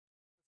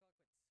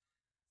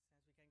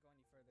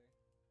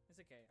It's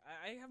okay.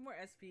 I have more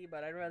SP,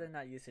 but I'd rather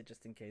not use it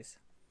just in case.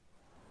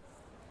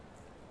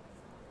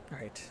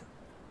 Alright.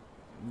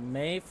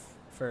 May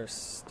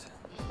 1st.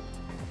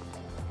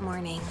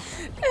 Morning.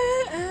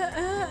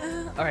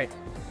 Alright.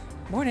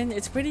 Morning.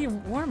 It's pretty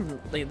warm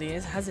lately,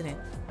 hasn't it?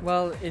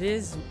 Well, it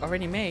is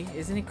already May.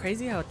 Isn't it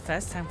crazy how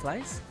fast time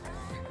flies?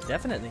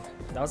 Definitely.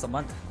 That was a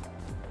month.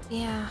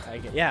 Yeah.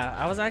 Yeah,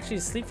 I was actually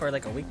asleep for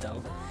like a week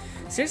though.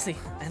 Seriously,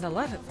 and a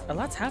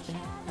lot's happened.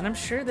 And I'm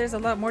sure there's a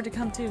lot more to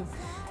come too.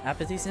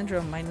 Apathy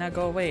syndrome might not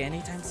go away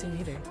anytime soon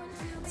either.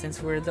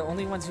 Since we're the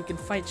only ones who can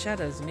fight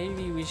shadows,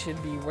 maybe we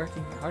should be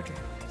working harder.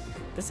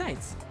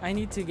 Besides, I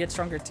need to get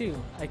stronger too.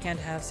 I can't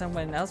have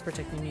someone else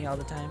protecting me all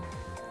the time.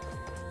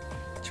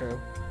 True.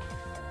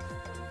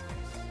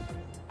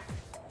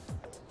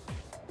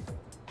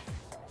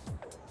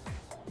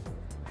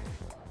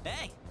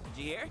 Hey,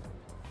 did you hear?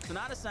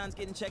 Sonata-san's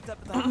getting checked up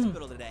at the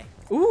hospital today.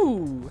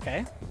 Ooh,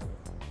 okay.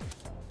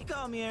 He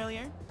called me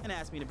earlier and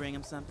asked me to bring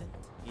him something.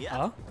 Yeah.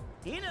 Oh?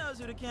 He knows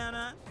who to count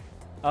on.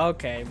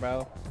 Okay,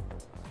 bro.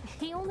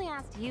 He only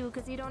asked you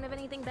because you don't have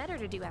anything better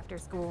to do after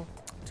school.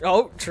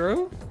 Oh,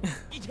 true?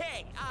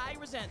 Hey, I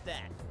resent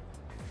that.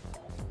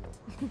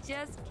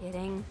 Just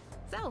kidding.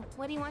 So,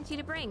 what do you want you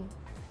to bring?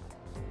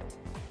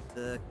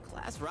 The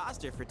class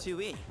roster for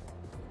 2E.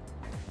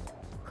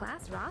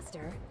 Class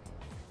roster?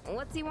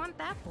 What's he want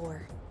that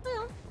for?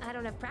 Well, I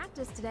don't have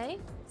practice today,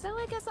 so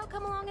I guess I'll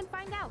come along and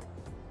find out.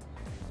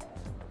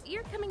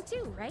 You're coming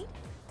too, right?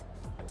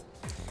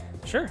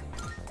 Sure.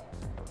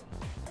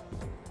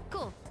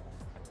 Cool.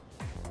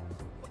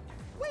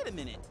 Wait a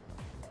minute.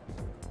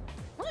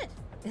 What?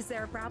 Is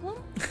there a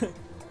problem?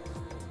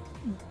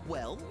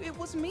 Well, it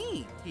was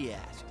me, he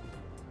asked.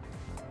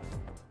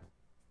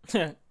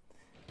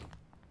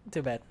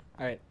 Too bad.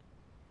 Alright.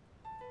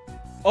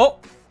 Oh!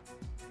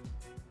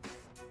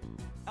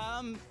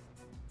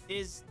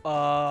 Is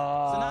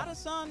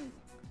Sonata-san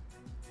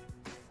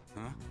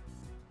Huh?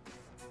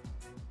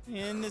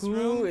 in this Who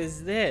room?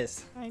 is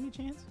this? By any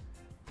chance?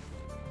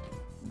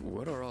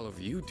 What are all of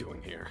you doing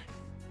here?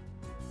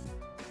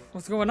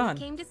 What's going on?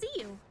 Came to see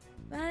you,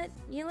 but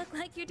you look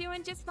like you're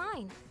doing just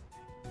fine.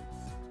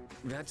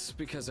 That's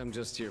because I'm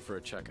just here for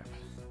a checkup.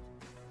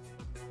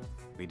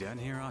 We done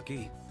here,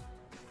 Aki?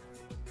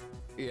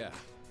 Yeah.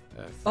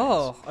 Thanks.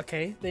 Oh,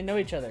 okay. They know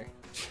each other.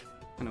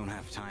 I don't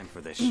have time for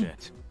this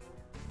shit.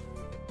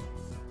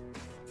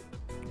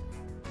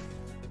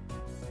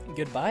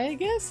 Goodbye, I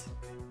guess?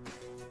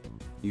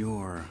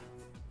 You're...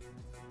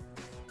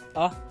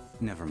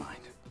 Never mind.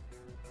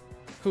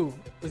 Who?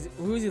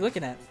 Who is he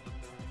looking at?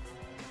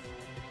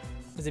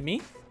 Is it me?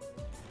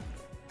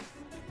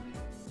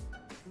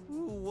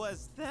 Who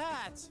was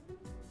that?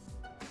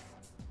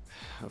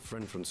 A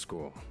friend from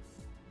school.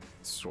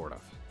 Sort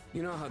of.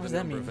 You know how What does the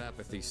that number mean? of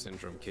apathy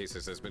syndrome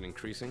cases has been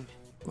increasing?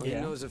 Well, Yeah.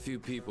 he knows a few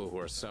people who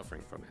are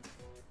suffering from it.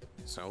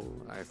 So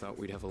I thought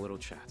we'd have a little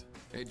chat.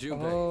 Hey,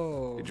 Junpei,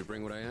 Oh. did you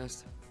bring what I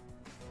asked?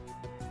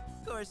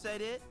 Of course I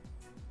did.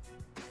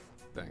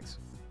 Thanks.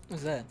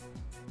 What's that?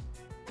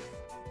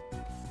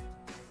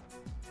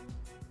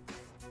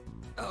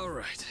 All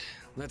right,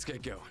 let's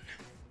get going.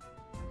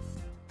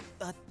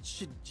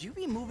 Should you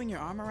be moving your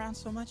arm around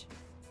so much?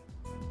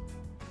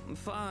 I'm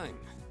fine.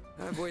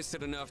 I've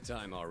wasted enough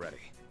time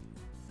already.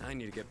 I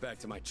need to get back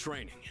to my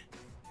training.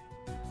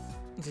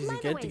 Is he By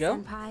the good way, to go?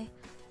 Senpai,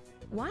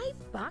 why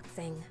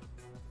boxing?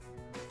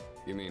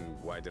 You mean,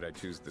 why did I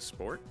choose the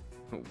sport?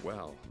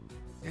 Well,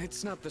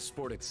 it's not the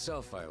sport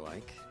itself I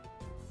like.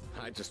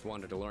 I just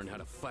wanted to learn how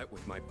to fight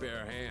with my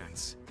bare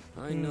hands.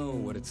 I know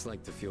what it's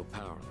like to feel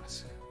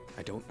powerless.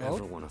 I don't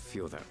ever want to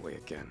feel that way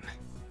again.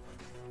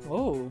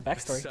 Whoa,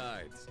 backstory.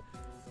 Besides,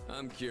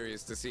 I'm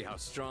curious to see how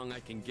strong I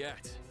can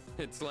get.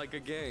 It's like a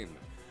game,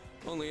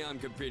 only I'm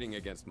competing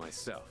against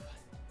myself.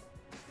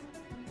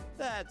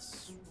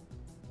 That's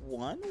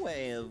one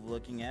way of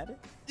looking at it.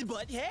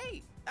 But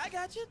hey, I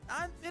got you.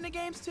 I'm into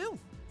games too.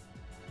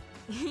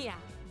 Yeah,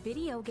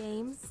 video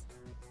games.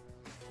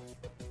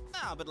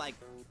 No, but like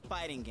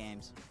fighting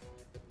games.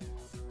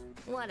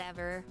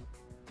 Whatever.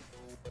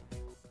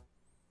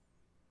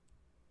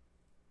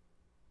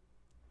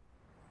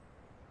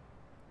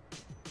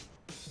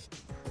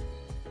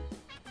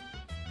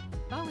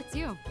 Oh, it's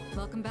you.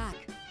 Welcome back.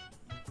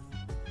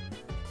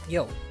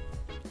 Yo.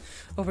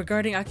 Oh,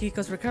 regarding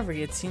Akihiko's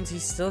recovery, it seems he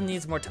still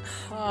needs more time.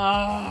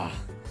 Ah,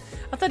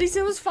 I thought he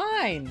said it was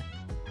fine.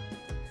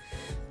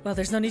 Well,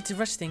 there's no need to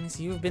rush things.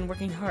 You've been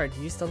working hard.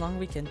 Use the long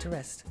weekend to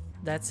rest.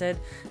 That said,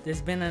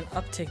 there's been an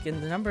uptick in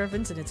the number of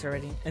incidents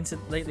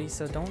lately,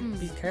 so don't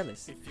be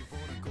careless.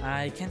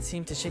 I can't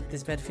seem to shake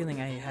this bad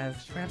feeling I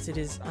have. Perhaps it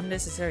is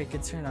unnecessary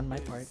concern on my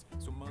part.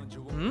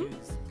 Hmm?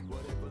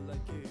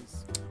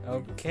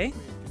 Okay.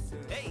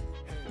 Hey,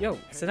 Yo,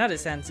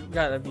 Sonata-san's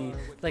gotta be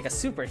like a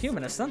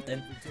superhuman or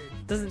something.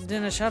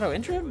 Didn't a shadow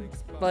enter him?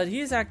 But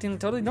he's acting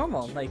totally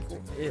normal, like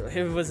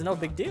it was no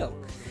big deal.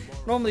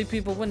 Normally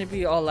people wouldn't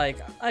be all like,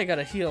 I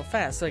gotta heal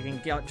fast so I can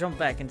jump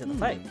back into the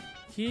fight.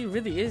 He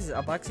really is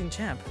a boxing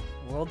champ,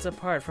 worlds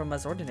apart from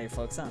us ordinary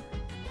folks, huh?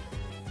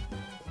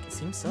 It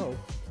seems so.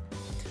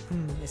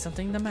 Is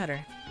something the matter?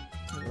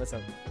 What's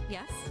up?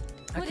 Yes?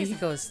 What is it?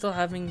 Akihiko is still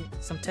having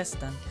some tests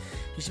done.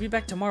 He should be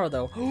back tomorrow,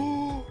 though.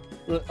 Oh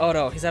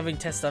no, he's having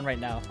tests done right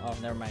now. Oh,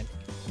 never mind.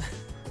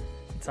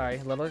 Sorry,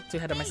 a little too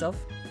ahead of myself.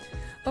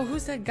 Oh,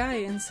 who's that guy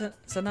in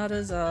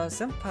Sonata's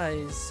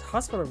senpai's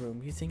hospital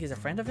room? You think he's a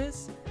friend of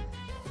his?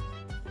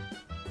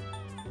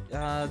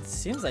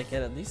 Seems like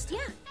it at least. Yeah.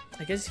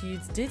 I guess he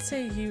did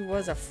say he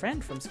was a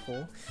friend from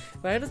school,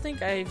 but I don't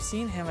think I've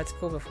seen him at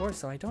school before,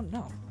 so I don't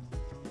know.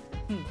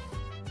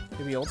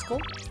 Maybe old school?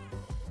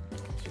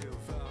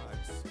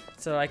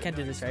 So I can't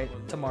do this, right?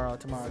 Tomorrow I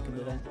can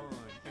do that.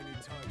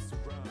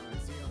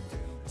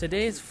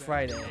 Today is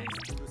Friday.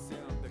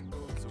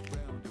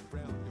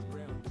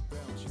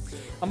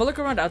 I'm gonna look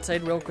around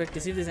outside real quick to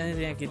see if there's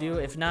anything I can do.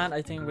 If not,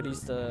 I think I'm gonna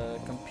use the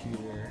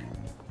computer.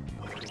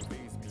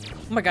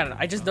 Oh my god,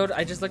 I just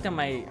looked at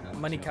my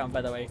money count,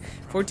 by the way.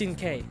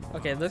 14k.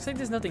 Okay, it looks like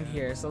there's nothing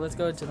here, so let's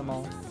go to the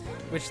mall.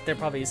 Which there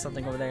probably is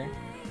something over there.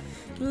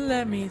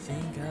 Let me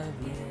think of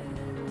you.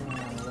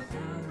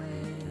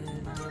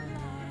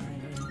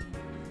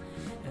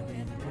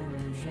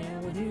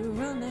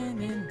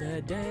 Running in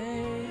the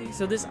day.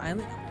 So this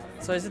island.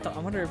 So is it? I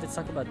wonder if it's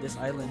talking about this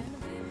island.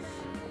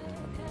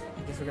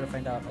 I guess we're gonna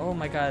find out. Oh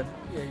my god,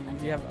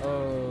 you have.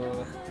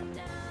 Oh.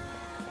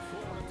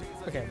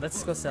 Okay,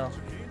 let's go sell.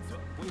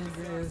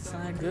 It's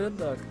not good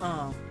luck.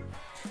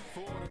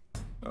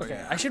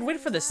 Okay, I should wait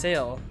for the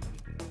sale.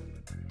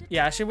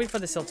 Yeah, I should wait for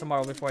the sale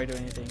tomorrow before I do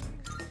anything.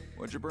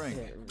 What'd you bring?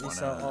 Okay, we Wanna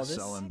sell all this.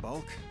 sell in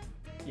bulk?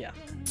 Yeah.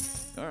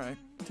 All right,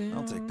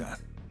 I'll take that.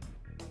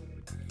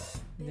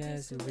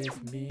 Dance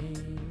with me.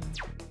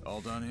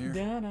 All done here?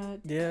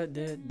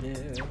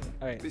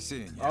 Alright. Be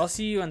seeing you. I'll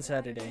see you on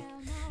Saturday.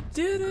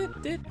 Okay,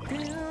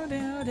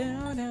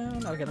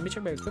 let me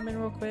check my equipment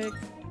real quick.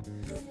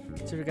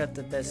 See if we got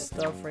the best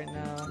stuff right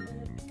now.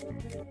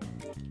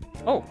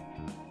 Oh!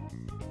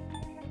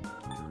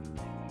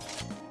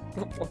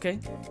 Okay.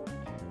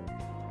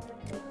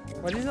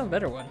 What is a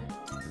better one?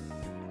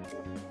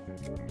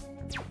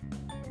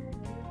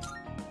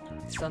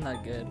 Still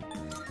not good.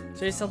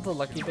 Should I sell the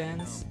lucky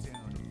bands?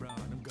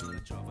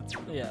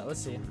 Yeah, let's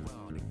see.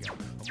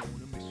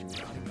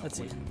 Let's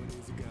see.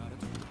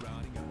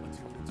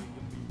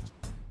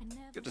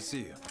 Good to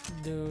see you.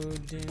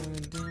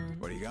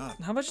 What do you got?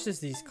 How much does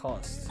these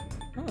cost?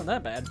 Oh, not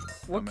that bad.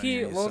 We'll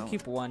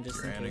keep one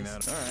just in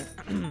case. All right,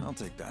 I'll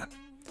take that.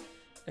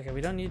 Okay,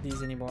 we don't need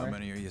these anymore. How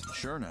many are you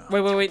sure now?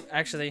 Wait.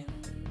 Actually,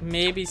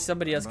 maybe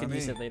somebody else can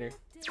use it later.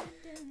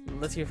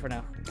 Let's keep it for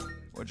now.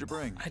 What'd you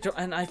bring? I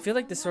feel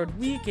like the sword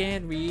we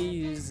can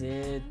reuse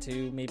it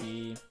to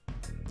maybe.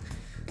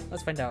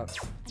 Let's find out.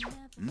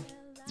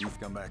 You've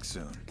come back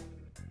soon.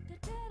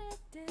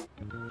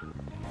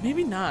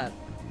 Maybe not.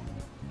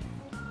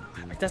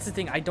 That's the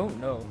thing. I don't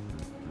know.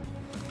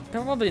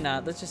 Probably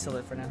not. Let's just sell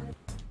it for now.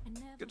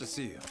 Good to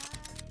see you.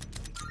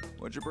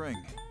 What'd you bring?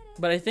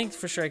 But I think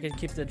for sure I could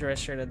keep the dress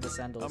shirt and the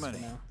sandals How many?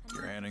 for now.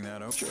 You're handing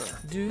that over? Sure.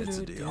 It's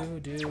a deal. We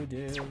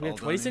have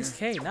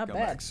 26k. Not Come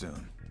bad. back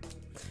soon.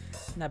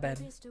 Not bad.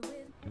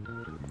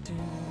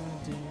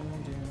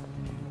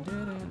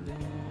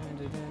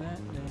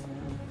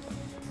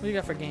 What do you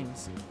got for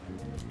games?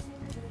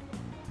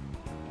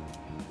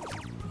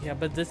 Yeah,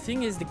 but the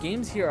thing is, the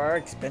games here are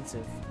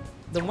expensive.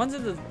 The ones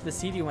in the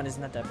CD one is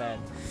not that bad.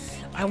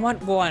 I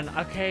want one,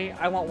 okay?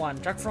 I want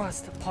one. Jack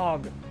Frost,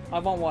 Pog. I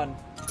want one.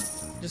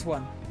 Just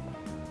one.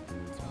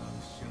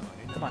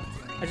 Come on.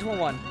 I just want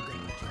one.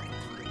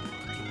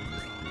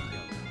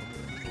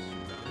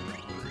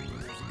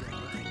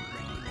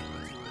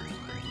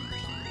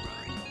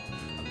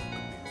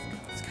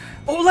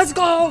 Oh, let's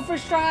go!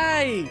 First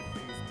try!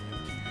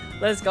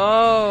 Let's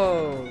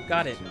go!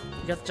 Got it.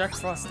 You got the Jack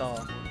Frost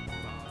doll.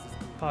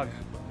 Pog.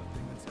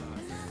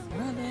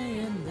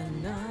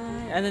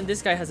 And then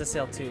this guy has a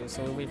sale too,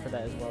 so we'll wait for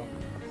that as well.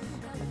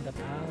 From the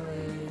power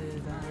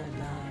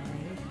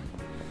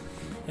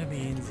it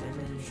means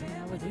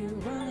with you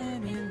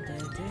running in the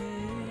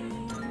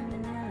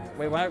day.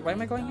 Wait, why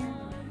am I going here?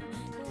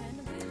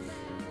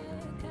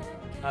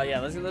 Oh yeah,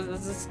 let's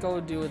just go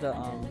do the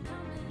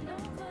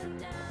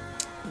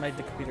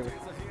the computer.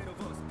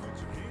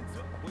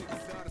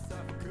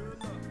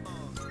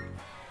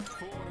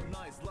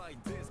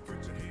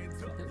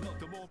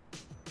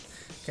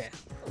 Okay,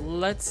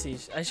 let's see.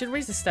 I should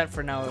raise the stat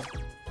for now.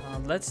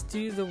 Let's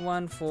do the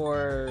one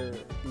for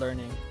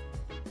learning.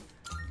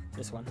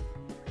 This one.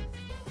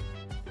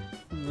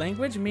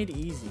 Language made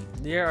easy.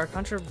 There are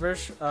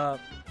controversial,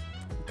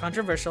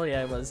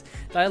 yeah, it was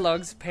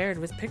dialogues paired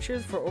with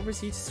pictures for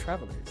overseas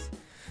travelers.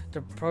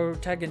 The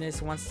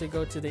protagonist wants to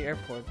go to the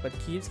airport, but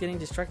keeps getting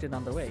distracted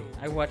on the way.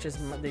 I watch as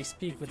they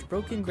speak with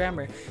broken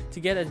grammar to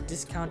get a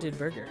discounted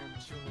burger.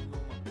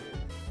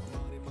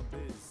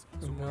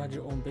 Mind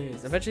your own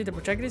biz. Eventually, the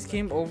protagonist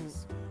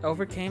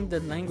overcame the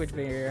language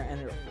barrier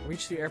and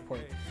reached the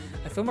airport.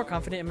 I feel more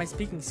confident in my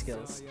speaking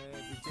skills.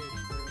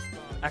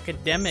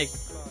 Academic,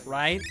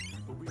 right?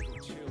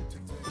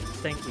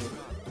 Thank you.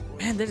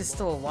 Man, that is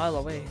still a while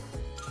away.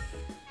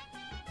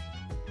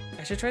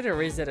 I should try to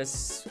raise that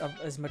as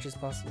much as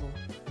possible.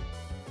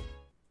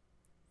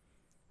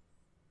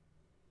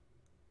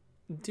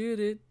 Do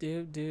do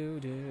do do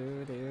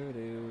do do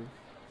do.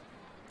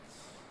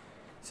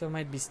 So I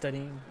might be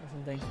studying or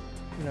something.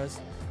 Who knows?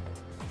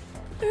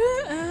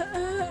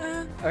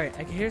 Alright,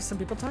 I can hear some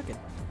people talking.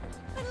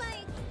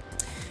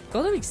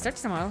 Golden Week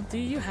starts tomorrow. Do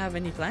you have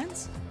any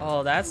plans?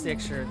 Oh, that's the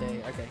extra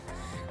day. Okay.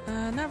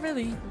 Not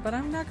really, but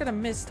I'm not gonna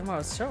miss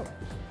tomorrow's show.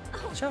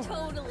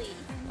 Totally.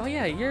 Oh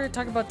yeah, you're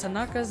talking about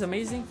Tanaka's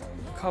amazing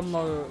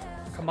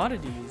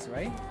commodities,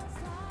 right?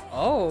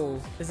 Oh,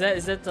 is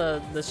that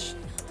the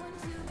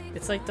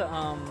it's like the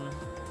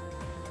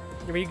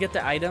where you get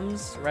the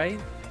items, right?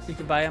 You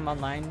can buy them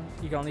online.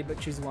 You can only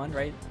choose one,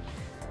 right?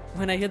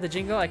 When I hear the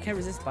jingle, I can't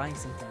resist buying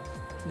something.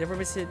 Never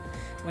miss it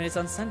when it's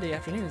on Sunday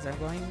afternoons.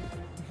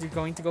 You're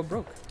going to go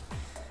broke.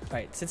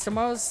 Alright, since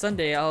tomorrow's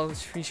Sunday, I'll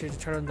be sure to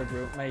turn on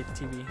my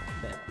TV.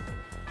 Bet.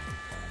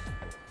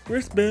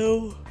 Where's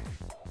Bill?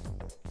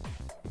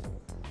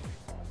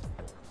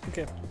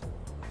 Okay.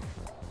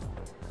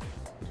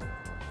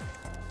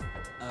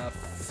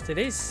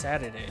 Today's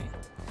Saturday.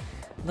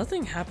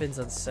 Nothing happens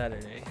on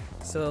Saturday.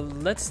 So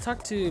let's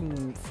talk to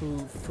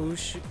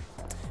Fumishi?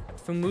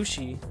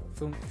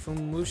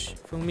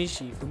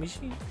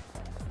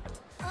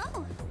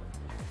 Oh.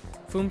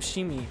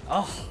 Fumshimi.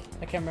 Oh,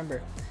 I can't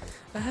remember.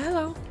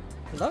 Hello.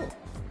 Hello.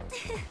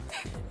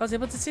 I was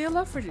able to say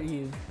hello for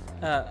you.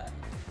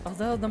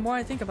 Although the more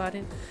I think about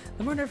it,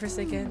 the more nervous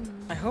I get.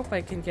 I hope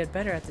I can get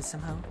better at this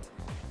somehow.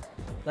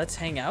 Let's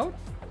hang out?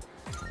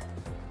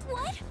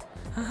 What?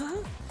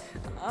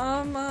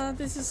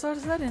 This is so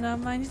sudden.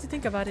 I need to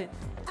think about it.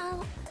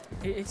 Oh.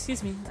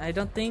 Excuse me. I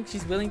don't think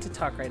she's willing to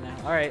talk right now.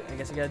 Alright, I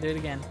guess we gotta do it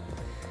again.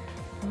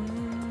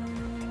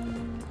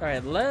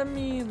 Alright, let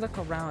me look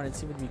around and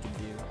see what we can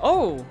do.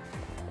 Oh!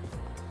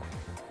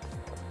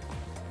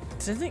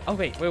 Something? Oh,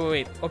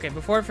 wait. Okay,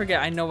 before I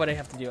forget, I know what I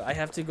have to do. I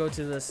have to go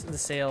to the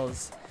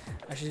sales.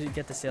 I should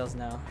get the sales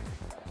now.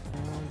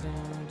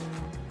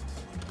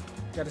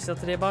 Got a sale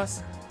today,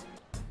 boss?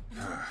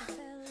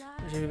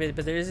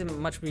 But there isn't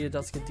much we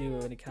adults can do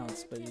when it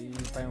counts, but you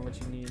find what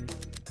you need.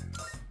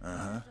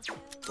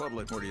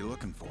 Public, what are you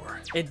looking for?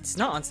 It's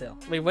not on sale.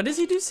 Wait, when does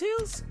he do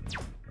sales?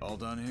 All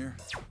done here?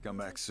 Come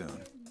back soon.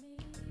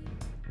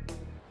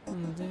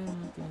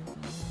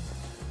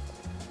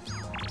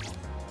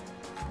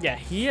 Yeah,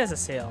 he has a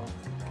sale.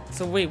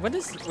 So wait,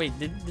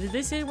 did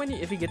they say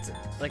if he gets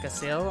like a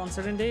sale on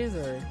certain days,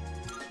 or?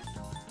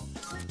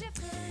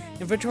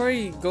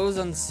 Inventory goes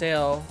on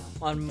sale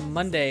on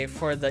Monday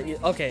for the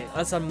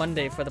that's on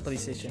Monday for the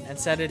police station and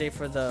Saturday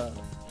for the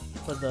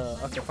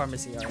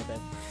pharmacy. Alright then.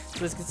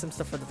 So let's get some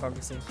stuff for the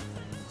pharmacy.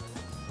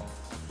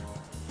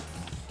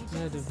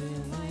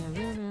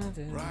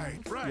 Right.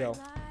 Yo.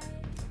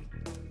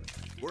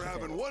 We're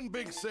having one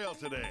big sale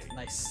today.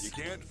 Nice. You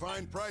can't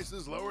find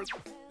prices lower.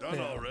 Done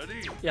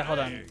already? Yeah, hold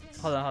on.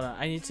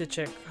 I need to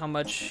check how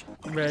much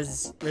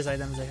res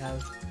items I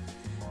have.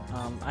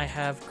 I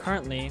have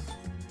currently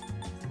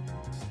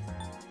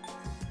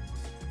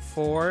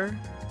 4,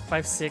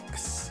 5,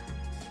 6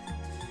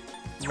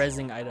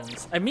 resing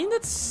items. I mean,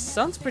 that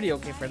sounds pretty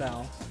okay for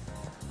now.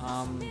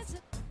 Come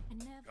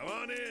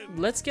on in.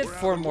 Let's get We're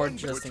 4 more having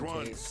just in which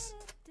ones? case.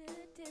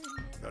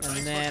 Thanks And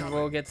for then coming.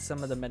 we'll get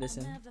some of the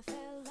medicine.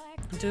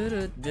 Just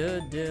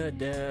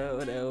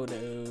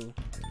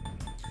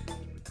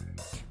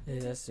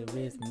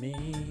with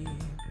me.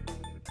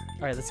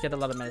 Alright, let's get a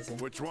lot of medicine.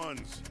 Which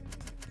ones?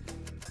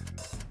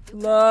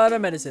 Lot of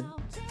medicine.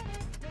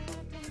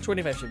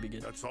 25 should be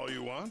good. That's all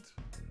you want?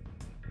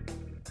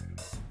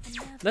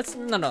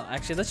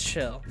 Actually, let's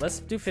chill. Let's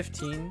do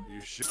 15.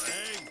 You sure?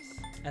 Thanks.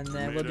 And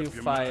then Made we'll do up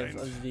your 5 mind.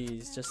 of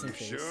these just in You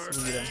case. sure? We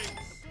need them. Thanks.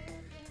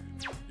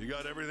 You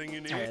got everything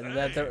you need? Alright,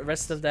 and the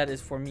rest of that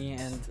is for me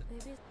and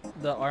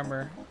the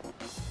armor.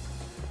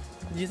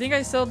 Do you think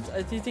I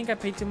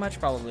paid too much?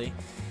 Probably.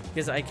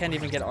 Because I can't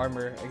even get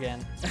armor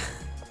again.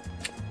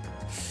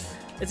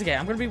 It's okay,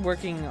 I'm gonna be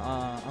working,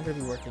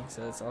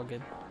 so it's all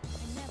good.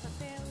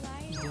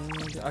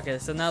 Okay,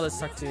 so now let's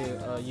talk to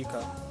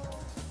Yuko.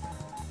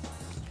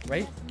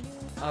 Right?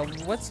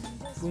 What's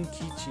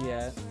Bunkichi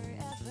at?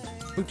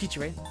 Bunkichi,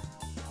 right?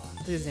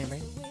 That's his name,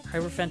 right?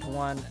 Hierophant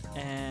 1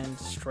 and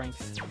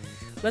Strength.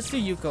 Let's do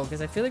Yuko,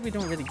 because I feel like we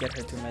don't really get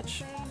her too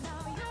much.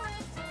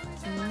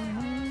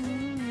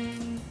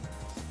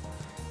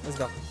 Let's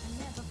go.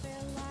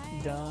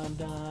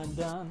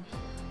 Dun.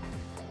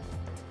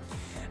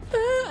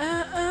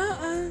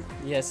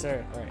 Yes,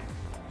 sir. Alright.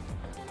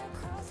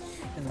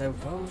 In the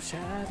rose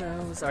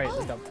shadows. Alright,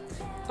 let's go.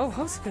 Oh,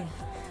 Hosuku.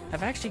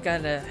 I've actually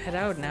got to head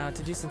out now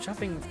to do some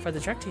shopping for the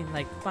track team,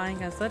 like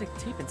buying athletic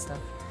tape and stuff.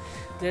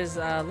 There's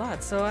a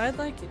lot, so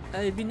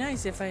it'd be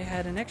nice if I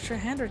had an extra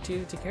hand or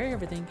two to carry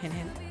everything. Hint,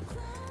 hint.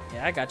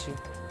 Yeah, I got you.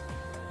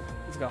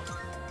 Let's go.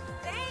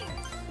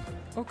 Thanks.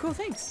 Oh, cool,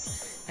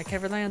 thanks. I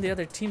can't rely on the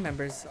other team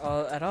members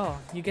at all.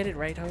 You get it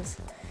right, Hose?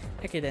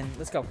 Okay then,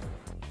 let's go.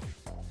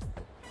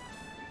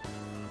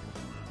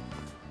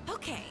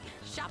 Okay,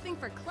 shopping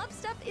for club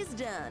stuff is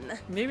done.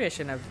 Maybe I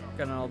shouldn't have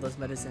gotten all those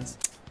medicines.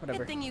 Whatever.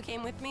 Good thing you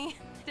came with me.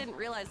 Didn't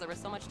realize there was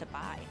so much to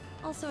buy.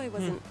 Also, I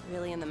wasn't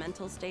really in the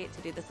mental state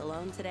to do this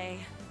alone today.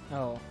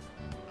 Oh.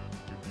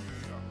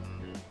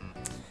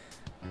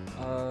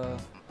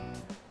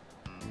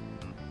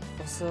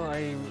 Also,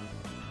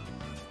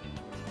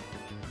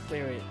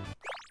 Wait.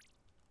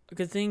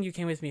 Good thing you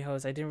came with me,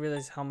 host. I didn't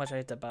realize how much I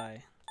had to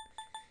buy.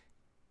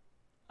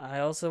 I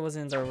also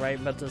wasn't in the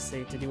right mental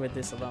state to deal with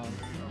this alone.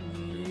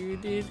 You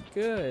did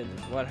good.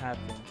 What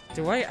happened?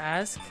 Do I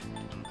ask?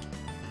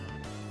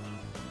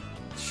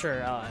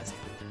 Sure, I'll ask.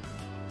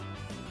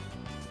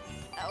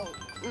 Oh,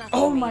 nothing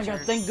Oh my major.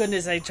 god, thank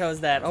goodness I chose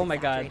that. Oh my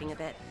god. Exaggerating a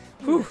bit.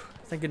 Whew,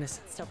 thank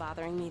goodness. Still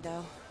bothering me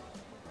though.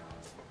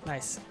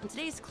 Nice. In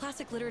today's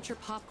classic literature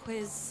pop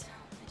quiz,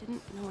 I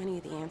didn't know any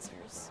of the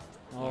answers.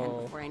 And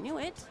Oh. before I knew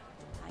it,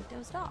 I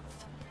dozed off.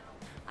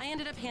 I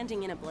ended up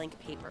handing in a blank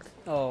paper.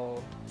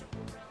 Oh.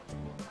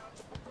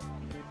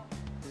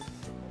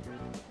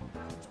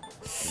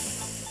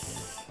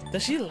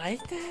 Does she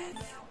like that?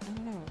 I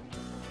don't know.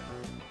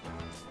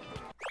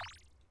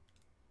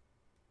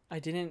 I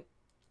didn't.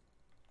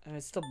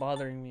 It's still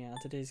bothering me on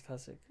today's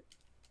classic.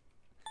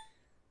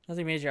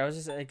 Nothing major. I was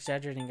just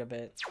exaggerating a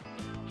bit.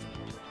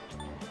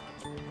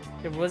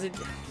 It wasn't.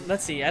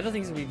 Let's see. I don't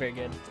think this will be very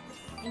good.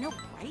 I know,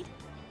 right?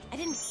 I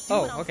didn't do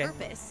it on okay.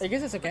 purpose. I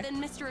guess it's okay. But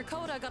then Mr.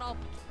 Akota got all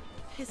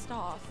pissed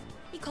off.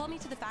 He called me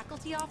to the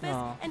faculty office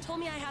Aw. and told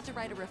me I had to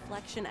write a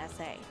reflection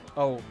essay.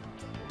 Oh.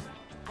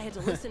 I had to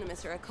listen to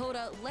Mr.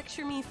 Akota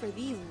lecture me for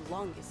the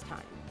longest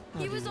time.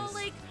 He was all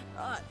like,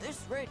 At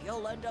this rate,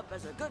 you'll end up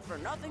as a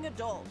good-for-nothing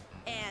adult.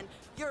 And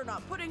you're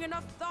not putting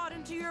enough thought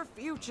into your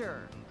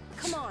future.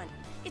 come on,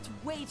 it's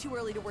way too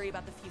early to worry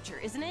about the future,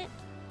 isn't it?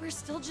 We're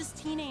still just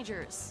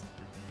teenagers.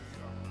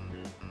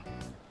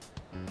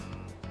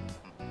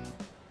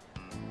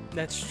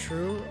 That's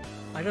true?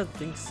 I don't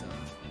think so.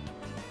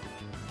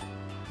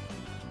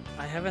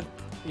 You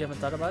haven't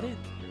thought about it?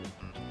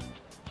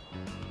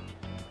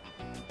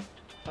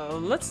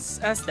 Let's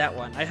ask that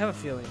one. I have a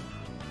feeling.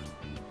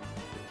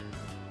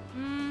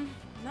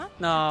 Not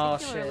No,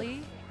 particularly.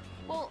 shit.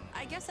 Well,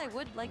 I guess I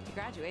would like to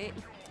graduate.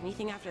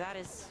 Anything after that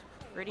is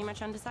pretty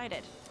much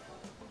undecided.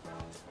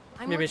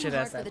 I'm Maybe I working should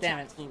hard ask for that. the Damn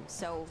chat it. team,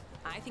 so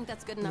I think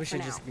that's good enough We for should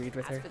now. just agreed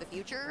with As her. for the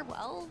future,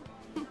 well,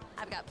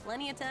 I've got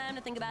plenty of time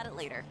to think about it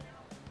later.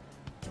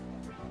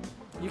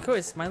 Yuko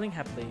is smiling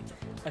happily.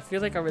 I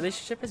feel like our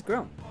relationship has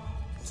grown.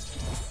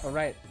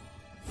 Alright.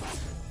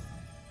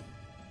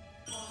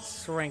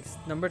 Strength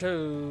number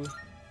 2.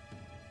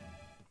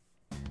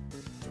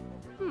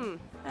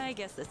 I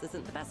guess this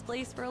isn't the best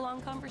place for a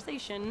long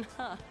conversation,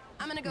 huh?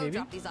 I'm gonna go Maybe.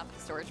 drop these off at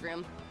the storage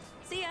room.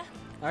 See ya.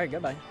 Alright,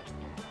 goodbye.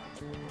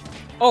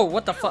 Oh,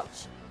 what the fuck?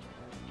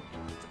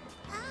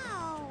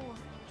 Ow!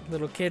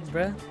 Little kid,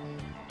 bruh.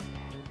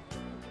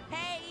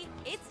 Hey,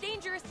 it's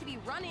dangerous to be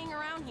running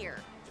around here.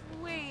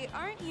 Wait,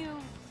 aren't you?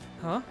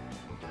 Huh?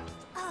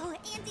 Oh,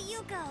 Auntie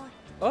Yuko.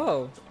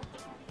 Oh.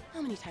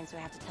 How many times do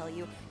I have to tell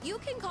you? You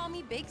can call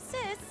me Big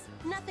Sis,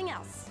 nothing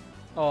else.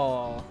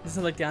 Oh, this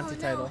is like the auntie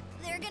Oh title.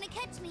 no, they're gonna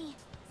catch me.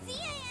 See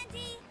ya,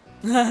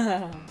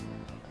 Auntie.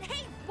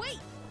 Hey, wait!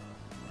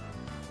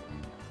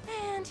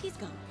 And he's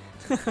gone.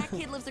 That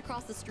kid lives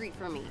across the street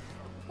from me.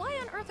 Why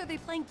on earth are they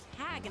playing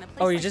tag in a place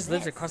Oh, he like just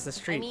lives this? across the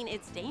street. I mean,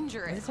 it's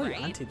dangerous, Why do they call you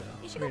right? auntie, though?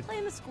 You should Weird. go play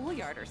in the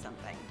schoolyard or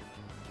something.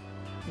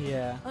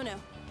 Yeah. Oh no,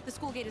 the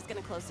school gate is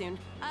gonna close soon.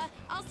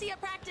 I'll see you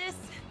at practice.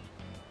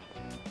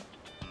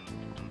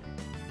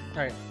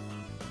 Alright.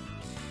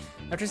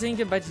 After saying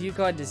goodbye to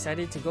Yuko, I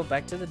decided to go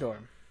back to the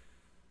dorm.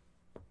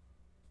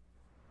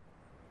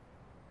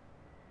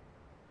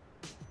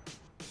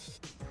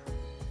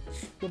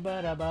 Welcome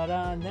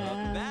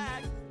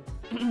back.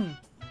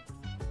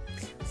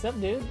 What's up,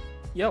 dude?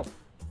 Yo.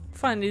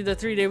 Finally, the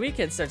 3-day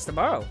weekend starts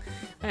tomorrow.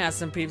 I asked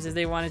some peeps if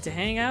they wanted to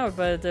hang out,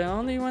 but the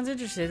only ones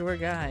interested were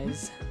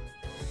guys.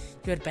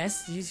 You had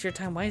best use your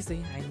time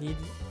wisely.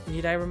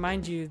 Need I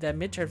remind you that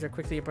midterms are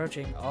quickly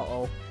approaching.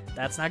 Uh-oh.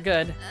 That's not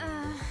good.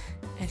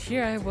 And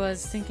here I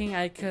was thinking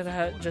I could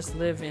just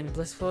live in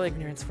blissful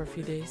ignorance for a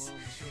few days.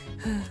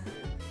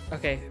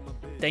 Okay.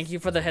 Thank you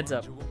for the heads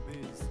up.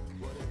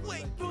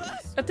 Wait,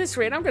 what? At this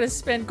rate, I'm gonna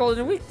spend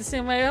Golden Week the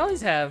same way I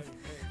always have.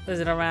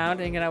 Listening around,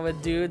 hanging out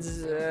with dudes.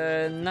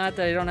 Not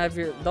that I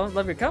don't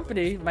love your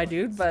company, my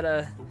dude, but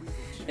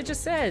it's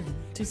just sad.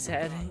 Too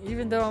sad.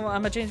 Even though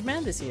I'm a changed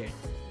man this year.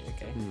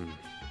 Okay.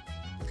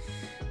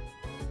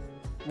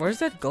 Where's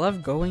that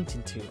glove going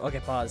into? Okay,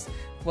 pause.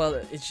 Well,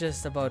 it's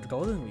just about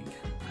Golden Week.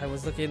 I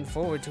was looking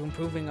forward to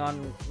improving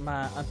on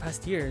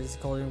past years'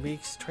 Golden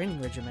Week's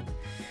training regimen,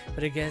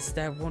 but I guess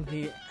that won't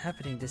be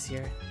happening this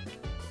year.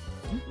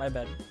 Oh, my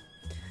bad.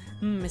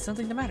 Is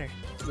something the matter?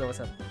 Yo, what's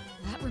up?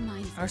 That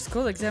reminds me. Our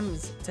school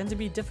exams tend to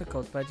be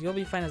difficult, but you'll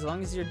be fine as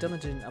long as you're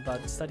diligent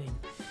about studying.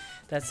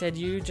 That said,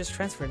 you just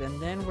transferred and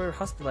then were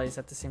hospitalized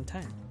at the same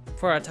time.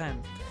 For our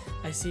time.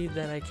 I see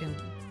what I can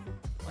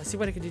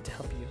do to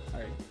help you.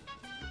 Alright.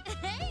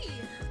 Hey!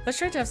 Let's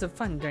try to have some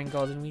fun during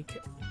Golden Week.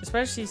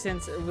 Especially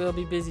since we'll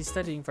be busy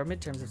studying for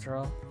midterms after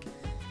all.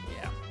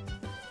 Yeah.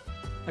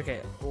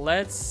 Okay,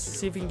 let's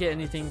see if we can get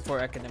anything for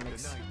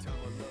academics.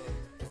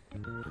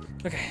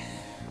 Okay.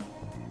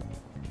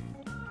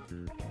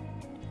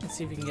 Let's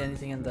see if we can get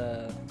anything in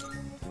the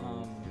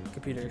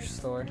computer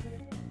store.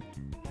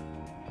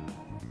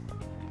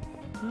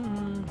 Come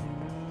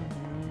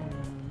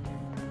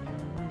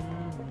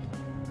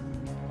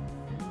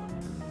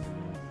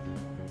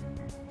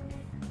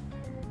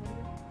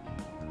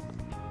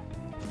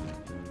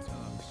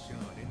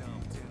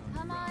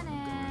on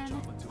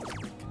in.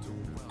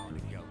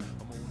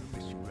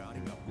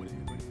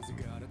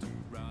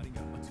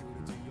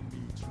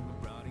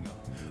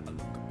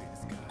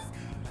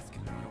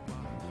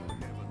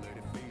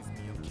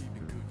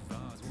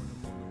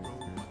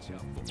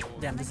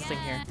 Damn, this thing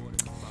here.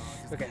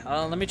 Okay,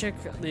 let me check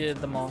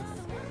the mall.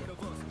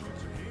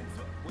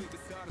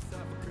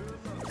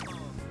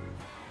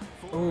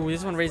 Ooh,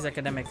 this one raised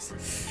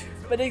academics,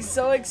 but it's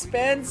so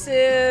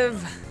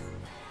expensive.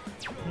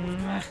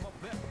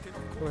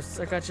 Of course,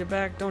 I got your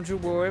back. Don't you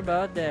worry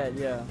about that.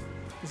 Yeah,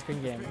 it's a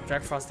good game.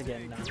 Jack Frost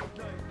again now.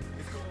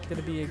 It's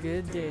gonna be a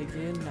good day,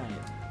 good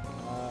night.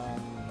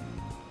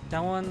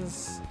 That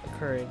one's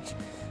courage.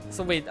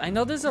 So wait, I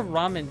know there's a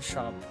ramen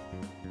shop,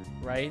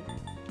 right?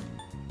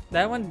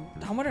 That one,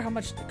 I wonder how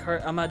much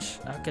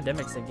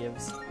academics it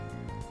gives.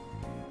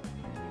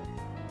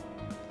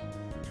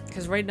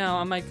 Because right now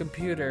on my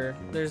computer,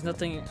 there's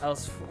nothing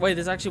else. Wait,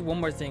 there's actually one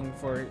more thing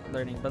for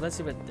learning, but let's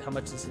see how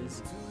much this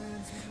is.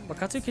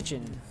 Wakatsu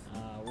Kitchen.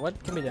 What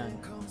can be done?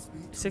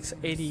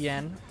 680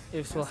 yen.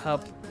 It will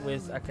help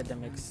with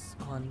academics.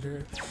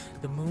 Under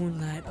the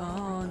moonlight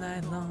all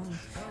night long.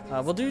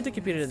 We'll do the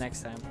computer the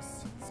next time.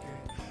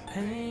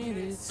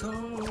 Painted so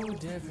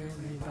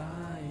differently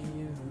by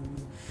you.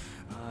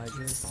 I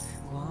just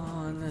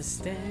wanna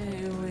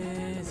stay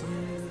with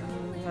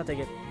you. I'll take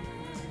it.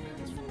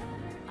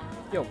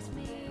 Yo,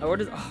 I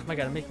ordered. Oh my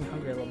god, I'm making me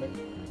hungry a little bit.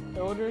 I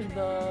ordered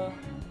the.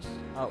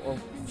 Oh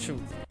shoot!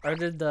 I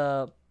ordered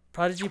the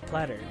Prodigy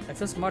platter. I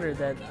feel smarter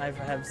that I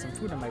have some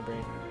food on my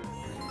brain.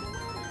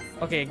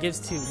 Okay, it gives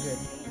 2. Good.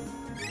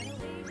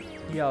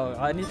 Yo,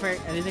 I need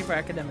anything for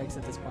academics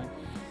at this point.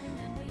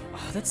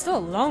 Oh, that's still a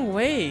long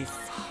way.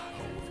 Fuck.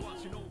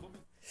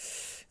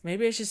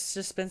 Maybe I should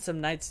just spend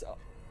some nights.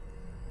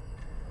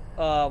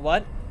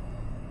 What?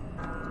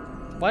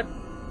 What?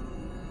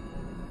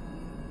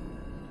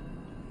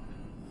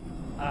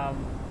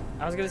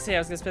 I was gonna say I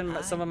was gonna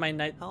spend some of my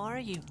night. How are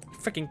you?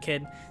 Freaking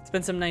kid.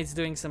 Spend some nights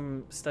doing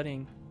some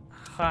studying.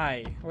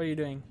 Hi. What are you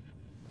doing?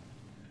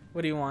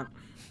 What do you want?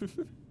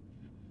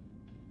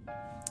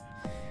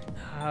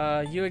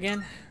 You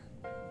again?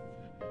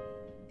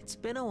 It's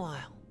been a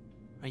while.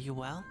 Are you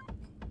well?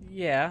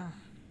 Yeah.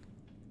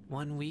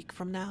 1 week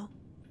from now,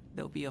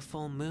 there'll be a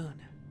full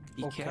moon.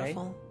 Be Okay.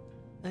 careful.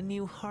 A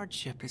new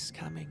hardship is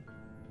coming.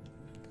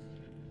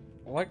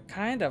 What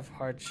kind of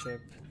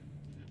hardship?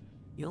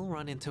 You'll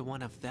run into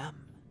one of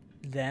them.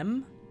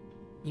 Them?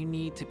 You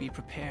need to be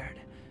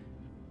prepared.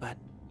 But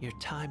your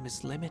time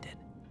is limited.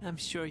 I'm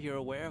sure you're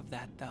aware of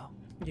that, though.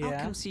 Yeah. I'll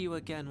come see you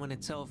again when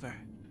it's over.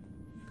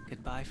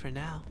 Goodbye for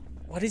now.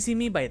 What does he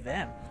mean by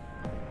them?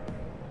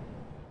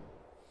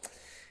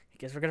 I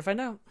guess we're gonna find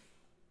out.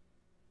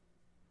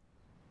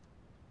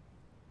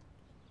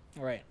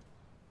 Alright.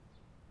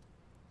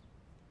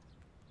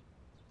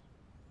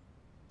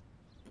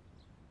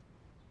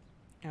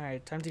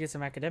 Alright, time to get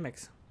some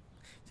academics.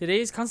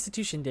 Today is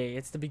Constitution Day.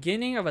 It's the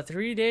beginning of a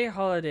 3-day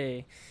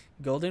holiday,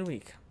 Golden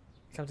Week.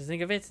 Come to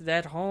think of it,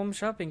 that home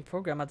shopping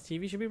program on the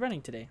TV should be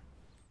running today.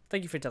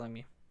 Thank you for telling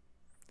me.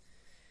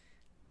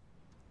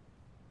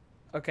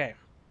 Okay.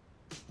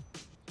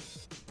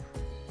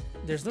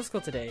 There's no school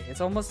today.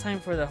 It's almost time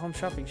for the home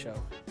shopping show.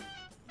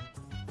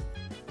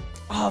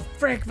 Oh,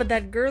 frick, but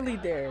that girly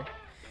there.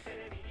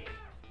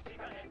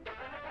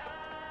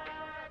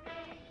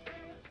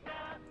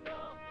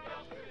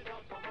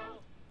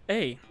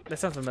 Hey, that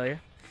sounds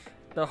familiar.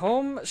 The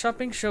home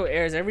shopping show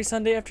airs every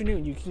Sunday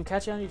afternoon. You can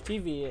catch it on your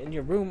TV in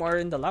your room or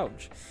in the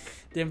lounge.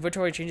 The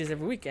inventory changes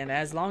every week, and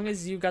as long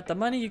as you got the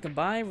money, you can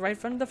buy right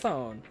from the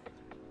phone.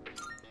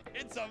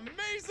 It's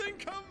amazing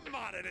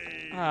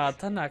commodity. Ah,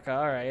 Tanaka,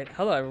 alright.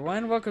 Hello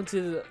everyone, welcome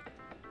to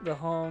the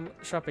home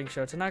shopping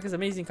show. Tanaka's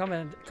amazing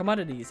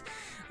commodities.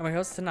 I'm your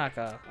host,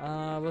 Tanaka.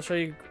 We'll show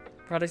you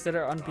products that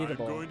are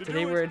unbeatable.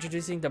 Today we're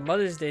introducing the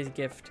Mother's Day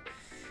gift.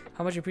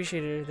 How much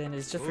appreciated then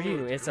is just for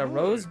you. It's a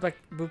rose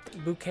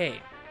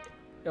bouquet.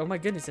 Oh my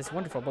goodness, it's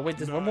wonderful. But wait,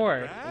 there's one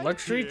more.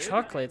 Luxury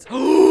chocolates.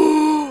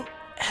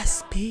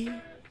 SP?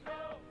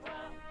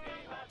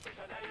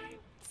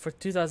 For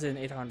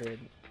 2,800.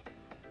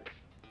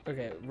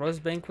 Okay, rose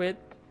banquet.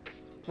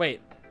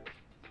 Wait.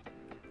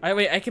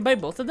 I can buy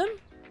both of them?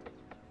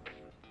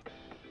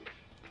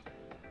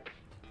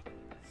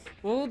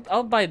 Well,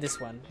 I'll buy this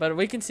one, but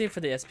we can save for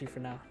the SP for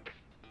now.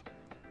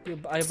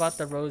 I bought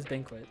the rose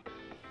banquet.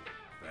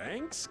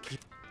 Thanks.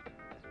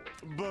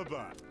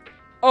 Bye-bye.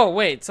 Oh,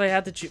 wait, so I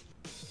had to choose.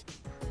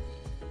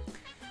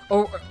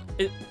 Oh,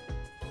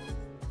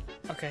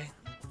 okay.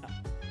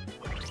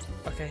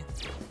 Okay.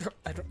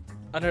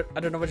 I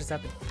don't know what just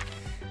happened.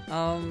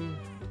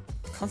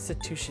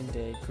 Constitution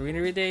Day,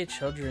 Greenery Day,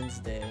 Children's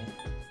Day.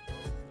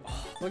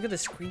 Oh, look at the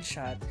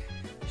screenshot.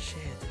 Shit.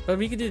 But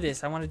we can do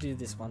this. I want to do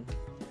this one.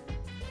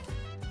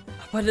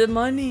 But the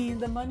money.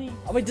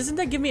 Oh wait, doesn't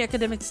that give me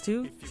academics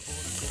too?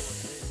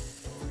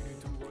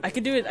 I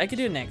could do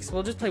it next.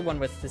 We'll just play one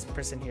with this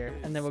person here,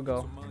 and then we'll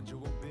go.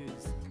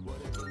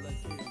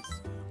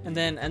 And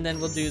then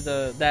we'll do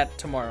that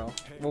tomorrow.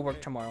 We'll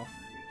work tomorrow.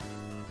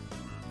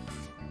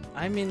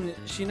 I'm in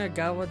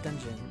Shinagawa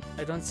Dungeon.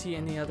 I don't see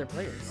any other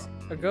players.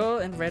 A girl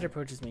in red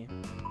approaches me.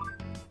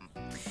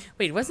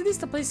 Wait, wasn't this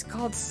the place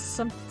called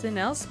something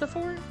else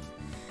before?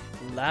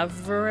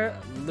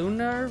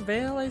 Lunar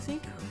Vale, I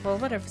think? Well,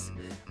 whatever.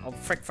 Oh,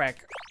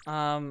 frack.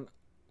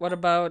 What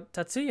about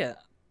Tatsuya?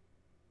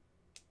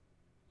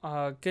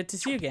 Good to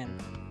see you again.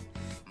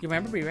 You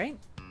remember me, right?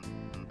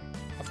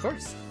 Of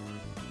course.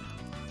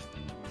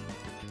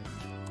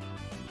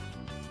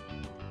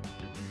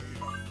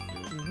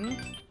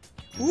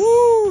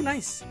 Ooh,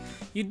 nice.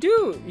 You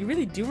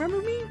really do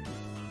remember me?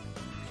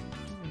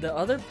 The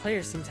other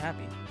player seems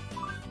happy.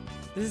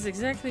 This is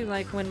exactly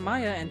like when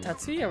Maya and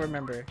Tatsuya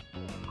remember.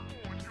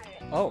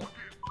 Oh.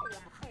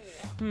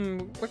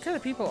 What kind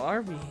of people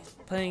are we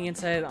playing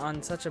inside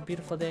on such a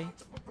beautiful day?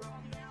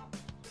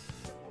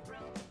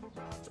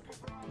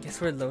 Guess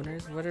we're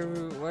loners.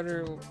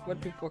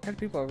 What kind of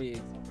people are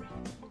we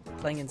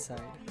playing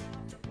inside?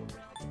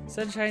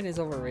 Sunshine is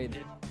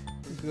overrated.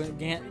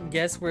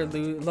 Guess we're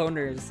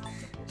loners.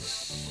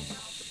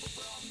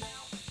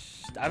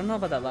 I don't know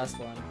about that last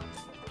one.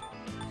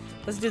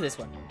 Let's do this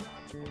one.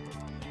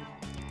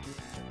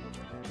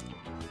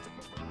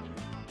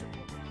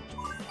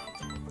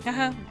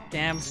 Haha,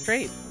 damn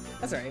straight.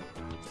 That's alright.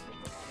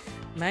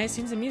 Maya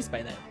seems amused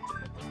by that.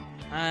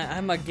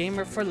 I'm a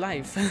gamer for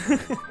life.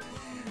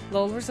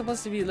 Lol, we're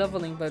supposed to be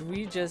leveling, but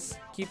we just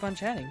keep on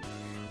chatting.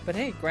 But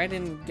hey,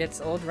 grinding gets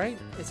old, right?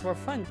 It's more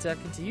fun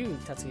talking to you,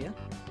 Tatsuya.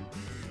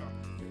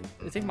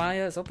 I think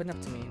Maya is opening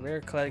up to me.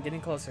 We're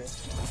getting closer.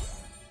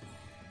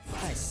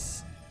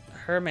 Nice.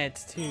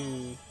 Hermit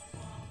too.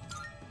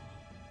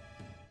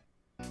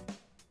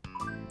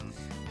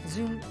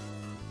 Zoom.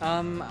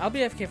 I'll be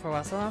AFK for a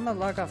while, so I'm gonna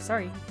log off.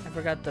 Sorry, I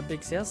forgot the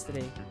big sales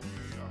today.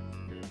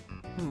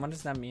 What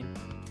does that mean?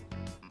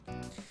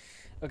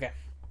 Okay.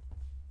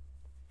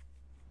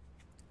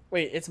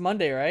 Wait, it's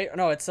Monday, right?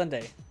 No, it's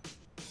Sunday.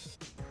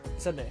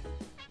 Sunday.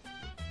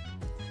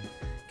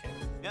 Okay.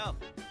 Yo.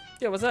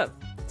 Yeah, what's up?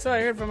 So I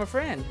heard from a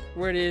friend.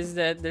 Word is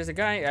that there's a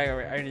guy. I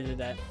already did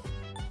that.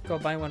 Go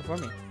buy one for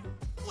me.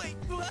 Wait,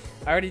 what?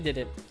 I already did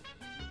it.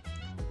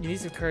 You need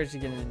some courage to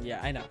get in.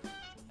 Yeah, I know.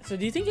 So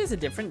do you think he has a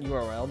different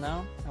URL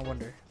now? I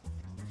wonder.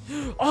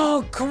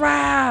 Oh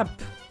crap!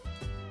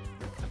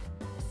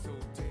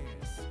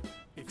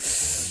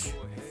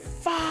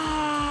 Fuck!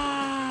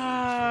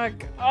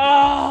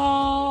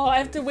 Oh, I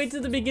have to wait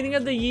till the beginning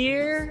of the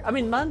year. I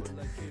mean month.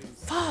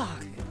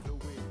 Fuck!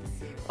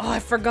 Oh, I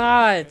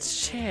forgot.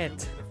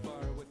 Shit.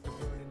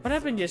 What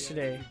happened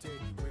yesterday?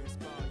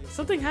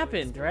 Something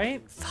happened,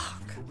 right?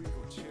 Fuck.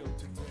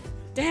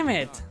 Damn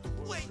it.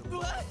 Wait,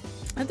 what?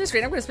 At this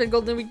rate, I'm gonna spend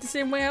Golden Week the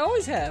same way I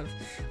always have.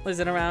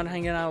 Lazing around,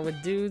 hanging out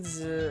with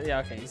dudes. Yeah,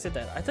 okay, you said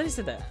that. I thought you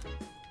said that.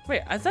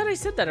 Wait, I thought I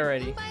said that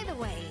already. By the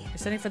way, You're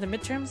studying for the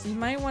midterms? You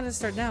might want to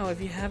start now if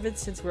you haven't,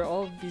 since we're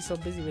all be so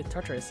busy with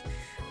Tartarus.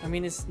 I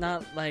mean, it's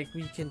not like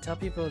we can tell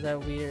people that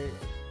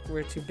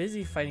we're too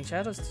busy fighting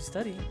shadows to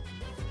study.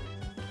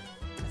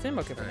 I think I'm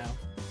okay for now.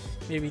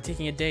 Maybe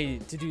taking a day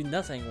to do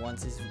nothing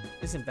once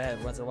isn't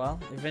bad once in a while.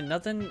 If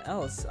nothing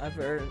else, I've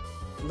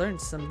learned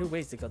some new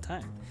ways to kill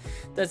time.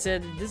 That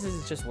said, this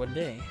is just one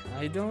day.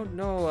 I don't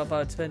know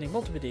about spending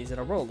multiple days in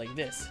a row like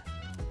this.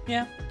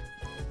 Yeah.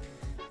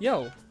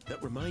 Yo.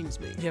 That reminds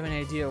me. Do you have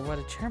any idea what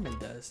a chairman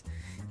does?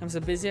 I'm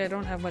so busy I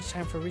don't have much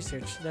time for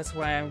research. That's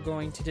why I'm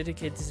going to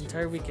dedicate this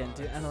entire weekend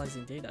to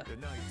analyzing data.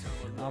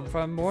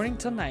 From morning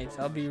till night,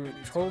 I'll be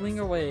trolling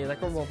away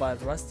like a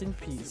robot. Rest in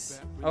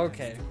peace.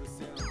 Okay.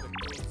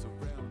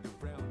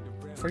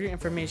 For your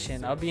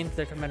information, I'll be in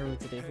the command room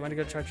today. If you want to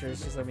go to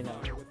Chargers, just let me know.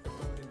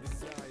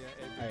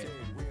 Alright.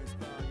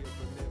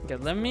 Okay,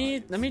 let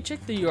me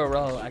check the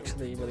URL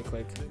actually really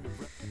quick.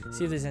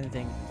 See if there's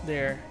anything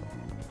there.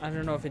 I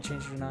don't know if it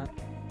changed or not.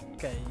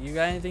 Okay, you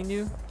got anything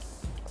new?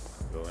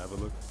 Go have a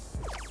look.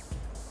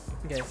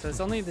 Okay, so it's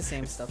only the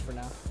same stuff for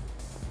now.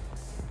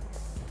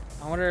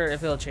 I wonder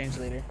if it'll change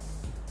later.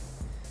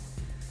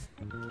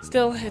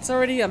 Still, it's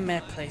already a meh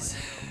place.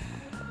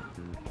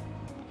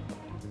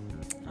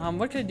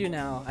 What can I do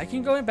now? I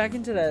can go back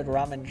into that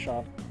ramen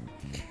shop.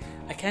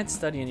 I can't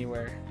study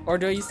anywhere. Or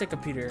do I use the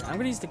computer? I'm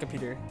gonna use the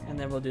computer, and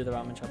then we'll do the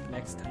ramen shop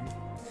next time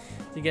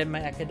to get my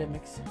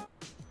academics.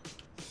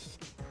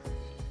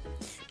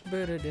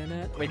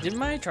 Wait, did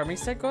my charming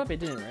stat go up? It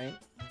didn't, right?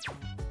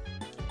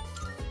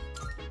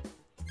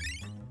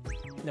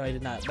 No, I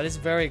did not. But it's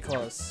very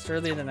close.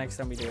 Surely the next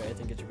time we do it, I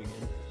think it should be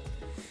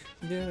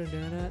good.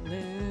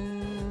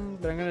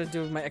 But I'm gonna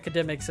do my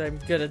academics so I'm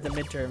good at the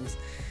midterms.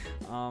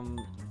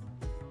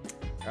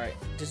 Alright,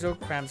 digital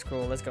cram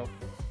scroll, let's go.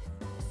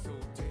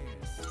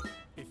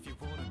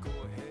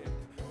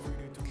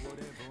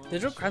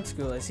 Digital cram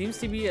school, it seems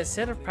to be a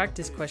set of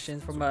practice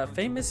questions from a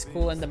famous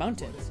school in the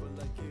mountains.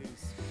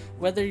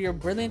 Whether you're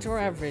brilliant or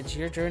average,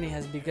 your journey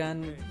has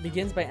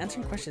begins by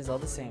answering questions all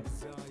the same.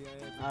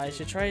 I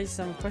should try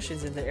some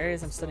questions in the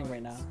areas I'm studying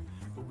right now.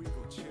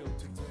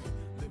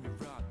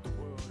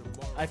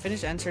 I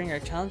finished answering our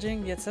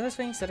challenging yet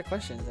satisfying set of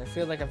questions. I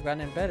feel like I've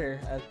gotten better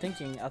at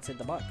thinking outside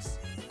the box.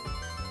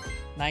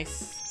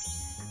 Nice.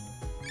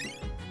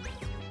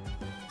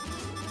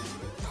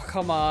 Oh,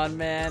 come on,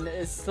 man.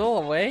 It's still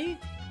away?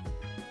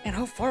 And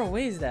how far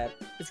away is that?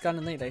 It's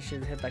gotten late. I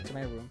should head back to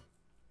my room.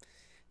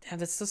 Damn,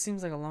 that still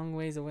seems like a long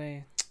ways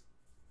away.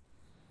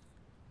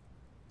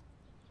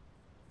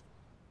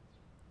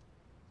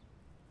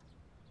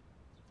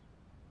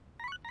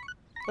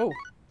 Oh.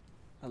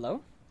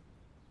 Hello?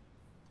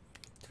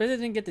 I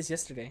didn't get this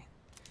yesterday.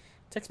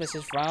 Text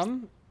message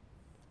from...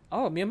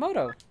 Oh,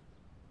 Miyamoto.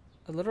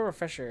 A little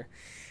refresher.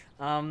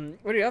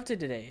 What are you up to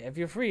today? If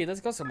you're free,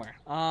 let's go somewhere.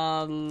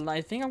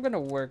 I think I'm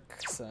gonna work,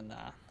 so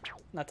nah.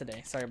 Not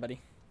today. Sorry,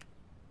 buddy.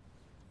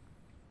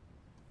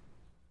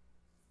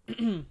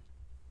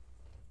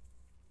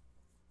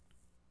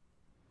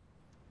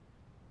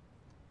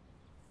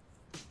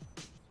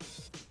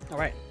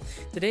 Alright.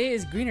 Today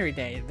is Greenery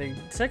Day, the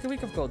second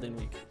week of Golden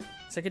Week.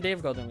 Second day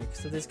of Golden Week.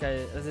 So this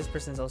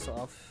person's also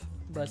off.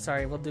 But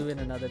sorry, we'll do it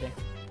another day.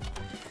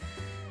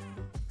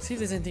 See if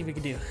there's anything we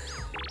can do.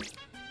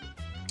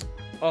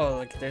 Oh,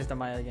 look, there's the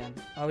Maya again.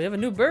 Oh, we have a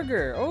new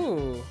burger.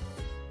 Oh.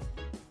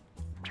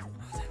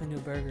 They have a new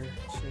burger.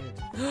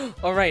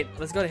 Shit. Alright,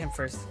 let's go to him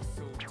first.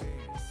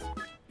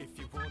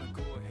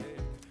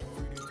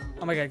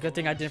 Oh my god, good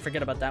thing I didn't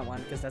forget about that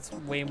one, because that's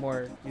way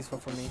more useful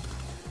for me.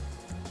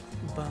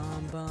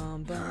 Bum,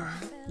 bum, bum.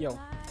 Yo.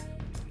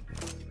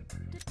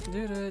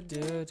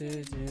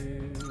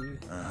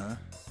 Uh-huh.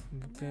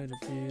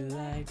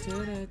 Like,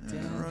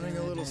 running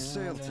a little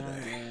sale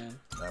today.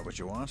 That what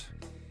you want?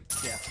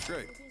 Yeah.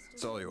 Great.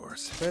 It's all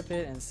yours. Flip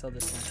it and sell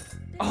this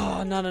one.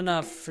 Oh, not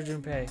enough for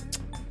Junpei.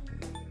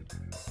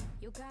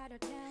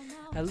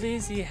 At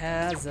least he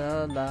has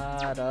a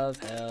lot of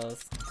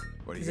health.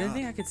 What do you Is there got?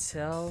 anything I could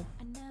sell?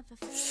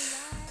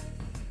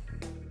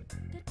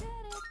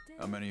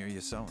 How many are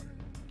you selling?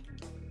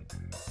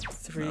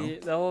 3. No.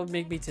 That will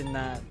make me to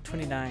not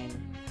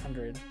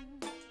 2,900.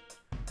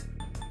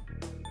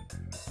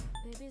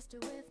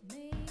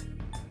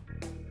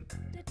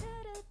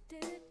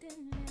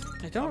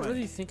 I don't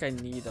really think I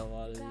need a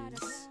lot of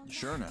these.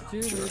 Sure now.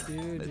 Sure.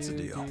 It's a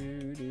deal.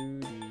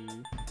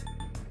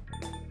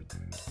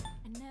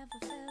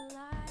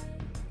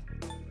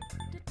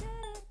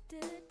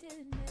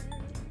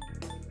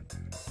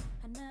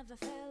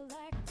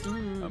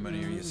 How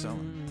many are you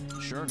selling?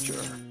 Sure.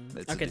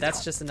 It's okay,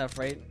 that's just enough,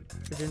 right?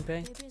 For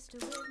Junpei?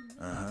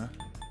 Uh-huh.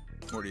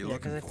 What are you Yeah,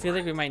 looking because for? I feel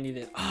like we might need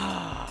it.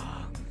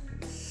 Ah.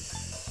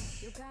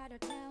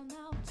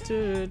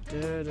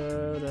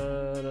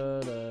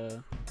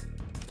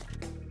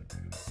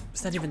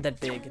 It's not even that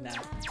big now.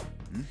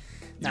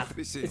 Nah,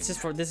 it's just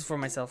for, this is for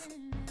myself.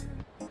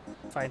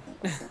 Fine.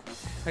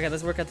 Okay,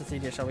 let's work out the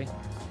 3D, shall we?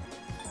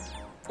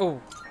 Oh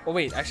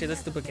wait, actually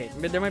let's duplicate.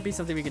 There might be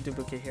something we could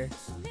duplicate here.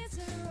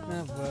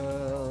 The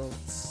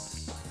world's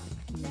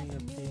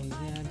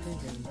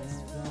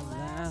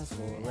last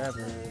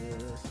forever.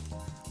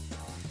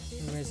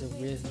 Raise it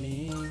with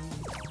me.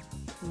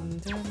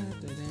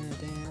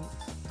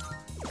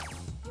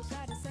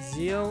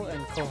 Zio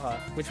and Koha,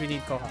 which we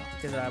need Koha,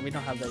 because we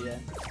don't have that yet.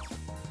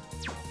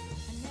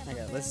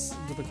 Okay, let's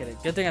duplicate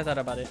it. Good thing I thought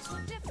about it.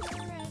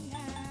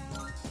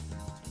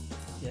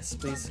 Yes,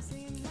 please.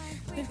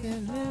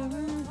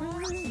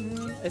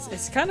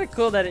 It's kind of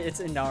cool that it's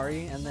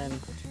Inari, and then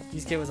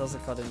Yusuke was also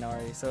called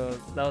Inari, so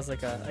that was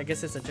like a, I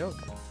guess it's a joke,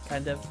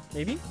 kind of,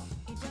 maybe?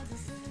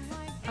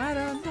 I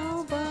don't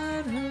know,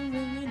 but who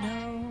really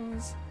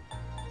knows?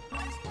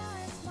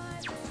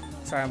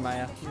 Sorry,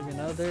 Maya. Maybe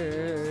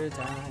another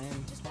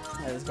time.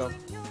 Alright, let's go.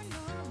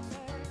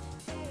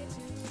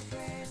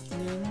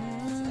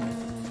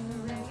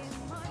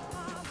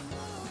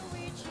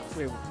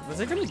 Wait, was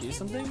it gonna do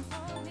something?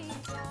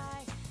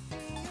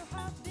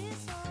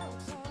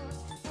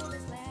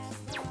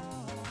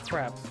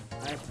 Crap.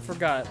 I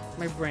forgot.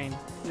 My brain.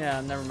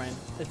 Yeah, never mind.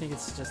 I think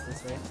it's just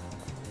this way.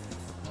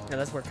 Yeah,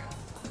 let's work.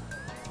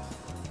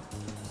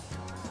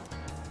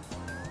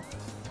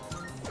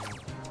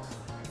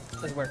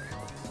 Let's work.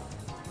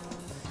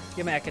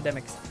 Get my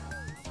academics.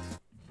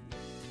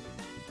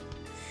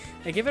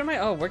 I gave it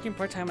my working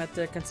part-time at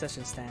the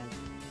concession stand.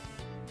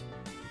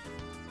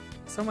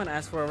 Someone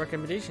asked for a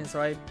recommendation,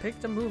 so I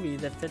picked a movie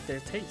that fit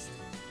their taste.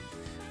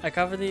 I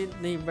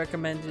confidently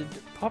recommended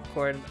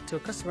popcorn to a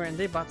customer and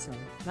they bought some.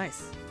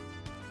 Nice.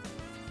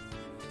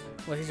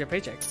 Well, here's your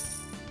paycheck.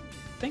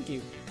 Thank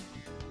you.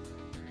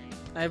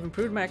 I have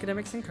improved my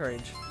academics and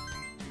courage.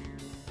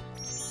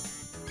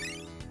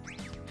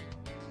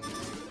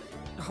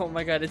 Oh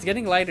my god, it's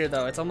getting lighter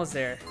though. It's almost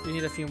there. We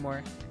need a few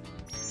more.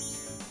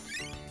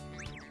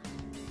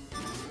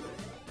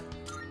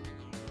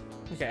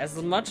 Okay, as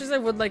much as I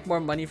would like more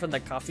money from the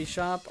coffee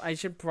shop, I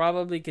should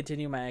probably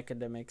continue my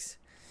academics.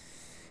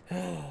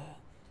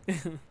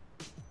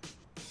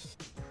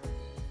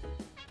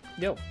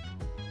 Yo.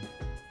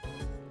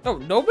 Oh,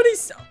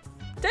 nobody's...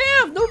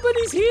 Damn,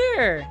 nobody's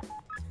here!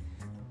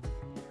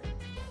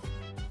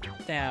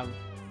 Damn.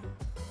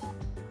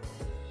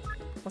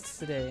 What's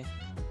today?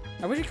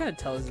 I wish it kind of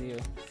tells you.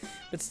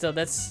 But still,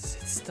 it's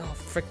still a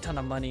frick ton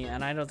of money,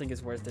 and I don't think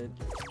it's worth it.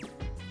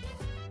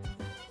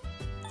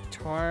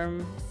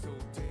 Charm.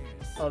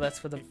 Oh, that's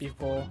for the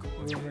people.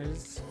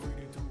 Rumors.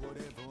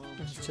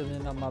 I'm just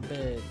chilling on my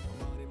bed.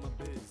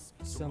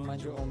 So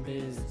mind your own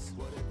biz.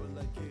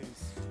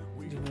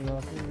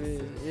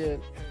 Yeah.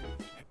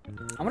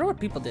 I wonder what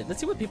people did.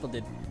 Let's see what people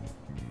did.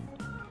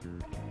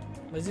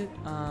 What is it?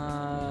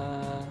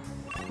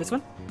 This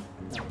one?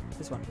 No,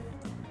 this one.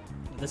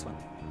 This one.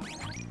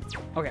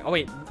 Okay, oh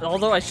wait,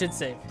 although I should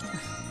save.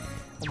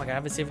 Oh my god, I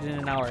haven't saved in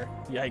an hour.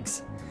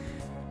 Yikes.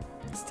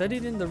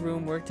 Studied in the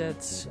room, worked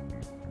at...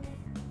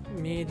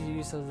 Made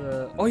use of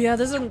the... Oh yeah,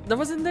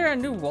 wasn't there a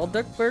new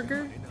Walduck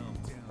burger?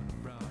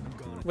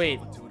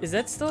 Wait, is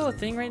that still a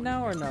thing right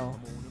now or no?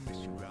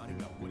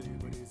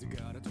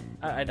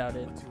 I doubt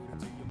it.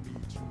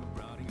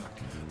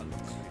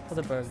 For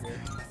the burger.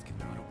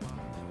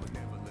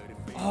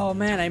 Oh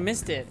man, I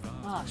missed it.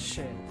 Oh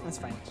shit, that's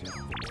fine.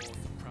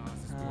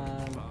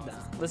 Nah.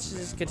 Let's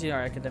just continue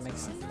our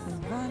academics.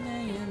 One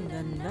day in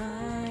the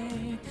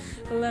night,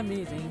 let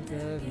me think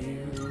of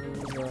you.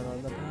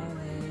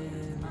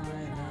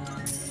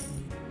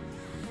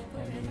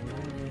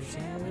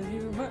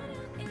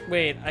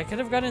 Wait, I could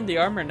have gotten the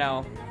armor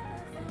now.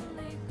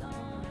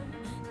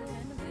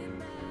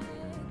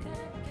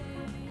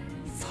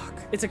 Fuck.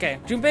 It's okay.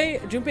 Junpei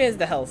has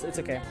the health. It's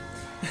okay.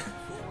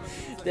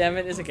 Damn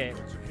it, it's okay.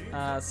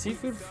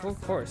 Seafood full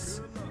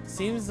course.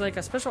 Seems like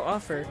a special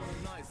offer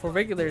for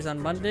regulars on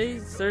Monday,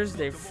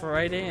 Thursday,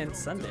 Friday, and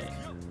Sunday.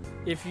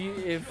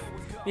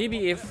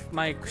 Maybe if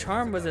my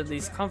charm was at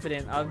least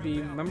confident, I'd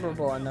be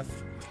memorable enough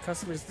to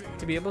customers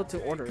to be able to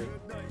order it.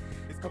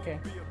 Okay,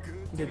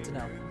 good to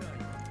know.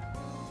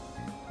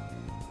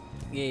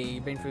 Yay,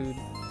 brain food.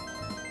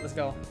 Let's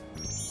go.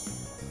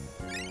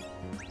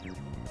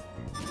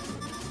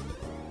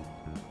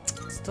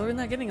 Still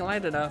not getting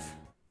light enough.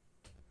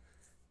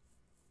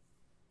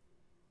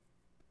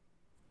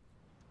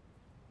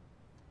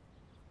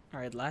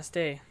 Alright, last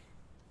day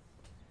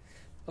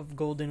of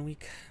Golden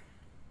Week.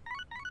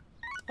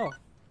 Oh,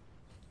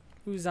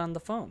 who's on the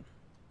phone?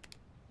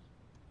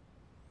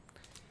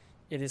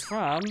 It is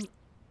from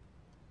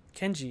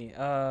Kenji.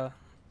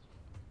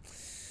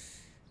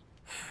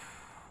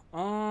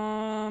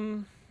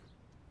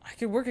 I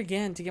could work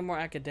again to get more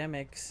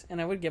academics,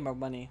 and I would get more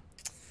money.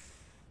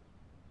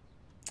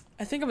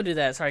 I think I'm gonna do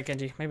that. Sorry,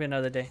 Kenji. Maybe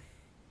another day.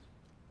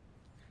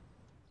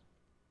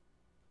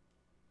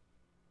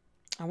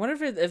 I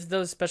wonder if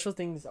those special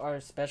things are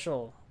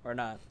special or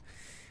not,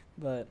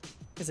 but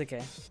it's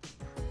okay.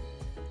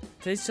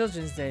 Today's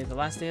Children's Day, the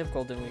last day of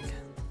Golden Week.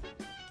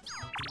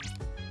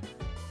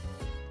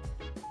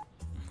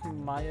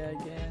 Maya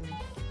again.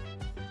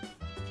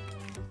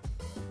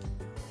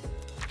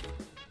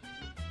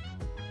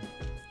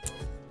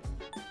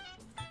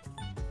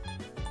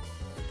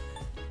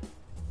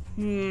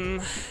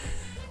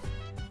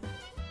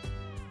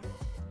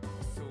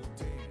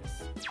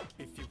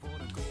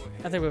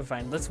 I think we're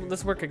fine.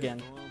 Let's work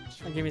again.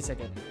 Give me a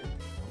second.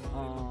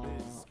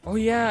 Oh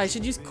yeah, I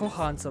should use Koha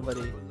on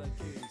somebody.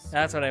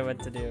 That's what I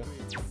went to do.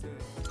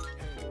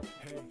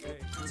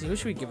 Let's see, who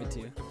should we give it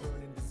to?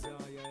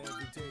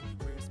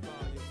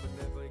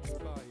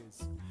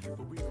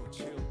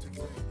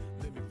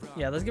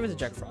 Yeah, let's give it to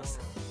Jack Frost.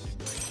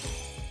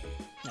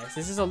 Nice.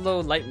 This is a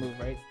low light move,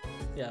 right?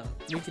 Yeah,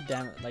 we could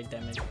light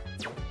damage.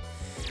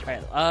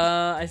 Alright,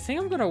 I think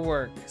I'm gonna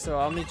work, so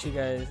I'll meet you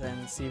guys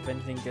and see if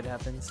anything good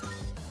happens.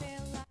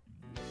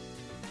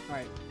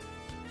 Alright.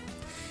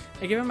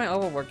 I give him my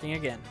elbow working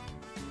again.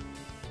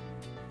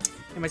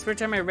 In my spare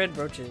time I read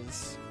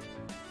Roaches.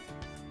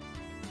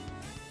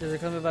 There's a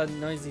comment about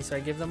noisy, so I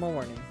give them a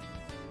warning.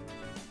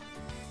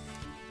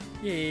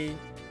 Yay.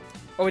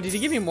 Oh, did he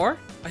give me more?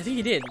 I think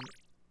he did.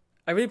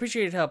 I really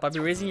appreciate your help. I'll be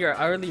raising your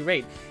hourly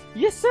rate.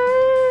 Yes,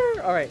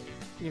 sir! Alright,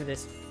 give me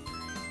this.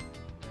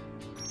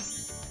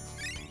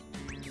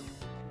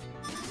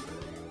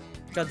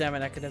 God damn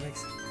it,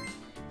 academics.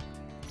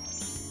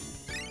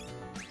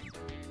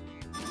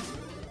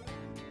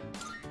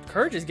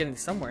 Courage is getting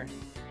somewhere.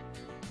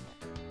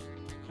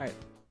 Alright,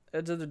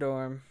 head to the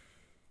dorm.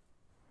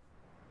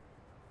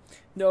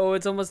 No,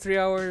 it's almost 3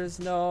 hours.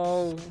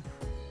 No.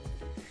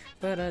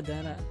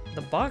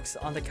 The box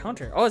on the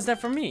counter. Oh, is that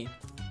for me?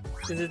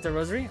 Is it the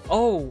rosary?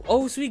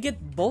 Oh, so we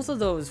get both of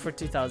those for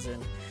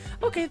 2,000.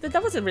 Okay,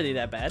 that wasn't really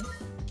that bad.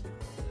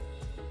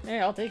 Hey,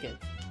 I'll take it.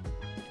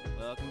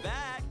 Welcome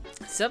back.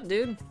 What's up,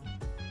 dude?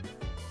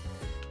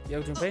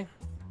 Yo, Junpei.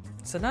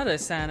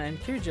 Sanada-san and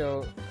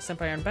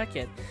Kirijo-senpai aren't back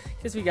yet.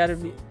 Guess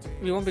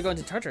we won't be going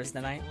to Tartarus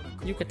tonight.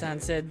 Yuka-tan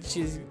said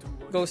she's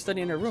go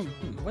study in her room.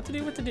 What to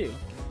do?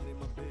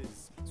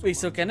 Wait,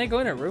 so can I go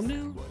in her room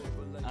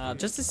now?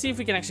 Just to see if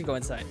we can actually go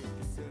inside.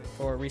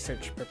 For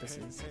research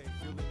purposes.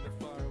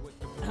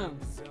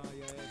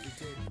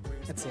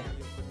 Let's see.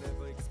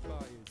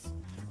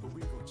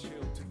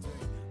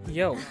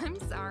 Yo. I'm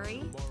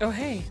sorry. Oh,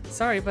 hey.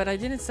 Sorry, but I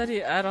didn't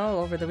study at all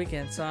over the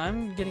weekend, so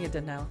I'm getting it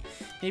done now.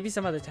 Maybe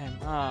some other time.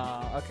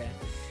 Okay.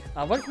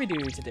 What can we do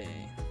today?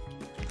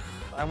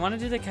 I want to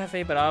do the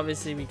cafe, but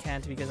obviously we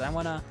can't because I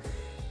want to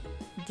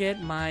get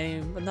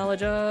my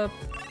knowledge up.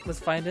 Let's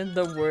find in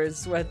the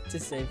words what to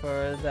say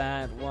for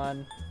that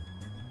one.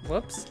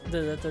 Whoops.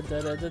 Da, da, da,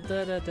 da, da,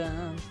 da, da, da.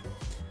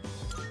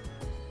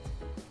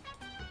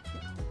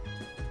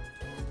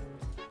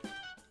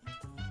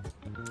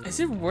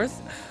 Is it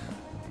worth...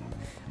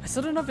 I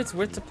still don't know if it's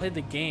worth to play the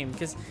game,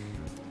 because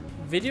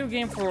video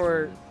game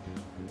for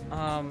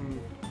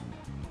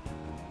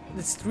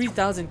it's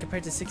 3,000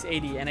 compared to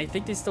 680, and I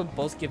think they still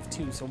both give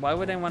 2, so why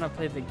would I want to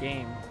play the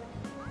game?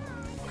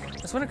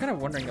 That's what I'm kind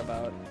of wondering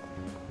about.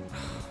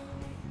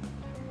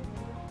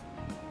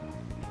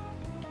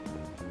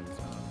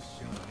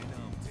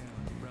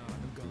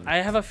 I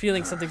have a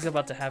feeling something's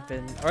about to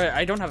happen. Or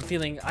I don't have a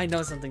feeling, I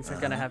know something's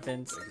gonna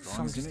happen, so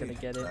I'm just gonna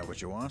get it. Is that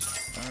what you want?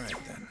 Alright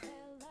then.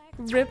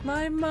 Rip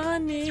my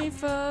money,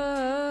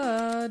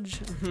 fudge.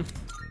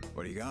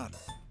 What do you got?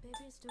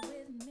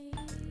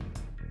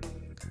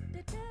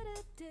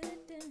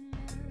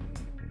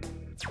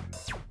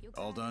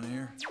 All done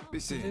here? Be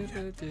seeing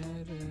you.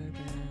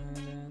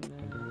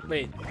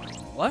 Wait,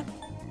 what?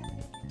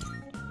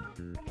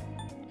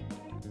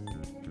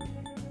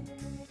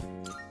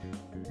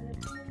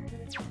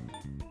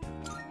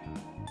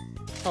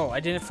 Oh, I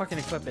didn't fucking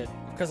equip it.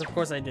 Because of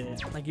course I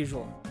didn't, like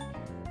usual.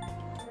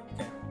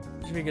 Okay,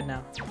 should be good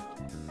now.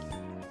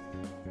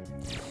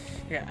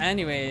 Yeah,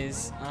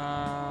 anyways,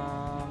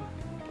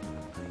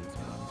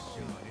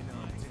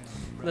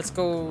 let's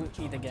go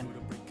eat again.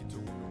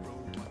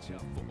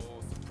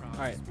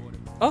 Alright.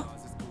 Oh!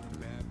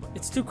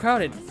 It's too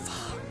crowded.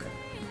 Fuck.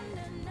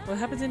 What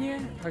happens in here?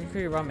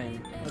 Odagiri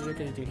ramen. What are we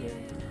gonna do here?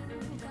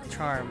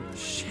 Charm.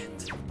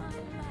 Shit.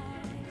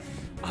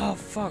 Oh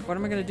fuck, what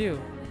am I gonna do?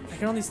 I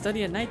can only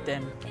study at night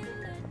then.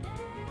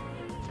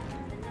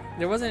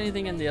 There wasn't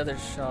anything in the other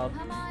shop.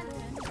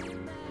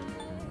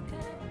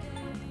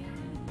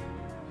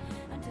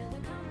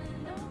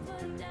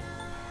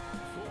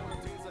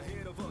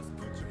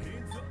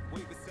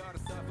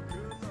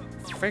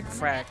 Frick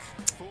frack.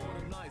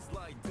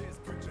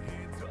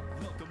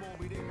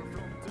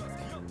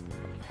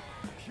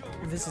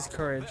 This is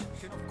courage.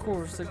 Of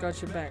course, I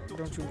got your back.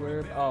 Don't you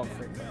worry. Oh,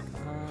 frick.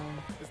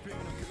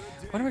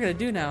 What am I gonna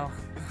do now?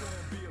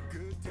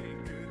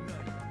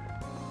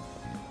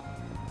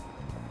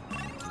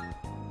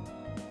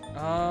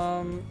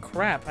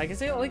 Crap. I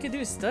guess all I can do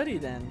is study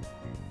then.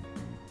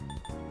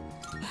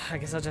 I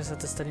guess I'll just have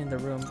to study in the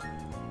room.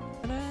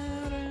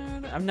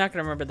 I'm not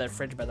gonna remember that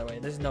fridge, by the way.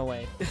 There's no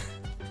way.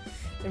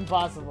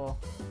 Impossible.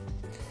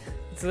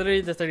 It's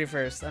literally the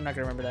 31st. I'm not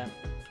gonna remember that.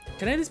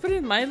 Can I just put it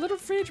in my little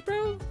fridge,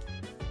 bro?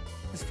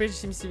 This fridge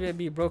seems to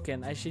be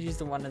broken. I should use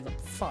the one in the...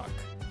 Fuck.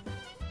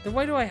 Then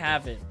why do I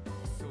have it?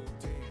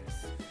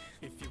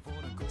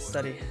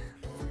 Study.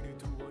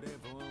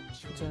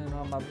 Turn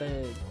on my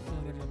bed.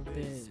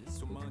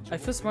 I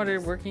feel smarter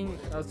working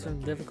out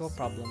some difficult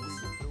problems.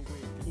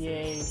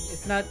 Yay.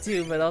 It's not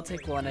 2, but I'll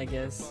take 1, I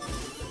guess.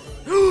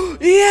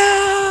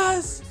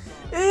 Yes!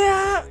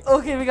 Yeah!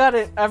 Okay, we got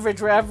it.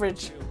 Average, we're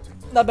average.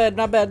 Not bad,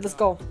 not bad. Let's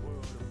go.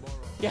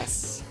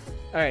 Yes!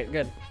 Alright,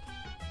 good.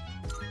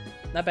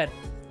 Not bad.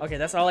 Okay,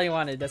 that's all I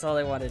wanted. That's all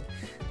I wanted.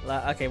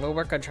 Okay, we'll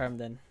work on charm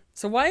then.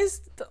 So why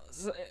is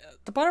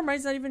the bottom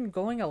right's not even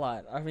going a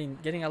lot? I mean,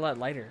 getting a lot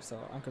lighter, so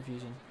I'm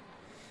confused.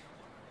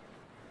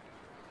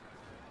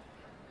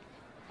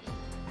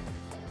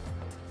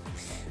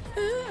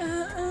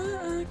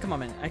 Come on,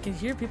 man. I can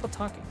hear people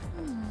talking.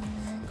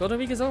 Golden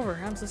Week is over.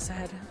 I'm so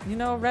sad. You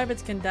know,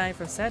 rabbits can die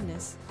from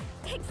sadness.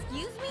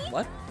 Excuse me?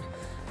 What?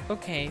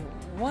 Okay,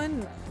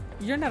 1,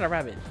 you're not a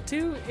rabbit.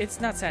 2,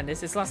 it's not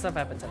sadness. It's loss of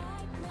appetite.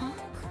 Huh?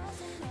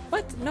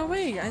 What? No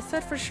way. I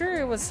thought for sure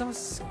it was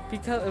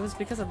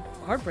because of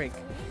heartbreak.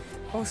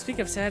 Oh, speak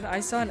of sad, I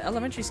saw an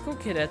elementary school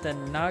kid at the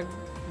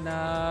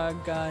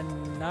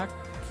Naganaki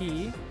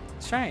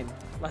shrine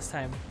last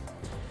time.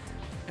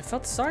 I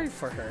felt sorry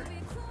for her.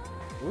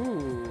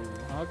 Ooh,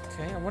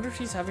 okay. I wonder if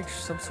she's having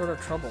some sort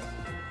of trouble.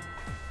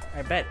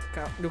 I bet.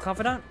 New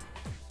Confidant?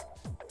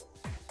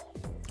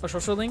 A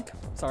social link?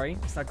 Sorry,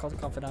 it's not called a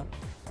Confidant.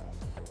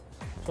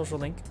 Social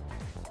link.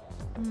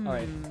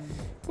 Alright.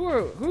 Who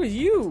are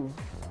you?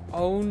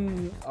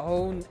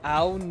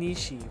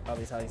 Aonishi,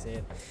 probably is how you say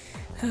it.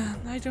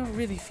 I don't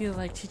really feel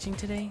like teaching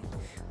today.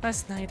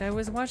 Last night I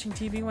was watching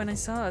TV when I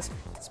saw a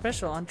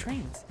special on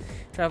trains.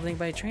 Traveling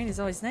by train is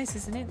always nice,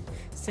 isn't it?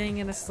 Staying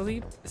in a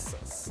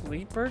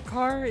sleeper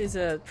car is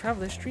a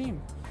traveler's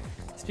dream.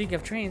 Speaking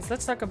of trains,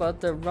 let's talk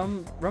about the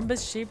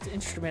rhombus-shaped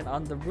instrument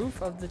on the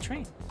roof of the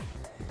train.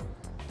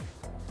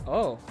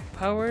 Oh,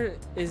 power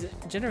is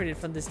generated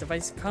from this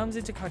device comes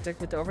into contact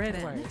with the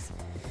overhead wires.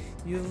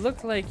 You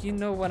look like you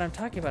know what I'm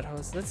talking about,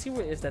 host. Let's see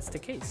if that's the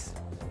case.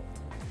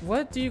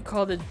 What do you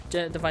call the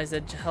device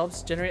that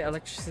helps generate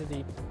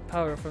electricity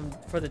power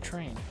for the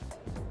train?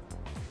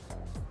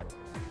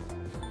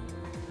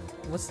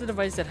 What's the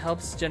device that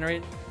helps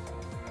generate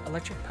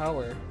electric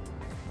power?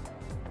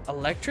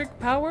 Electric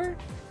power?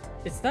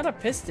 It's not a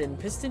piston.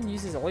 Piston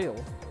uses oil.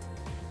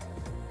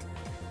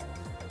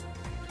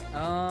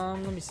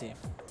 Let me see.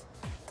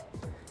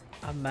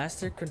 A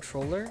master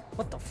controller?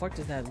 What the fuck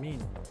does that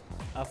mean?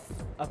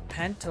 A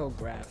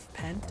pantograph.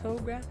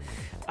 Pantograph?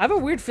 I have a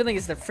weird feeling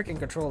it's the freaking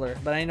controller,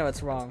 but I know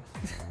it's wrong.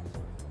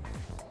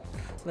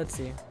 Let's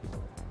see.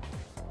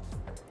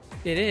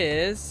 It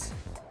is...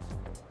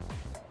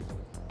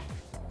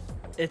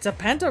 It's a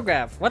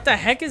pantograph. What the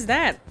heck is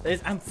that?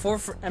 I'm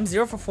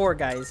 0 for 4,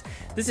 guys.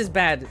 This is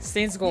bad.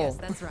 Stain's goal. Yes,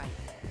 that's right.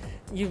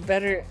 You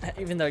better,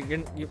 even though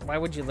why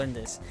would you learn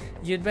this?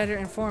 You'd better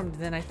informed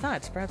than I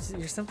thought. Perhaps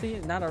you're simply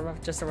not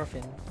just a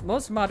ruffian.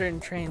 Most modern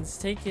trains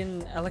take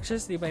in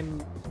electricity by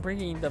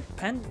bringing the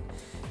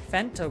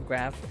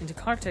pantograph into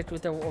contact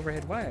with the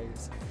overhead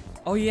wires.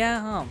 Oh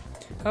yeah,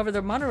 However,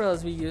 the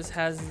monorails we use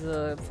has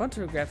the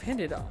pantograph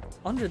hinted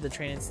under the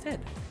train instead.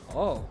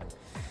 Oh.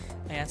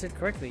 I answered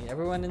correctly.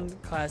 Everyone in the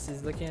class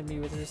is looking at me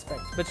with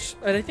respect. But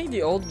I think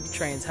the old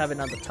trains have it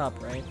on the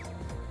top, right?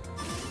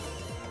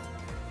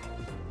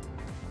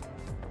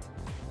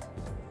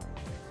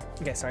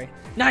 Okay, sorry.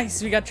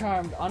 Nice! We got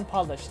charmed.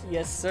 Unpolished.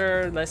 Yes,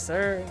 sir. Yes,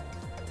 sir.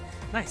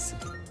 Nice.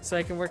 So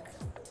I can work...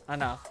 Oh,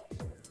 no.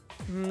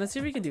 Let's see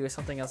if we can do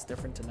something else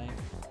different tonight.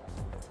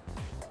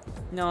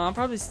 No, I'm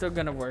probably still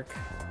gonna work.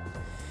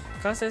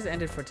 Class has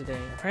ended for today.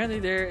 Apparently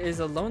there is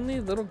a lonely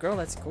little girl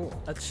at school.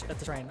 At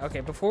the shrine. Okay,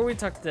 before we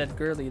talk to that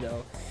girly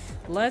though,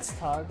 let's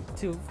talk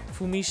to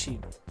Fumishi.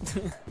 See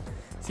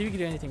if we can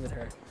do anything with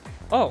her.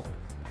 Oh!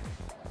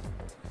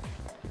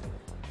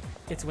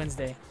 It's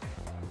Wednesday.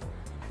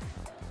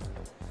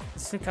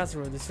 This is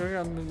Katsuro. The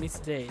story meets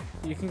today.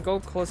 You can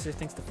go closer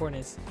thanks to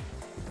Fortness.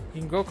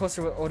 You can go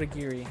closer with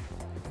Odagiri.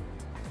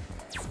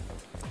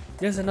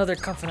 There's another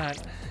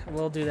confidant.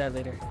 We'll do that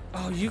later.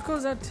 Oh,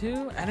 Yuko's out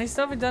too? And I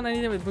still haven't done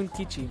anything with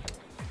Bunkichi.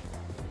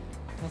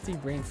 Healthy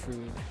brain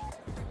food.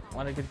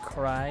 Want a good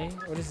cry?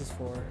 What is this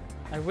for?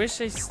 I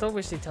still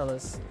wish they'd tell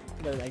us.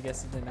 But I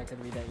guess they're not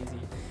gonna be that easy.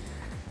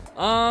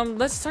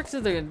 Let's talk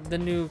to the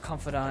new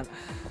confidant.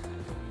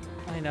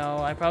 I know,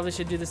 I probably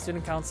should do the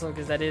student council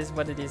because that is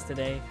what it is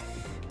today.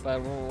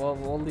 But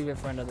we'll leave it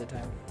for another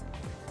time.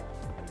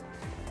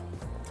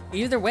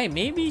 Either way,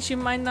 maybe she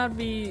might not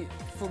be...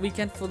 We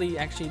can't fully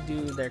actually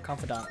do their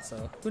confidant,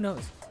 so who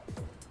knows?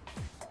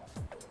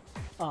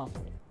 Oh.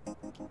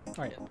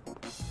 Alright.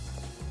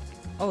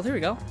 Oh, there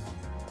we go.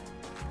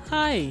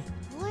 Hi.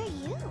 Who are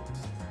you?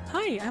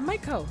 Hi, I'm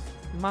Maiko.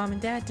 Mom and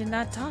Dad do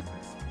not talk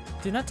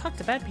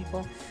to bad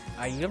people.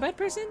 Are you a bad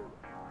person?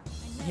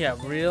 Yeah,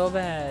 real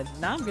bad.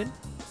 Nah, I'm good.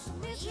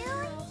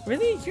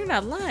 Really? You're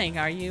not lying,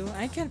 are you?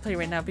 I can't play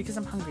right now because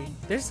I'm hungry.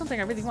 There's something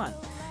I really want.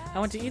 I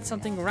want to eat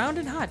something round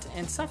and hot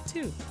and soft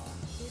too.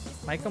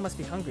 Maiko must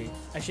be hungry.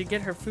 I should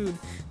get her food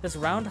that's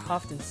round,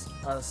 hot, and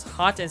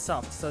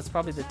soft. So it's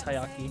probably the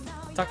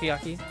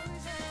takoyaki.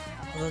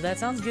 Although that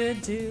sounds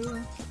good too.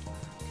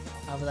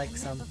 I would like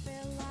some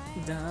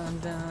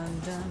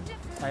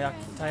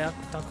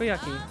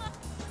takoyaki.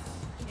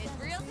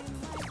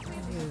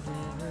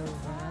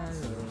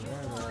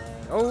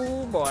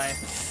 Oh boy.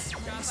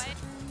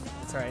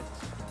 It's alright.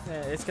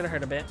 It's gonna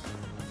hurt a bit.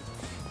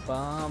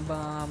 Bum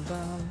bum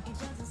bum.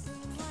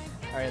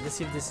 Alright, let's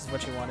see if this is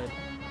what you wanted.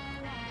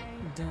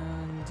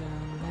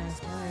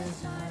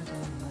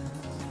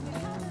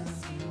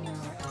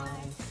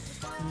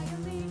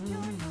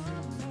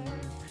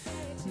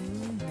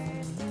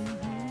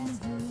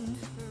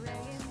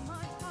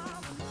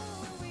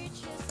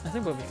 I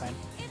think we'll be fine.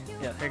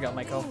 Yeah, here you go,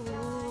 Michael.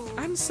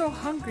 I'm so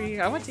hungry.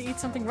 I want to eat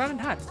something round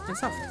and hot and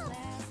soft.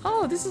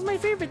 Oh, this is my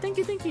favorite. Thank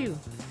you, thank you.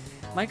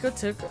 Michael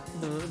took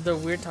the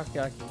weird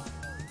takoyaki.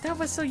 That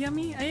was so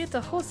yummy. I ate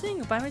the whole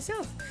thing by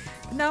myself.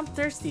 But now I'm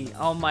thirsty.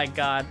 Oh my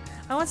god.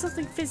 I want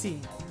something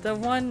fizzy. The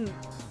one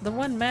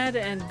mad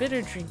and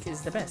bitter drink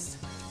is the best.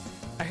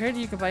 I heard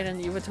you can buy it on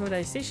the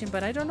Iwatodai station,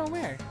 but I don't know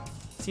where.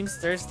 Seems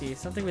thirsty.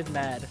 Something with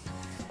mad.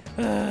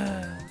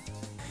 Alright,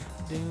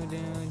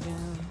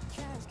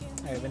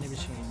 vending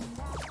machine.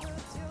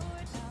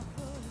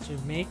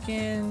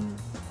 Jamaican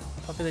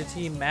popular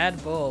tea,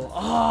 Mad Bull.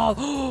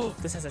 Oh,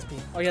 this has SP.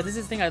 Oh yeah, this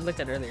is the thing I looked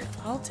at earlier.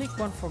 I'll take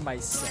one for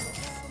myself.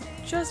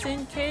 Just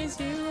in case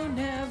you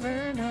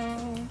never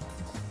know.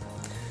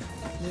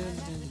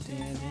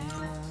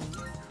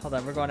 Hold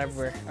on, we're going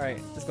everywhere.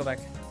 Alright, let's go back.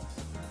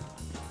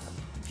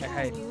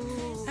 Alright.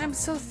 I'm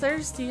so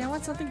thirsty. I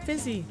want something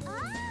fizzy.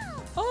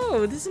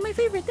 Oh, this is my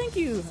favorite. Thank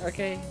you.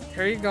 Okay,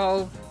 here you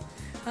go.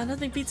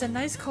 Nothing beats a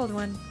nice cold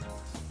one.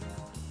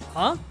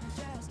 Huh?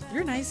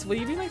 You're nice. Will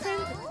you be my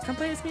friend? Come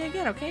play with me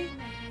again, okay?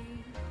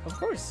 Of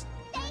course.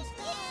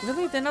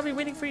 Really? Then I'll be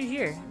waiting for you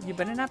here. You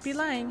better not be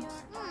lying.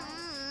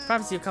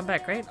 Promise you'll come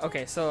back, right?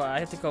 Okay, so I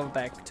have to go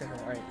back to her.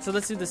 Alright, so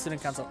let's do the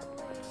student council.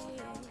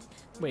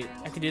 Wait,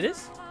 I can do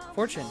this?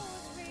 Fortune.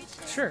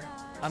 Sure.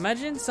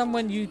 Imagine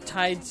someone you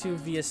tied to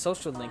via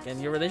social link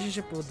and your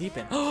relationship will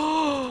deepen.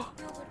 Oh!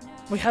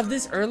 We have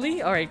this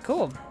early? Alright,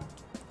 cool.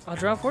 I'll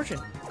draw a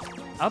fortune.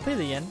 I'll pay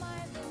the yen.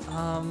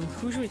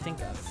 Who should we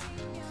think of?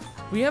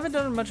 We haven't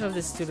done much of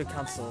this student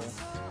council.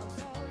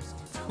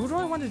 Who do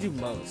I want to do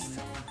most?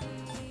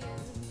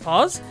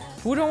 Pause?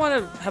 Who do I want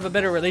to have a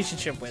better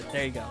relationship with?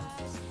 There you go.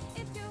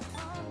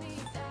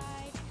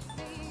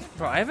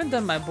 Bro, I haven't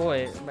done my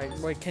boy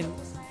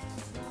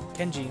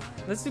Kenji.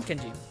 Let's do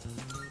Kenji.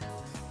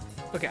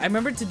 Okay, I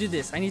remember to do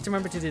this. I need to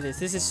remember to do this.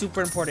 This is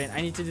super important. I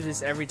need to do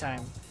this every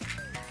time.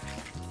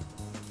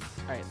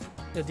 Alright.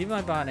 Yo, Diva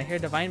my bond. I hear a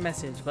divine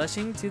message.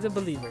 Blessing to the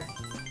believer.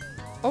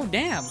 Oh,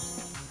 damn.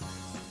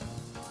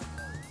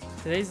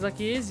 Today's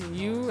lucky is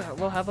you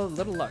will have a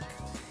little luck.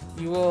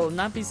 You will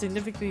not be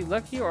significantly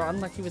lucky or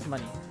unlucky with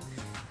money.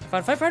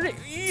 Found 500.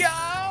 Yeah!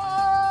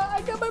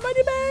 I got my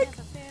money back!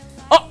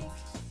 Oh!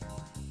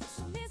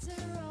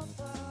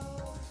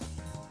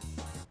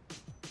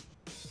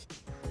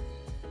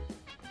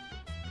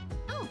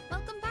 Oh,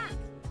 welcome back.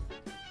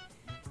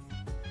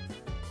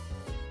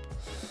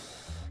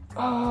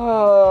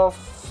 Oh,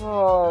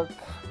 fuck.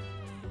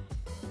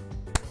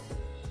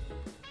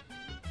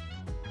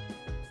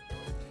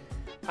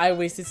 I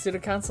wasted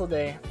student council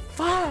day.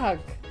 Fuck!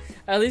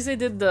 At least I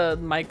did the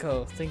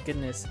Maiko, thank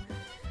goodness.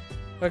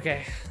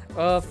 Okay,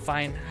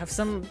 fine. Have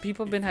some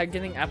people been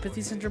getting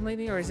apathy syndrome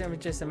lately, or is it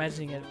just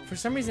imagining it? For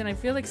some reason, I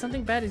feel like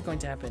something bad is going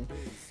to happen.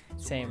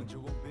 Same.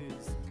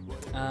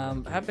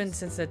 Happened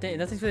since that day.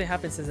 Nothing's really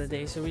happened since that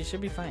day, so we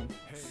should be fine.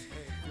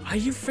 Are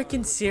you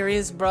freaking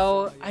serious,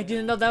 bro? I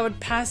didn't know that would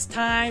pass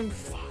time.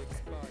 Fuck.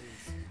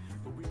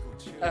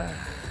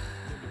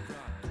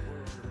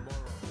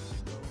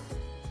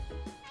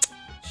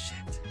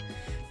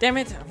 Damn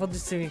it! We'll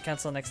just do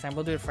cancel next time.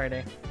 We'll do it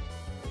Friday.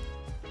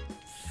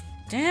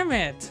 Damn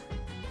it!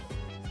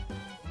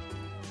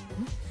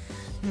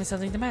 There's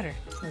something the matter.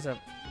 What's up?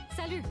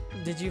 Salut.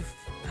 Did you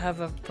have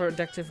a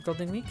productive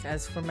golden week?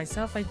 As for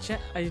myself, I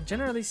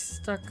generally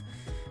stuck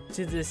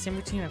to the same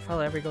routine I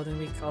follow every golden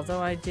week. Although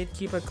I did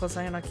keep a close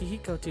eye on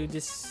Akihiko to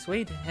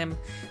dissuade him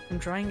from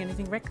trying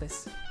anything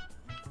reckless.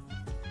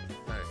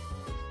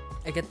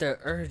 I get the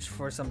urge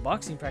for some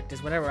boxing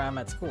practice whenever I'm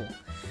at school.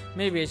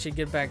 Maybe I should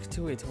get back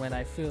to it when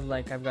I feel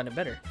like I've gotten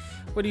better.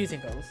 What do you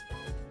think, Oz?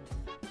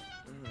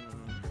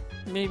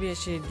 Maybe I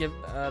should get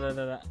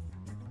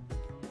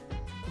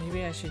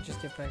maybe I should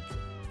just get back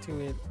to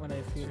it when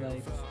I feel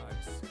like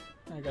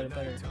I got it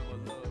better.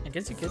 I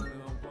guess you could.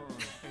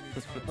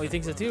 Oh, you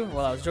think so too?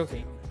 Well, I was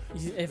joking.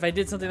 If I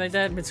did something like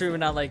that, Mitsuru would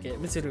not like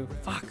it. Mitsuru,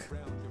 fuck.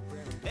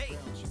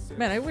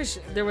 Man, I wish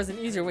there was an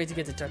easier way to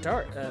get to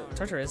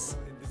Tartarus.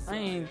 I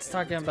ain't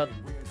talking about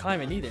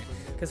climbing either.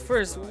 Because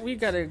first, we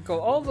gotta go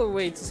all the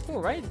way to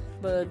school, right?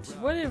 But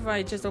what if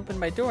I just open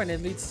my door and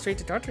it leads straight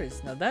to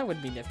Tartarus? Now that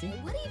would be nifty.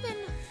 What even?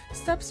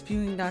 Stop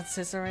spewing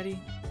nonsense already.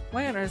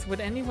 Why on earth would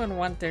anyone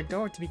want their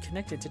door to be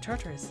connected to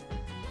Tartarus?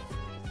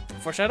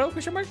 Foreshadow?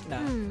 Question mark?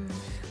 Nah.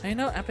 I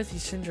know apathy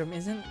syndrome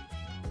isn't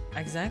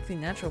exactly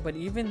natural, but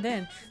even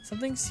then,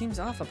 something seems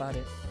off about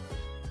it.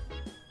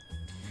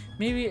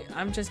 Maybe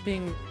I'm just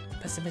being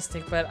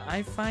pessimistic, but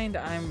I find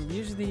I'm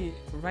usually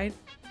right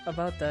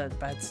about that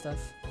bad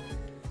stuff.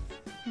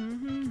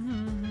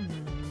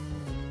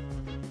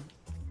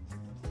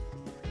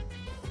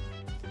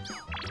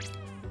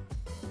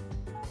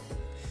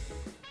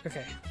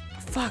 Okay.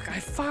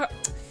 Fuck,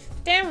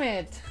 damn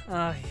it!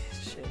 Oh,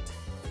 shit.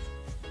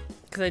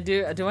 Cause I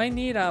do I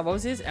need, what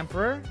was his?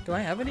 Emperor? Do I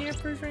have any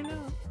emperors right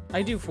now?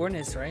 I do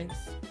Fornus, right?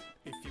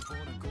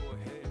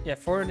 Yeah,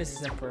 Fornus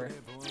is Emperor.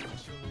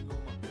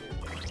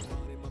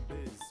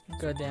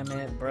 God damn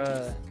it,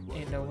 bruh.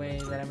 Ain't no way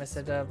that I messed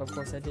it up. Of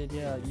course I did,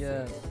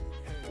 yeah.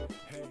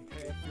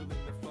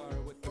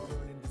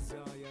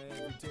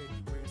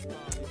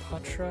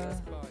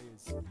 Patra.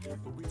 Oh,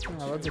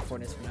 I'll do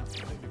Fornus for now.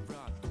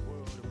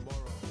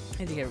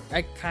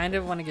 I kind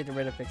of want to get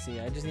rid of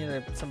Pixie. I just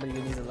need somebody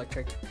who needs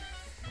electric.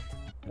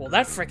 Well,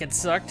 that frickin'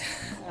 sucked.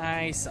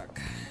 I suck.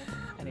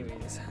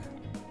 Anyways.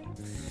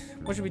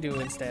 What should we do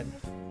instead?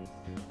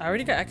 I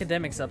already got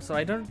academics up, so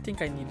I don't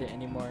think I need it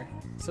anymore.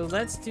 So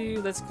let's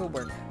go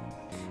work.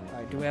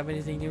 Alright, do we have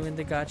anything new in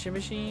the gacha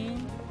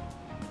machine?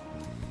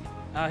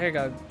 Oh, here we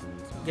go.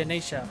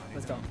 Ganesha.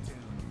 Let's go.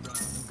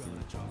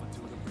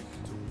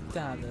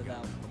 Down.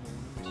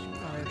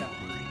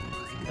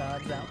 Oh,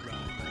 down.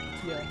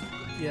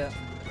 Yeah.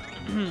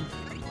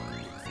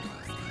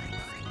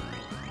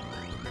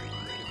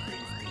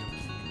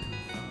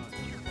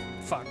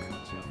 Fuck.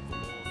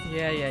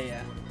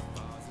 Yeah.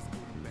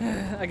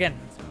 Again.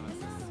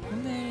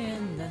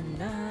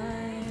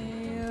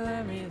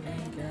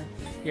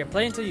 Here,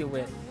 play until you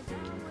win.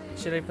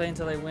 Should I play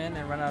until I win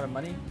and run out of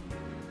money?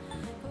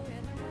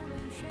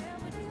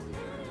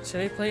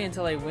 Should I play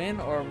until I win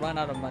or run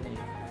out of money?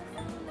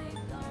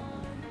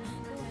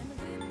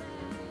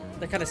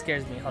 That kind of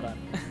scares me. Hold on.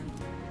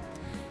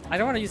 I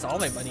don't want to use all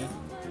my money.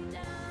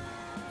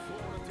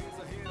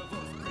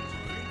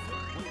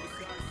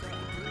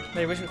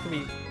 Wait, which one could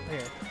be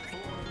here?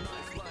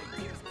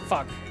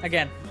 Fuck.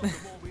 Again.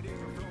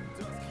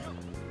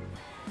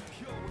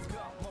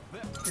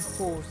 Of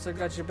course, I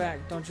got your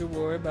back. Don't you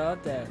worry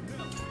about that.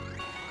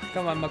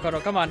 Come on,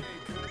 Makoto. Come on.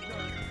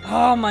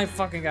 Oh my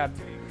fucking god.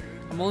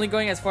 I'm only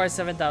going as far as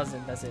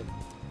 7,000. That's it.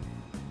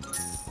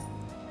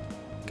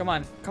 Come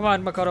on. Come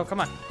on, Makoto.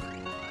 Come on.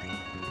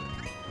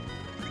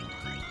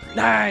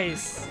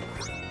 Nice.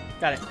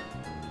 Got it.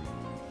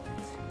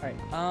 Alright.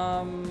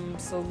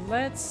 So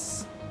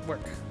let's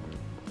work.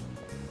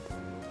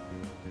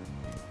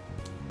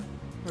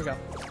 Here we go.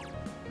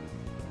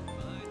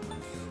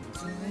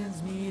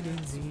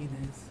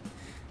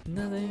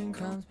 Nothing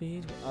comes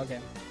between. Okay.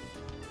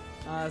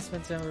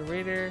 Spencer and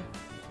Raider.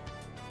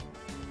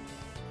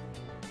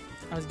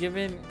 I was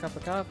given a cup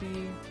of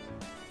coffee.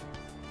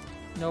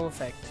 No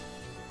effect.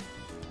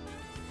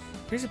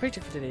 Here's your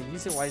paycheck for today.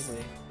 Use it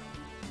wisely.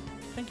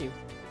 Thank you.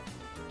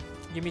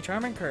 Give me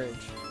charm and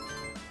courage.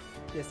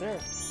 Yes, sir.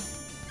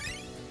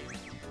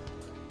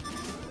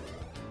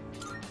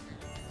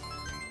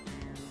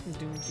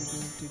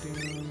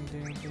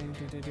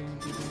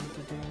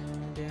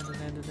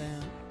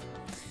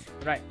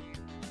 Right.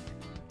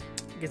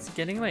 It's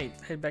getting late.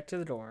 Head back to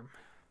the dorm.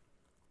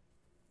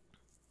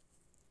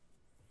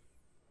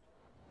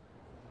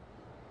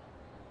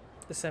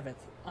 The 7th.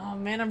 Oh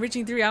man, I'm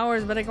reaching 3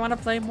 hours, but I want to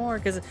play more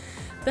because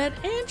that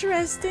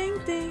interesting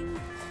thing.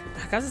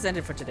 How's this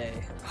ended for today?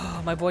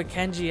 Oh, my boy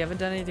Kenji. I haven't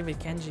done anything with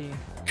Kenji.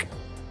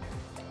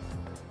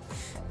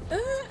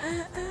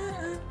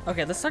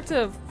 Okay, let's talk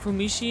to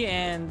Fumishi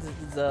and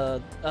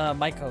the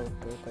Maiko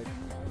real quick.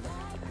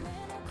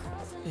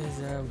 Is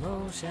a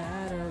roll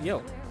shadow?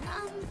 Yo.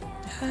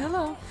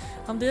 Hello.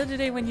 The other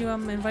day when you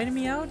invited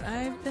me out,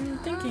 I've been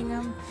thinking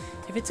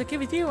if it's okay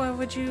with you,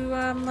 would you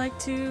like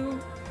to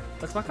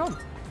let's walk home?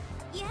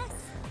 Yes.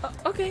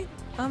 Okay.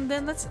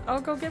 Then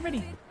I'll go get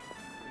ready.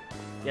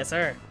 Yes,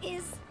 sir.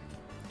 Is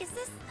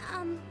this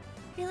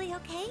really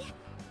okay?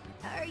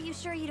 Are you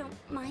sure you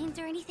don't mind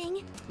or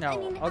anything? No, I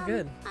mean, all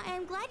good.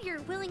 I'm glad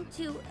you're willing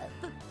to,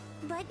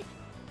 but...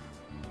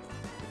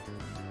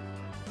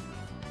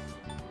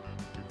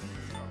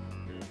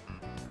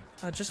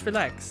 Just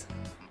relax.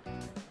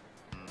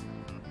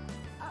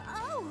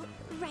 Oh,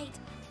 right.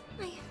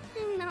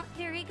 I'm not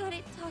very good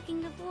at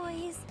talking to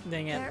boys.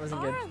 Dang it,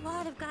 wasn't good. There are a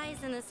lot of guys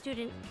in the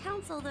student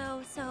council,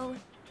 though, so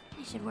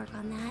I should work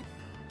on that.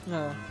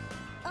 No.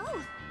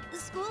 Oh,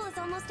 school is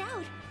almost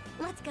out.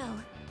 Let's go.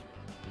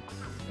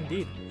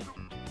 Indeed.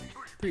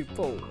 3,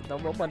 4,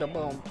 boom, boom,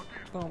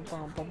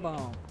 boom,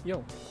 boom.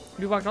 Yo,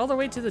 we walked all the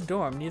way to the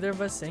dorm, neither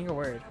of us saying a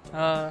word.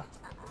 Oh,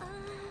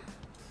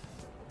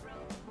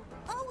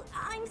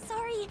 I'm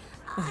sorry.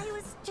 I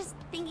was just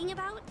thinking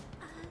about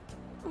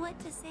what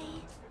to say.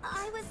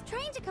 I was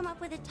trying to come up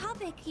with a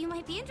topic you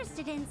might be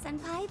interested in,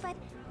 Senpai, but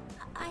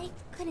I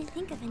couldn't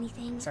think of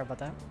anything. Sorry about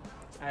that.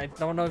 I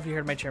don't know if you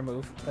heard my chair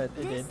move, but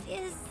it did. This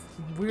is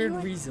weird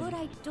your reason.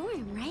 Kodai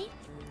dorm, right?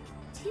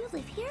 Do you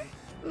live here?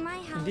 My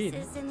house Indeed.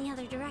 is in the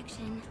other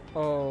direction.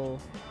 Oh.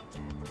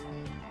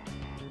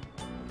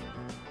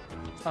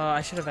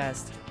 I should have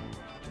asked.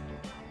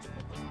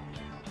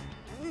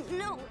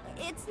 No,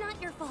 it's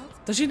not your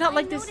fault. Does she not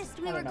like I this? noticed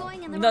we I were don't know.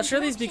 going in the No, wrong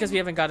surely it's because direction. we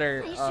haven't got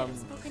her I should have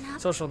spoken up.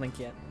 social link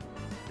yet.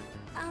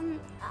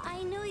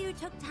 I know you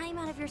took time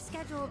out of your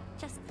schedule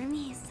just for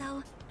me,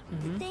 so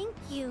thank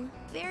you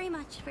very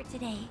much for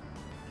today.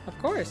 Of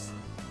course.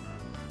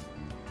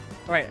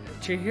 Alright,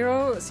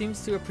 Chihiro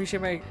seems to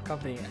appreciate my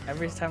company.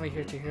 Every time I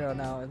hear Chihiro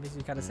now, it makes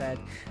me kind of sad.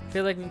 I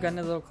feel like we've gotten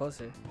a little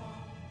closer.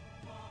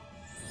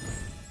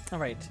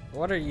 Alright,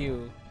 what are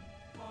you?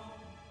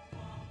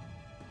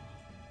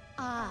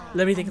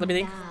 Let me think. Thou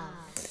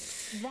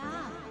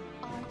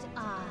art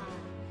I.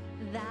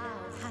 Thou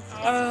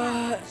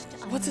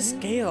hast What's a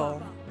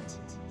scale?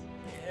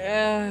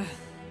 Yeah.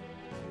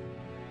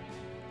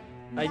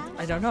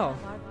 I don't know.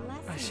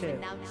 Oh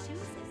shit.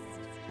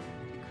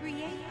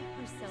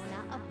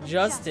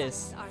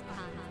 Justice.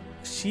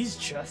 She's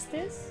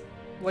Justice?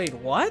 Wait,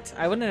 what?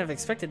 I wouldn't have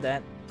expected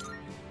that.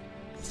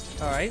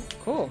 Alright,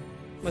 cool.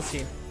 Let's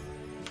see.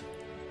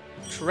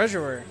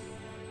 Treasurer.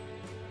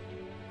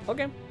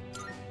 Okay.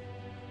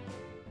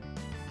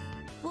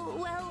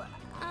 Well,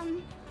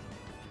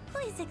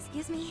 please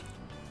excuse me.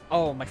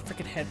 Oh, my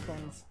freaking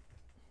headphones.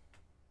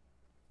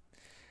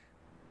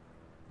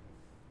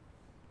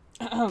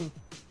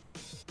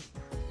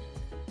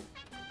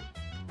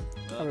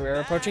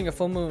 We're approaching a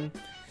full moon.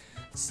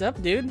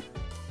 Sup, dude?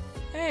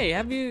 Hey,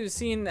 have you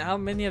seen how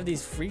many of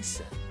these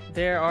freaks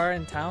there are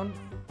in town?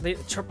 They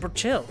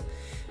chill.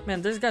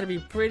 Man, there's got to be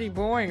pretty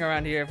boring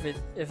around here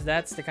if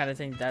that's the kind of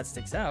thing that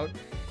sticks out.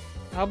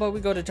 How about we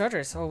go to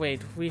Charters? Oh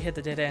wait, we hit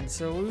the dead end,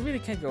 so we really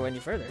can't go any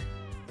further.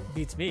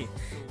 Beats me.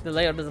 The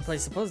layout of the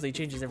place supposedly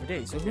changes every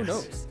day, so who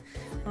knows?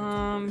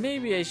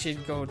 Maybe I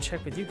should go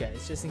check with you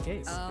guys, just in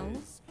case. Oh?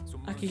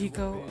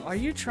 Akihiko, are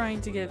you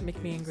trying to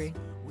make me angry?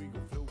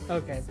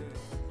 Okay.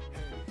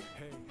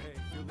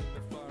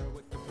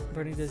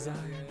 Burning desire.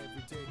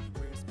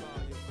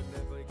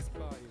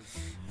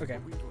 Okay.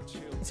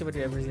 Let's see what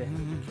we ever say.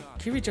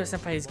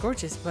 Kirijo-senpai is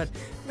gorgeous, but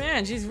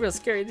man, she's real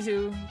scary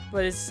too.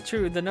 But it's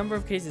true, the number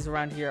of cases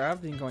around here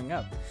have been going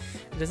up.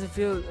 It doesn't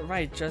feel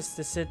right just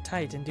to sit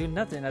tight and do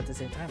nothing at the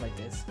same time like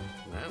this.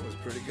 That was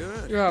pretty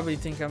good. You probably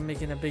think I'm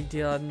making a big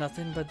deal out of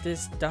nothing, but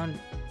this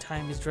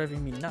downtime is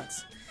driving me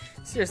nuts.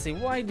 Seriously,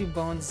 why do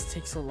bones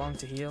take so long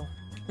to heal?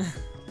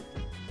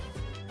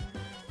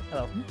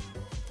 Hello.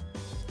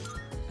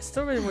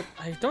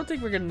 I don't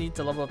think we're gonna need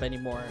to level up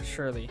anymore,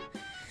 surely.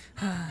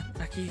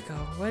 Akihiko,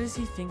 what is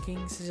he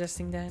thinking,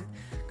 suggesting that?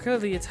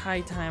 Clearly, it's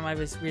high time I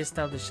was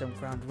reestablished some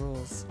ground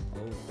rules.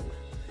 Oh.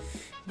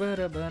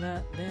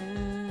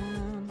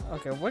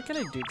 Okay, what can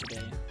I do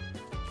today?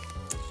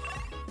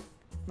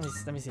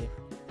 Let me see.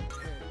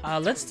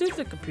 Let's do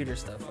the computer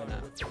stuff for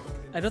now.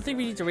 I don't think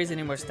we need to raise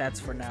any more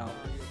stats for now.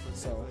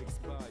 So,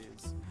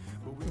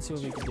 let's see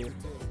what we can do.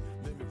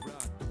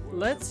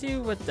 Let's see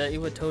what the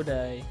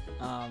Iwatodai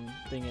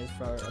thing is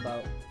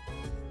about.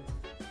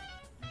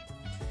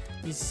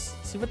 You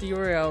see what the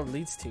URL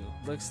leads to.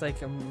 Looks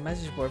like a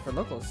message board for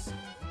locals.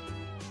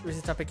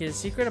 Recent topic is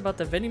secret about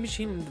the vending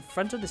machine in the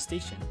front of the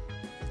station.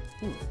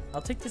 Ooh,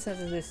 I'll take this as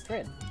this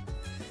thread.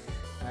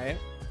 Alright.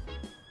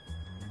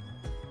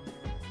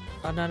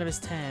 Anonymous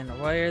 10.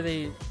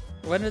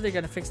 When are they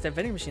gonna fix that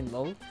vending machine,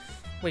 lol?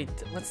 Wait,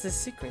 what's this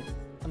secret?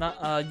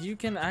 You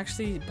can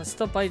actually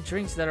still buy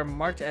drinks that are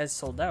marked as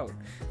sold out.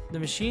 The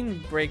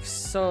machine breaks,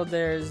 so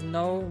there's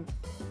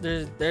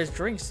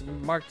drinks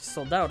marked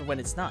sold out when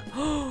it's not.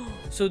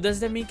 So does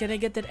that mean, can I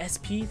get that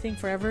SP thing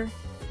forever?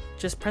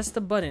 Just press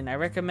the button. I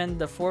recommend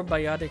the 4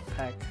 biotic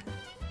pack.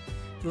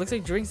 It looks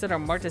like drinks that are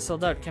marked as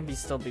sold out can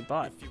still be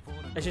bought.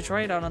 I should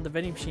try it out on the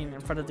vending machine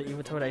in front of the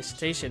Iwatodai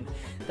station.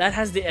 That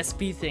has the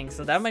SP thing,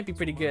 so that might be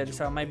pretty good.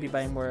 So I might be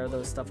buying more of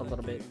those stuff a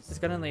little bit. It's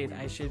getting late.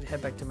 I should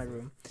head back to my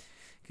room.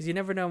 Because you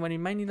never know when you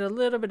might need a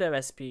little bit of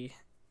SP.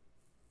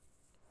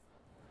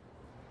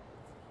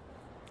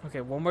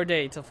 Okay, one more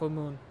day till full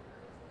moon.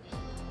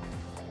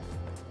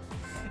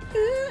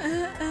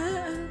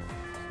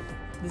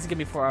 This is gonna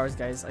be 4 hours,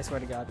 guys. I swear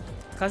to God.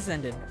 Class is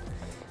ended.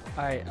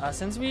 Alright,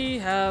 since we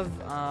have,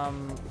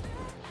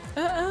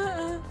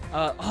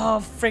 oh,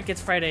 frick,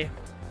 it's Friday.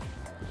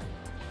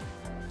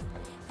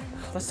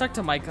 Let's talk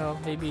to Maiko.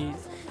 Maybe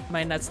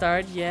might not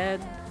start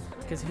yet,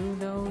 because who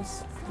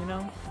knows, you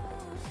know?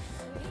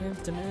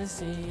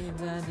 Intimacy,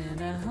 blood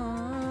in a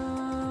home.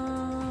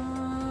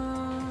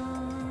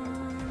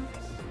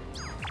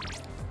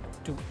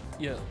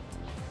 Yeah.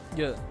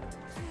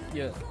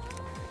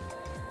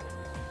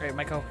 Alright,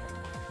 Maiko.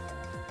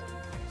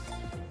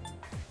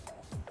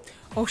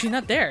 Oh, she's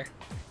not there.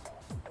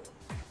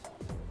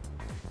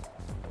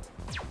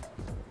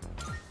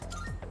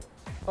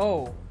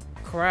 Oh,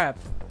 crap.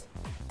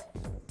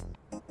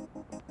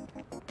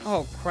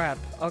 Oh, crap.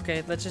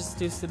 Okay, let's just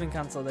do student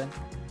council then.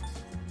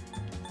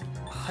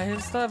 I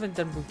still haven't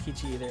done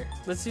Bunkichi either.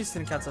 Let's do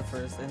student council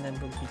first and then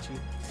Bunkichi.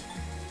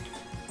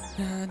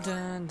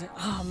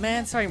 Oh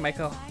man, sorry,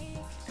 Michael.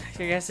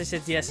 I guess I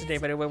said yesterday,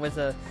 but I went with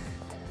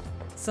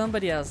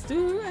somebody else.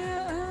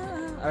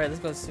 Alright, let's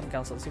go to student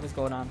council, see what's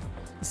going on.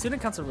 The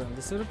student council room.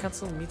 The student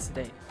council meets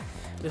today.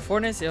 With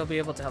Fortnite, it'll be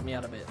able to help me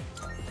out a bit.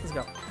 Let's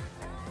go.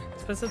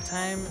 Spend some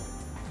time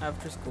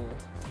after school.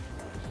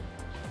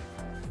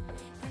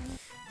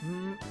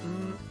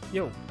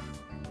 Yo.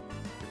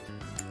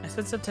 I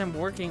spent some time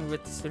working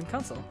with the student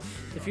council.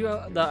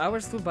 The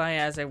hours flew by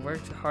as I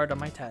worked hard on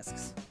my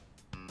tasks.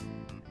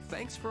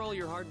 Thanks for all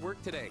your hard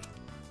work today.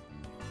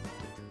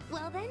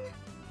 Well then,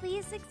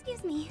 please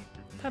excuse me.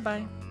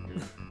 Bye-bye.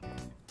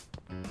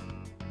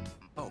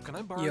 Oh, can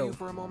I borrow you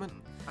for a moment?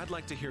 I'd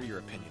like to hear your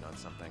opinion on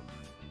something.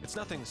 It's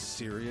nothing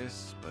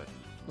serious, but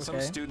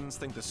some students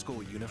think the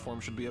school uniform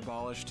should be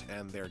abolished,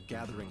 and they're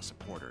gathering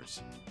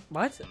supporters.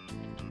 What?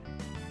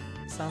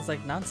 Sounds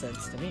like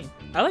nonsense to me.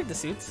 I like the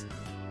suits.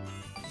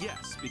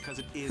 Yes, because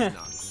it is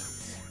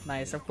nonsense.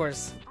 Nice, of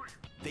course.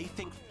 They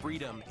think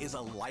freedom is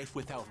a life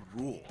without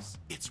rules.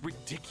 It's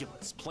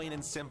ridiculous, plain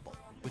and simple.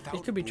 Without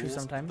it could be rules, true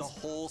sometimes. The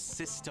whole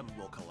system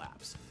will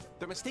collapse.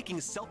 They're mistaking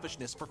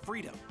selfishness for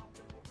freedom.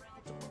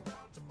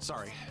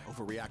 Sorry,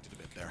 overreacted a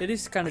bit there. It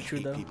is kind of true,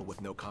 though. People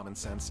with no common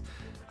sense.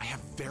 I have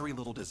very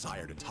little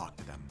desire to talk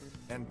to them.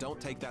 And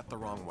don't take that the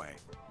wrong way.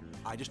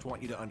 I just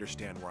want you to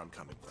understand where I'm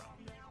coming from.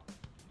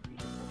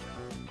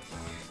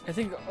 I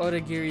think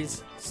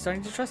Odagiri's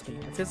starting to trust me.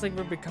 It feels like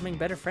we're becoming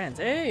better friends.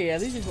 Hey,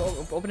 at least he's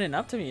opening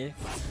up to me.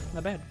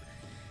 Not bad.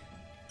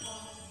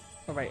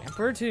 Alright,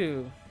 Emperor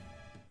 2.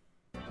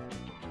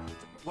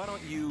 Why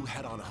don't you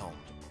head on home?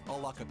 I'll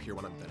lock up here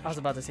when I'm finished. I was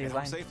about to say his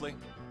line. Safely.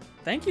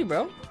 Thank you,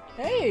 bro.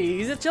 Hey,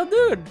 he's a chill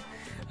dude.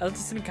 I love the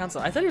student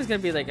council. I thought he was gonna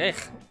be like, "Ugh,"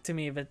 to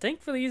me, but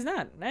thankfully he's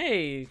not.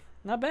 Hey,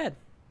 not bad.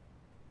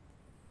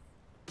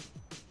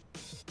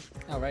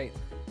 All right.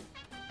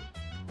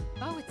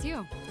 Oh, it's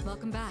you.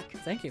 Welcome back.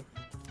 Thank you.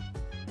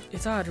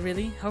 It's odd,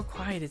 really, how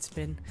quiet it's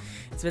been.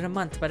 It's been a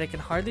month, but I can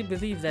hardly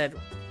believe that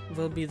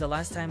will be the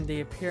last time they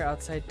appear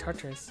outside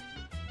Tartarus.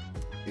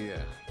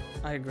 Yeah.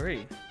 I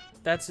agree.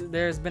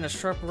 There's been a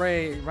sharp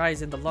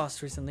rise in the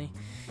lost recently.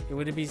 You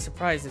wouldn't be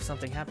surprised if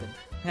something happened.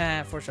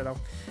 Foreshadow.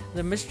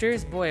 The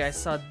mysterious boy I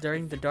saw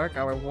during the dark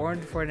hour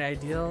warned for an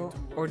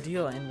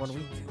ordeal in 1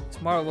 week.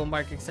 Tomorrow will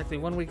mark exactly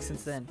 1 week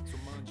since then.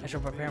 I shall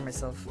prepare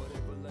myself.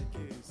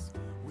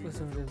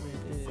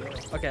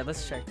 Okay,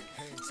 let's check.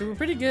 So we're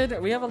pretty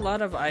good. We have a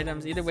lot of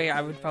items. Either way,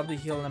 I would probably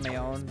heal on my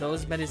own.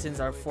 Those medicines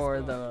are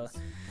for the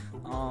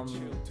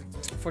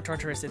for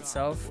Tartarus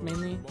itself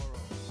mainly.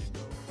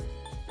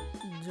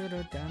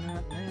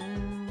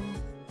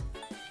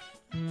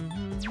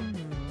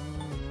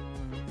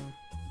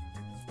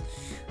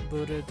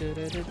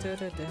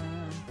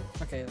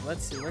 Okay,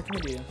 let's see. What can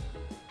we do?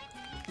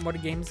 More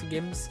games?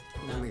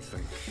 No.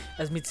 Anything.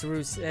 As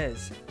Mitsuru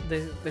says,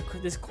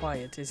 this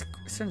quiet is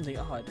certainly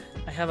odd.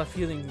 I have a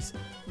feeling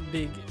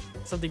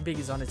something big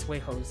is on its way,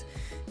 Hose.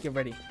 Get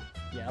ready.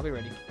 Yeah, I'll be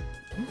ready.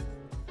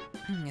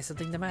 Is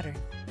something the matter?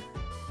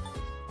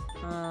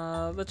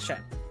 Let's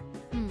chat.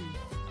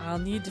 I'll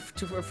need to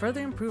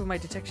further improve my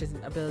detection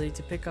ability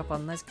to pick up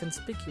on less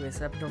conspicuous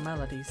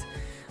abnormalities.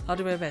 I'll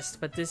do my best,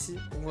 but this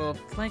will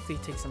likely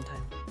take some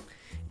time.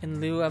 In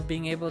lieu of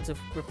being able to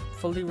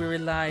fully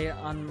relay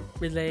on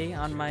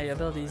my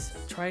abilities,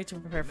 try to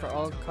prepare for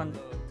all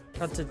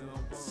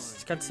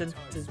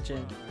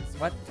contingent.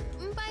 What?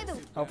 By the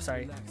way. Oh,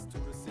 sorry.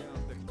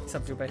 What's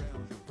up, Jubei?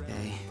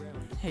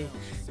 Hey,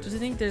 don't you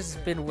think there's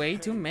been way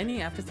too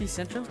many apathy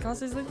syndrome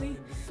causes lately?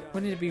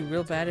 Wouldn't it be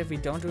real bad if we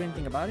don't do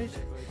anything about it?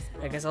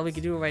 I guess all we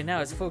can do right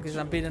now is focus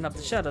on beating up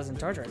the shadows and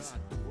Tartars.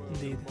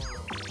 Indeed.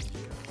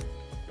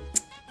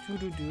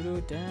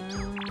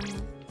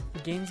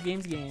 Games.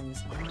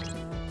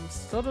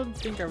 Still don't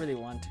think I really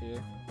want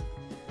to.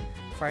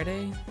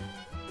 Friday?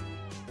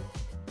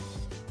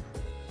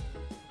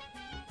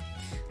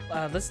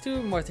 Let's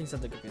do more things on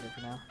the computer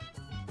for now.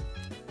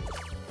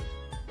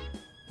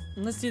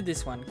 And let's do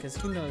this one, because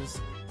who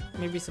knows?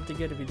 Maybe something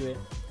good if we do it.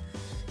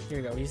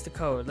 Here we go, use the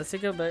code. Let's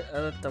take a look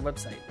at the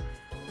website.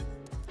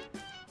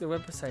 The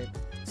website.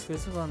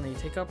 Exclusive only,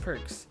 take out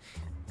perks.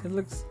 It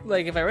looks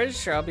like if I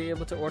register, I'll be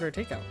able to order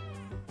takeout.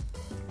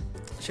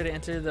 Should I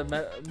enter the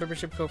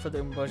membership code for the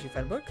Umeboshi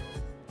fan book?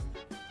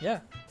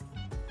 Yeah.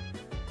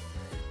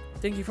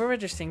 Thank you for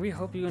registering. We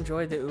hope you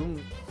enjoy the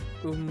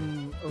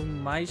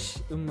umishi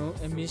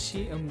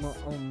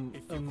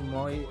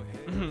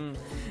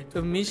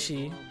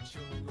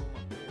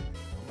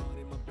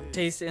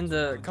taste in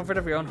the comfort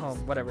of your own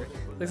home. Whatever.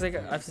 Looks like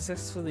I've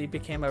successfully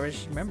became a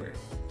registered member.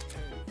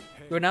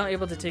 You are now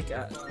able to take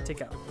out.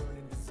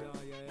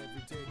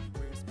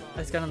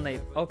 It's gotten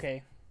late.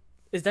 Okay.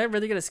 Is that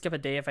really gonna skip a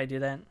day if I do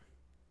that?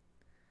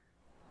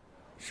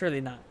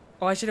 Surely not.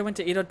 Oh, I should have went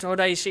to Edo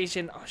Todai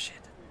Station. Oh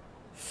shit.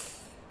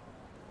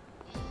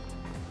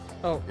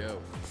 Oh.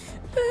 Yo.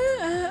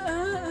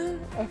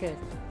 Okay.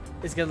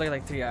 It's gonna look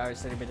like 3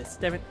 hours, 30 minutes.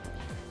 Damn it.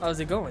 How's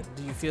it going?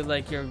 Do you feel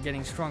like you're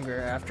getting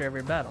stronger after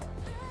every battle?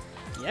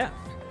 Yeah.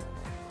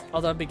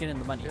 Although I'm beginning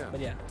the money, but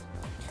yeah.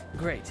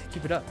 Great.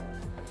 Keep it up.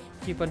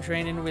 Keep on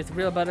training with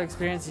real battle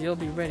experience. You'll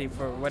be ready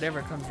for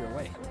whatever comes your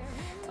way.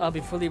 I'll be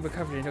fully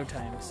recovered in no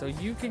time, so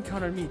you can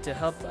count on me to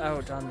help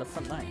out on the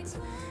front lines.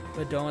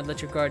 But don't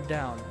let your guard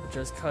down,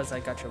 just cause I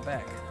got your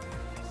back.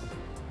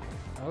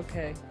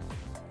 Okay.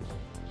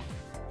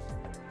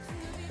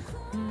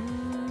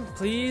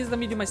 Please let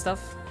me do my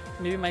stuff.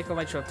 Maybe Michael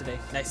might show up today.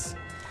 Nice.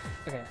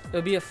 Okay.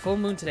 It'll be a full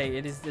moon today.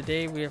 It is the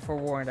day we are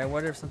forewarned. I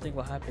wonder if something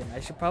will happen. I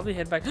should probably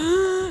head back.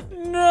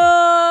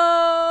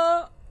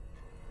 No!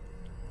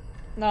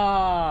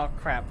 No,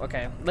 crap.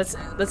 Okay. Let's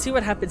see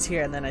what happens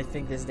here, and then I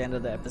think this is the end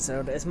of the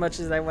episode. As much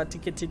as I want to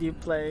continue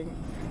playing.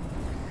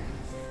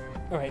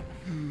 All right.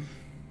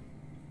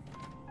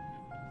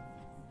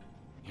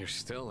 You're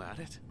still at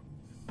it?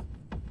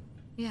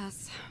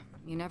 Yes.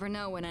 You never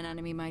know when an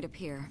enemy might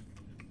appear.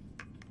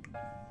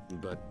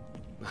 But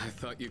I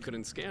thought you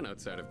couldn't scan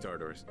outside of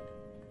Tartarus.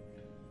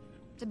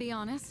 To be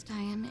honest, I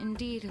am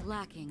indeed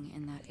lacking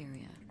in that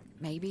area.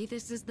 Maybe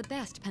this is the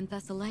best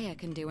Penthesilea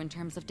can do in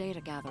terms of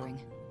data gathering.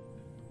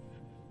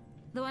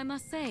 Though I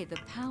must say, the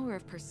power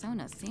of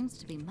Persona seems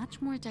to be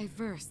much more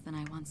diverse than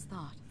I once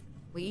thought.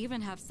 We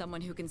even have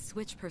someone who can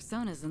switch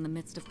personas in the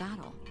midst of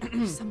battle.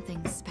 There's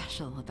something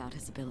special about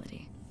his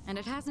ability. And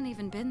it hasn't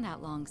even been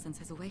that long since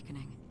his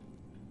awakening.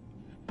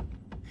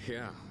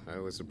 Yeah, I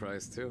was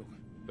surprised too.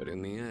 But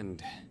in the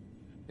end,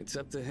 it's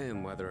up to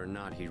him whether or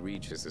not he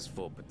reaches his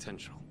full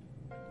potential.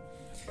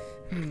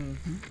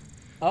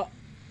 Oh.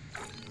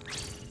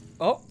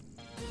 Oh.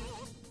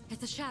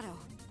 It's a shadow.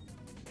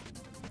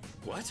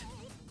 What?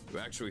 You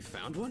actually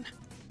found one?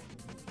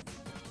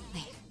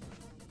 Wait,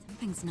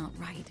 something's not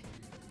right.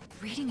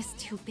 The reading is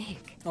too big.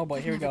 Oh boy,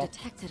 here we go. I've never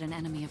detected an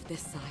enemy of this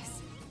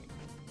size.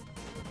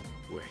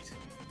 Wait.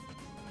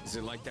 Is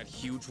it like that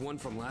huge one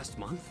from last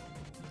month?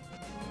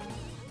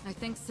 I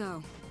think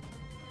so.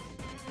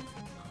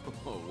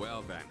 Oh,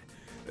 well then.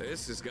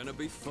 This is gonna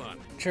be fun.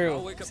 True.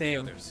 I'll wake up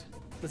Same. the others.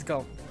 Let's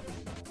go.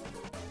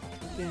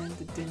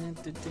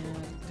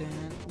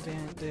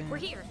 We're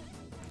here.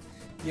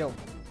 Yo.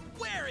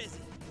 Where is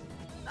it?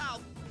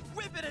 I'll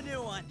rip it a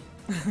new one.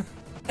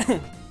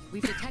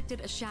 We've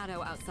detected a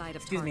shadow outside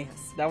of Excuse me.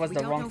 Tartarus. That was We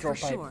the don't wrong know throw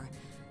for pipe. sure,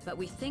 but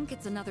we think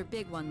it's another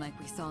big one like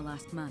we saw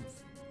last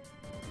month.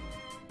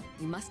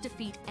 We must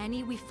defeat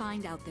any we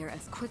find out there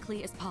as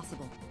quickly as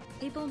possible.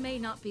 People may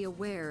not be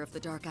aware of the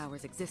Dark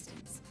Hour's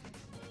existence,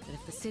 but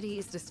if the city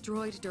is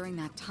destroyed during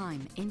that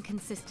time,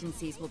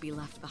 inconsistencies will be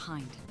left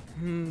behind.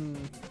 In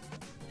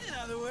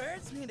other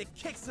words, we need to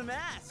kick some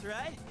ass,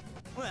 right?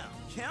 Well,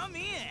 count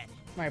me in.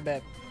 My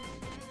bet.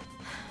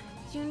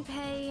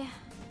 Junpei.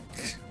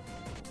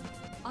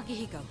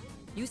 Akihiko,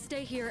 you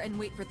stay here and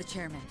wait for the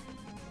chairman.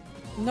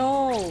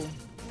 No.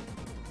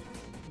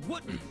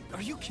 What?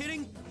 Are you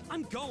kidding?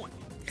 I'm going.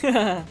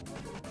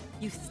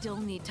 You still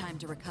need time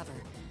to recover.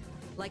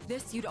 Like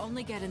this, you'd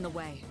only get in the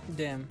way.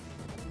 Damn.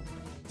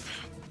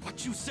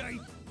 What you say?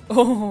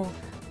 Oh.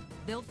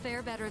 They'll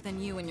fare better than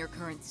you in your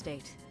current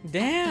state.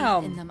 Damn.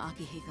 Have faith in them,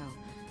 Akihiko.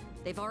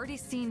 They've already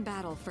seen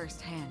battle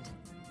firsthand.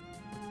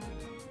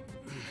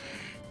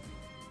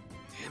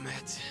 Damn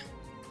it.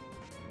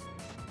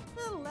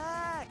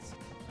 Relax.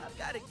 I've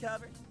got it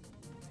covered.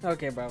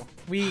 Okay, bro.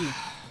 We.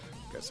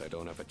 Guess I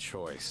don't have a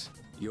choice.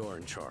 You're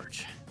in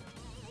charge.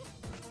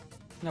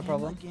 No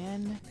problem.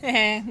 Again.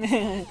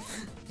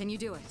 Can you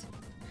do it?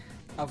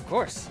 Of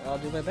course. I'll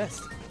do my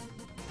best.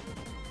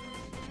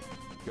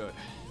 Good.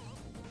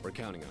 We're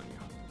counting on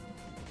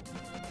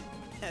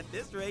you. At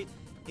this rate,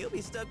 he'll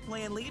be stuck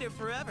playing leader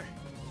forever.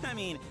 I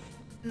mean,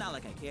 not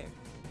like I care.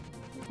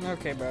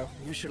 Okay, bro.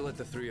 You should let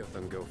the three of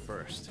them go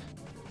first.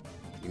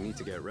 You need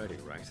to get ready,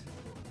 right?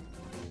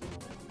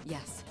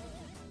 Yes.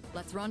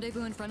 Let's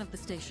rendezvous in front of the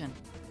station.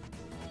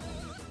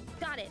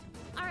 Got it.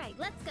 All right,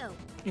 let's go.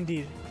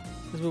 Indeed.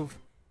 Let's move.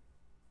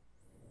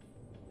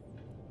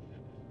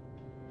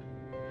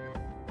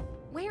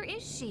 Where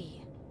is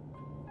she?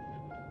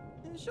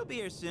 She'll be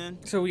here soon.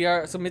 So we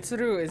are. So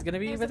Mitsuru is gonna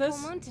be There's with a us.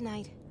 full moon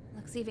tonight.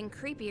 Looks even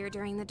creepier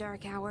during the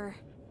dark hour.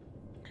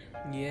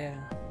 Yeah.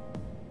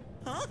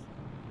 Huh?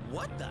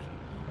 What the?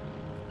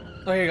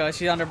 Oh, here you go.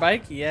 She's on her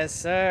bike. Yes,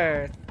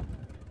 sir.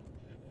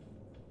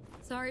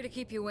 Sorry to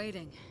keep you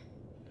waiting.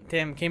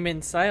 Damn, came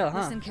in style,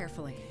 huh? Listen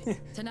carefully.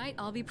 Tonight,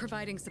 I'll be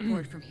providing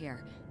support from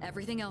here.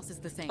 Everything else is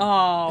the same.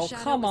 Oh, the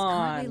Shadow come is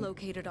on. currently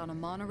located on a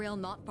monorail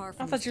not far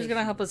from I thought she was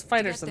gonna help us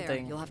fight or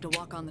something. You'll have to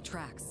walk on the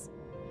tracks.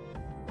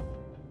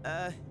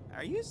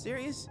 Are you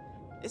serious?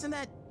 Isn't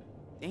that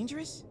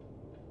dangerous?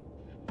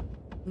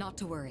 Not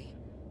to worry.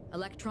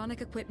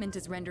 Electronic equipment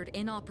is rendered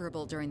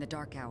inoperable during the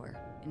dark hour,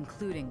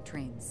 including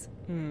trains.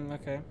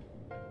 Okay.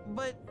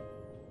 But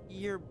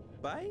your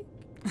bike?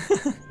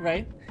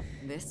 Right?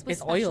 This was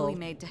It's specially oil.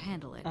 made to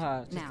handle it.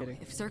 Just now, kidding.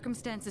 if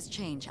circumstances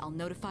change, I'll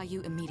notify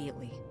you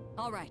immediately.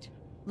 All right,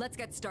 let's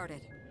get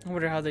started. I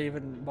wonder how they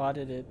even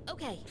modded it.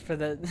 Okay. For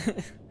the.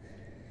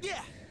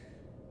 Yeah.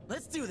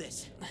 Let's do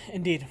this.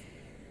 Indeed.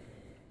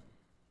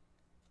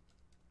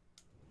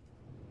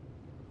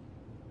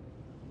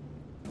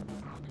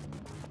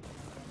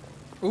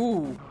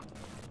 Ooh.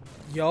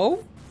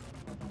 Yo?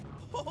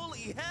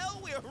 Holy hell,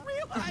 we're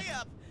real high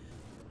up.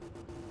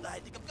 I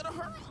think I'm gonna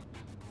hurl.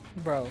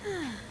 Bro.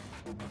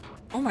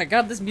 Oh my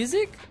god, this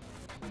music?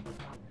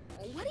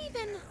 What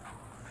even?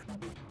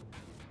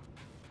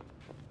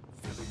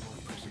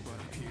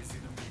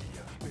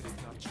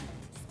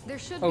 There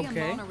should be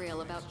Okay. a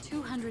monorail about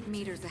 200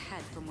 meters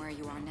ahead from where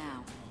you are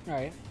now.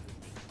 Alright.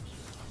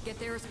 Get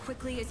there as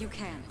quickly as you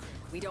can.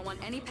 We don't want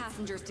any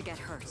passengers to get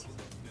hurt.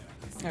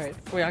 Alright.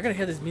 Wait, I gotta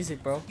hear this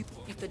music, bro.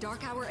 If the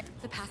dark hour,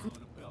 the passenger.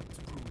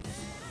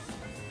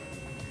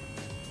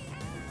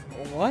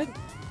 What?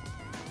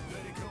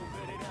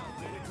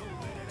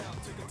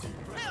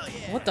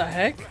 What the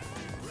heck?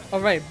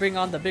 Alright, bring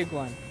on the big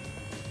one.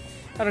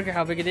 I don't care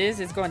how big it is,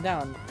 it's going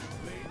down.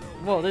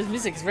 Whoa, this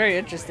music's very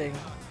interesting.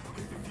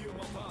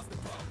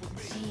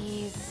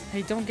 Jeez.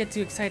 Hey, don't get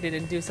too excited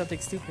and do something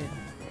stupid.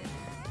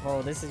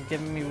 Whoa, this is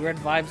giving me weird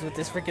vibes with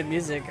this freaking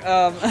music.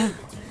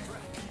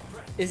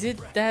 Is it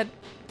that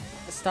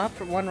stop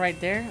one right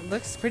there?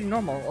 Looks pretty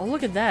normal. Oh,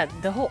 look at that.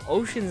 The whole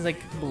ocean is like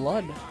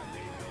blood.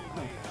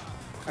 Oh.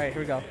 Alright,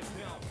 here we go.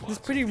 This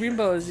pretty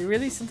rainbow, is it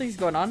really something's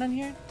going on in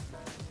here?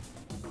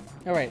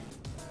 Alright.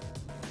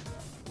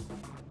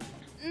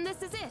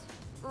 This is it,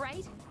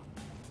 right?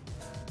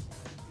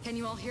 Can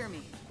you all hear me?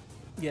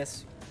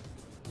 Yes.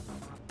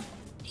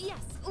 Yes,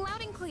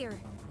 loud and clear.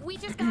 We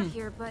just got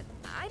here, but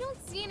I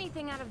don't see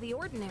anything out of the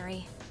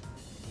ordinary.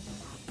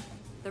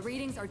 The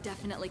readings are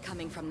definitely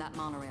coming from that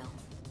monorail.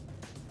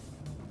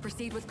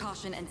 Proceed with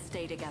caution and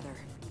stay together.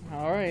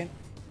 Alright.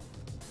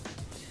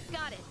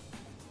 Got it.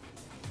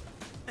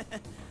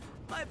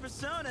 My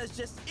persona's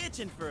just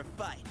itching for a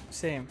fight.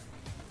 Same.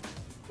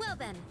 Well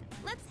then,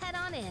 let's head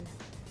on in.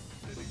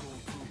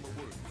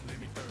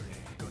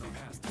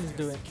 Let's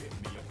do it.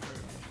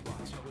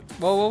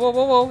 Whoa, whoa, whoa,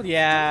 whoa, whoa.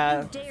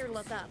 Yeah. Don't you dare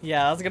look up.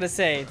 Yeah, I was gonna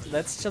say,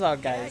 let's chill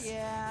out, guys.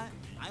 Yeah,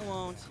 I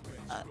won't.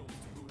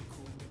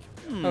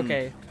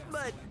 Okay.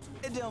 But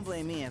don't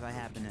blame me if I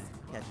happen to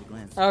catch a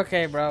glimpse.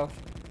 Okay, bro.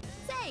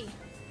 Say,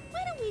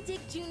 why don't we dig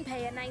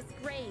Junpei a nice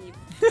grave?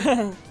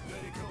 I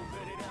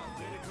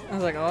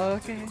was like, oh,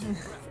 okay.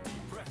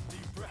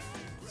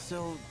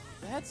 So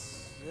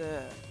that's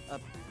a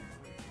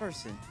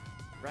person,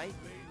 right?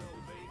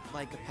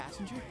 Like a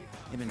passenger?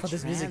 Oh,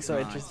 this music's so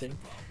interesting.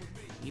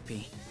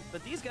 Creepy.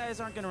 But these guys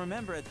aren't gonna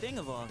remember a thing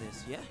of all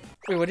this, yeah?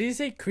 Wait, what did you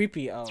say?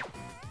 Creepy. Oh.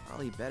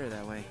 Probably better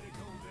that way.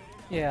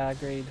 Yeah,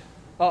 agreed.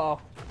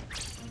 Uh-oh.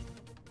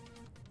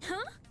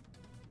 Huh?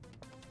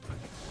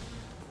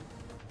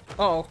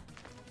 Uh-oh.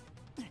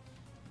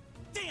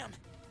 Damn!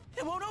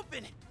 It won't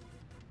open!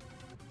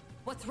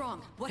 What's wrong?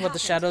 What What, happened? the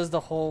shadows,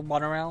 the whole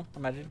monorail?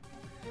 Imagine.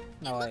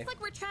 No It way. looks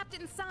like we're trapped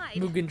inside.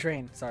 Mugen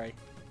Train, sorry.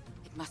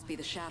 It must be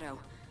the shadow.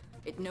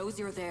 It knows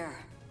you're there.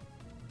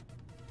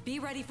 Be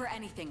ready for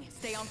anything.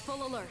 Stay on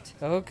full alert.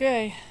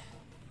 Okay.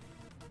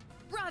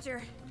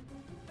 Roger.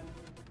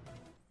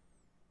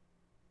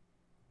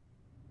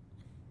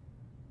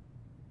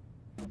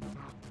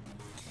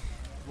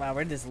 Wow,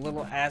 we're in this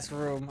little ass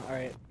room.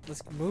 Alright,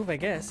 let's move, I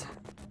guess.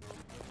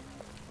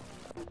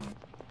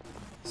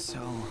 So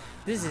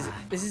This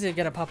isn't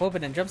gonna pop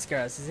open and jump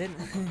scare us, is it?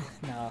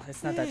 No,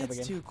 it's not that type of game.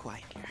 It's too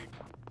quiet here.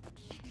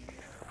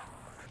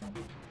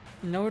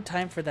 No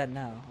time for that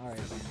now. Alright.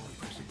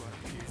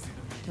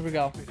 Here we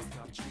go.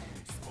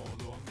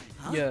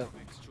 Huh? Yeah.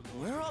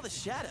 Where are all the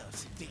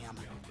shadows? Damn.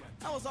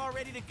 I was all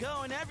ready to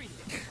go and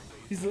everything.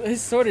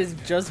 His sword is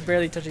just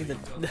barely touching the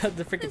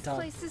freaking This top.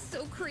 place is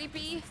so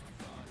creepy.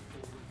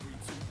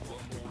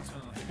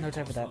 No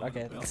time for that.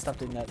 Okay, let's stop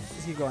doing that.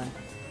 Let's keep going.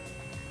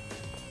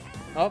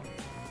 Oh.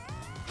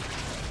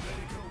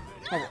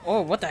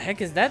 Oh, what the heck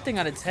is that thing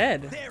on its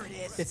head? There it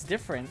is. It's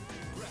different.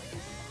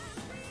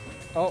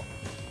 Oh.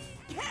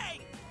 Hey,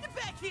 get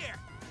back here.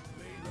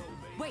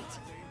 Wait.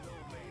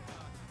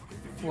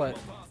 What?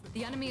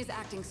 The enemy is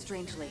acting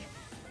strangely.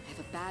 I have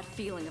a bad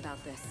feeling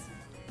about this.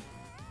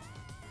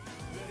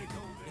 If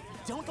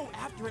we don't go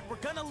after it, we're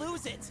gonna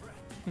lose it.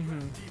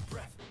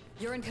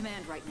 You're in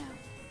command right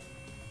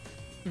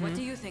now. What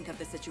do you think of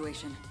the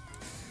situation?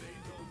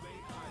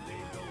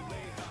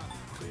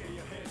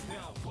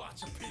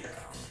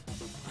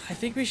 I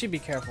think we should be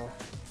careful.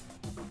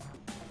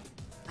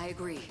 I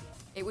agree.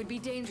 It would be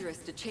dangerous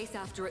to chase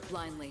after it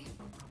blindly.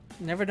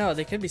 Never know,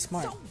 they could be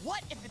smart. So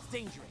what if it's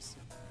dangerous?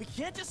 We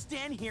can't just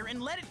stand here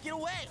and let it get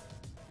away.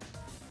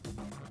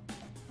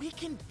 We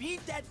can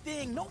beat that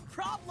thing, no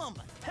problem.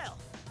 Hell,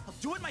 I'll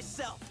do it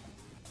myself.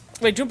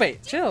 Wait, Junpei,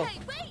 chill. Hey,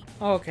 wait!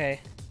 Okay.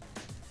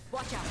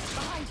 Watch out,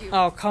 behind you.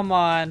 Oh, come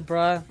on,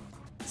 bruh.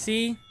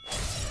 See?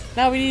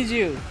 Now we need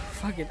you.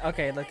 Fucking,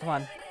 okay, like, come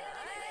on.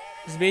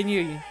 It's me and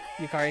you,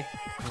 Yukari.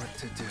 what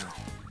to do?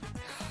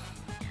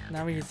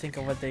 Now we need to think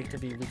of what they could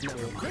be. This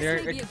They're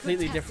may be a good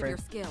completely test of your different.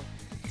 skill.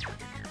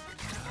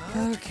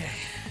 Okay.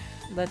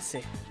 Let's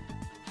see.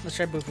 Let's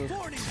try Boo-Boo.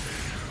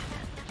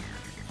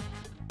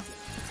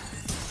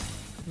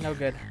 No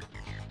good.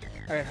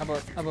 Alright, how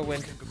about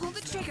Wind? Pull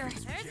the trigger.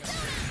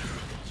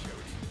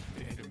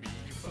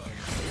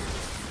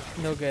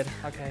 No good.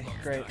 Okay,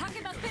 great.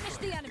 Talking about finish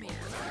the enemy.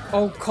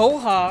 Oh,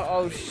 Koha!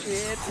 Oh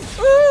shit!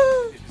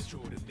 Woo!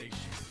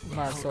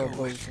 My soul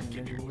blows and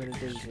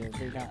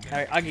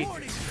alright, Agi.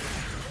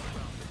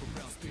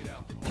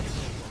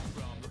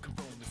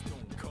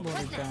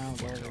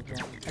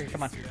 Okay,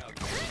 come on.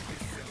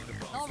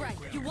 All right,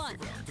 you won.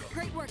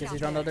 Great work. Guess you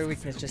don't know their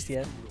weakness just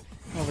yet.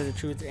 Over the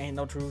truth, there ain't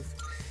no truth.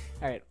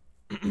 Alright.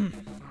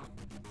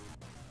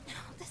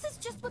 This is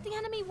just what the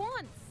enemy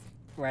wants.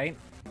 Right?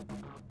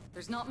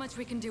 There's not much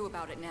we can do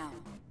about it now.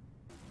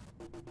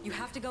 You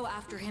have to go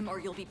after him or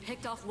you'll be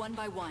picked off one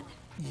by one.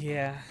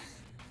 Yeah.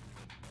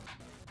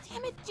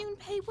 Damn it,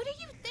 Junpei, what are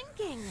you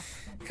thinking?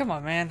 Come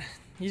on, man.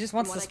 He just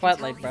wants From the what I can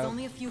spotlight, tell, bro. He's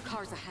only a few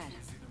cars ahead.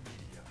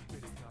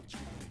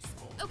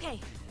 Okay,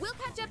 we'll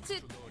catch up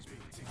to...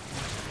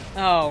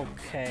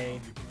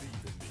 Okay.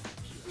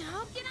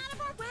 No, get out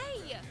of our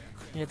way!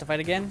 You have to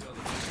fight again?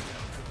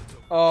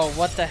 Oh,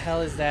 what the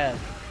hell is that?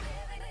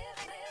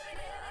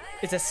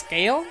 It's a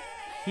scale?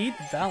 Heat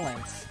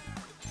balance.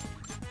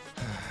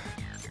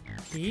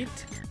 Heat?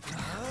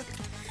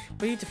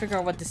 We need to figure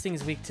out what this thing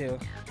is weak to.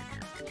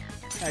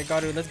 Alright,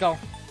 Garu, let's go.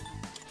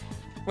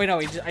 Wait,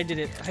 no, I did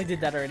it. I did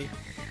that already.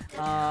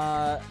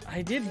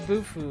 I did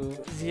Bufu.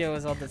 Zio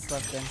is all that's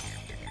left then.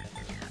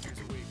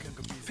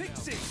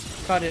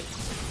 Caught it.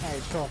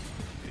 Alright, cool.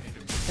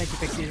 Thank you,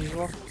 Pixie, as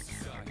usual.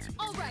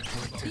 All right,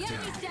 the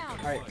enemy's down.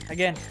 Alright,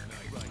 again.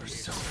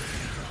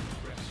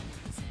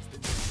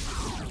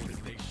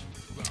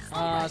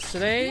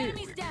 Today... The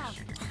enemy's down.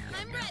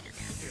 I'm ready.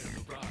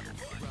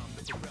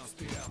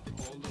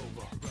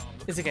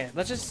 It's okay.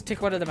 Let's just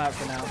take one of them out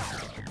for now.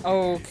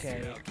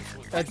 Okay.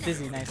 That's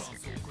dizzy. Nice.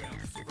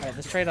 Alright,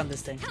 let's trade on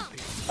this thing.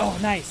 Oh,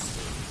 nice.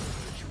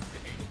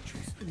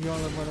 You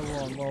only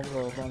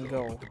one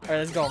go. Alright,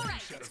 let's go.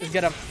 Let's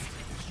get him.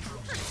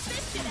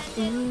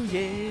 Ooh,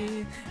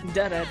 yeah.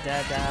 Da da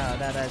da da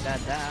da da da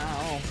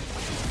da.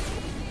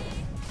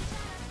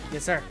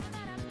 Yes, sir.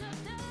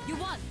 You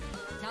won.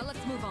 Now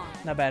let's move on.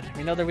 Not bad.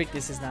 We know their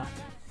weaknesses now.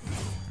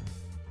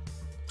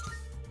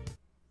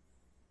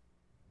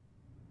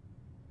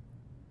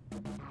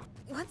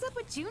 What's up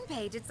with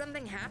Junpei? Did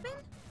something happen?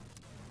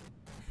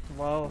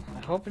 Well,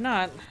 I hope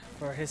not.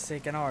 For his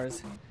sake and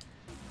ours.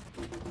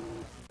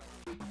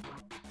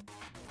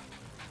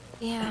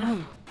 Yeah.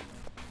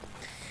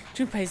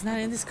 Junpei's not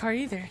in this car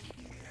either.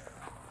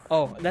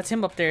 Oh, that's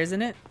him up there,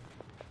 isn't it?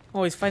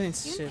 Oh, he's fighting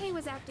shit. Junpei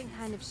was acting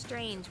kind of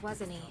strange,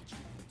 wasn't he?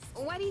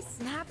 Why'd he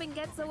snap and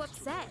get so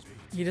upset?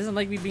 He doesn't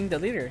like me being the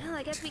leader. Well,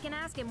 I guess we can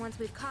ask him once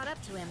we've caught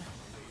up to him.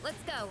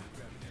 Let's go.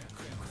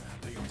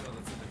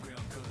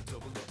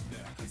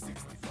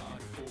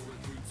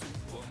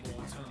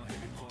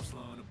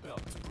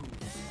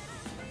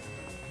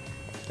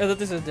 I thought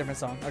this was a different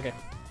song. Okay.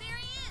 There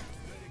he is!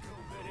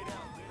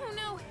 Oh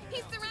no,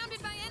 he's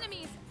surrounded by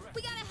enemies.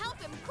 We gotta help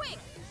him, quick!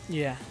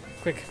 Yeah,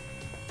 quick.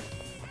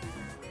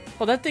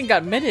 Oh, that thing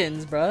got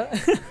mittens, bro.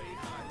 I've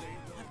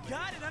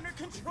got it under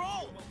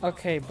control.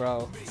 Okay,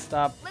 bro.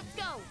 Stop. Let's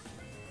go.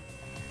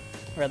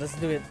 Alright, let's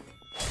do it.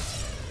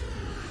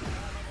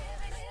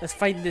 Let's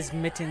fight this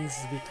mittens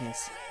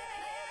weakness.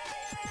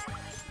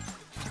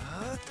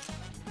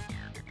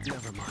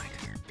 Never mind.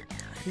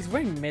 He's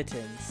wearing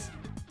mittens.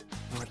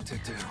 What to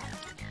do?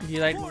 Do you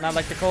not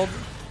like the cold?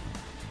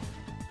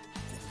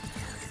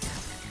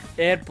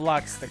 It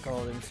blocks the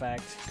cold, in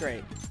fact.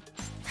 Great.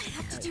 I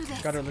have to do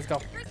this. Got her, let's go.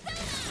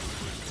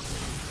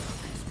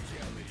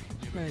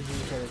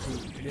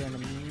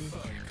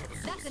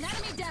 That's an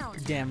enemy down.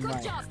 Damn Good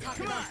right. job,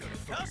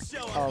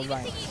 Takuma.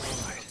 Alright.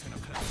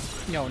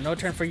 No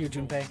turn for you,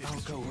 Junpei. I'll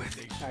go with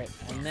it. Alright,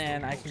 and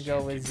then I can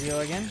go with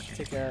Zio again.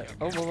 Take a...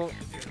 Oh, whoa, whoa.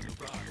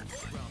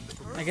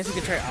 I guess we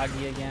could try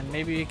Agi again.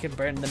 Maybe we could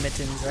burn the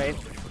mittens, right?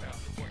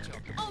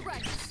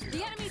 Alright,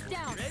 the enemy's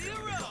down.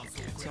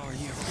 It's all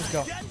you. Let's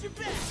go.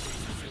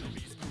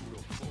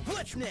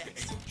 What's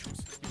next?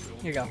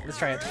 Here you go. Let's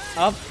try it.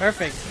 Oh,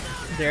 perfect.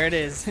 There it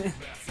is.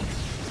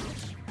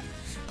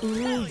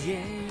 Ooh,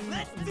 yeah.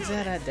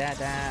 Da da da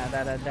da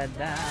da da da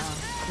da.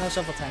 No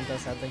shuffle time though,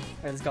 sadly.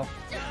 Alright, let's go.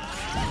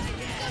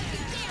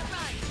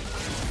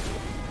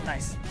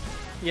 Nice.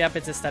 Yep,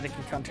 it's a static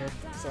encounter.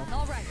 So.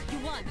 Alright, you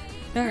won.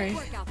 Alright. Good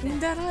work out there.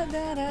 Da da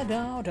da da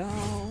da da.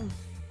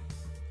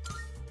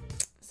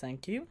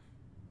 Thank you.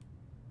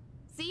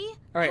 See?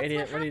 All right, That's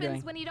idiot, what are you happens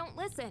doing? when you don't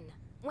listen.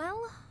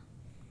 Well,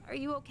 are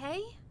you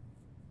okay?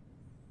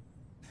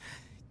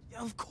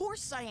 Of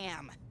course I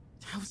am.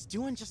 I was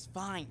doing just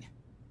fine.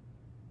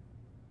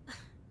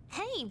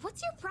 Hey,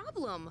 what's your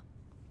problem?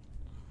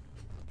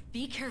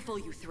 Be careful,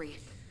 you three.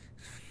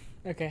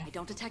 Okay. I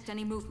don't detect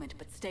any movement,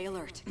 but stay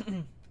alert.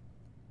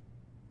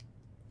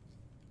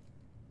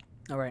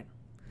 Alright.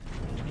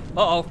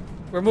 Uh-oh.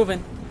 We're moving.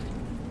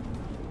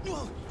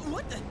 Whoa,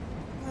 what the?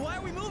 Why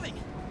are we moving?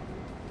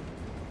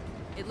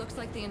 It looks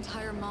like the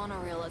entire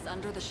monorail is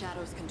under the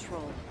Shadow's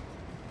control.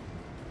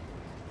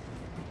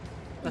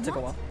 That took a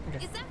while.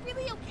 Okay. Is that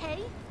really okay?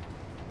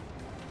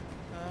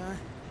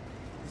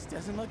 This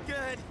doesn't look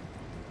good.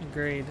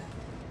 Agreed.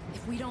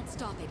 If we don't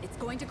stop it, it's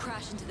going to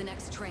crash into the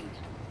next train.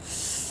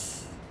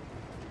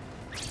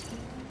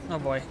 Oh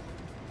boy.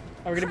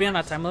 Are we gonna be on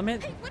a time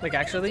limit? Like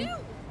actually?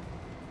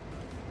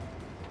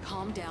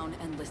 Calm down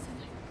and listen.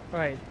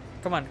 Alright.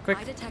 Come on, quick.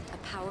 I detect a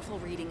powerful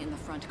reading in the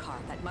front car.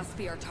 That must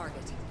be our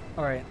target.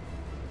 Alright.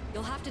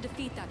 You'll have to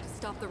defeat that to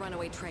stop the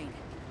runaway train.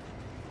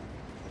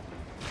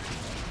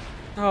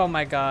 Oh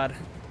my god.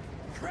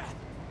 Crap.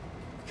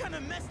 What kind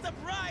of messed up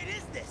ride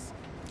is this?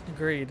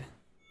 Agreed.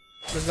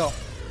 Let's go.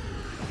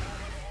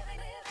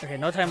 Okay,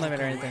 no time limit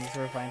or anything, so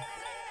we're fine.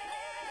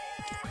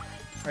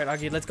 Alright,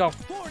 Agi, let's go.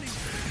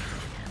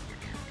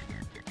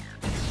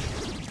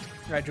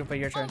 Alright, Junpei,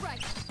 your turn.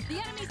 Alright, the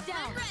enemy's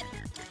down.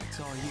 It's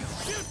all you.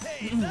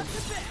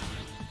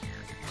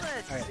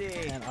 Alright,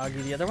 and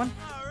Agi the other one.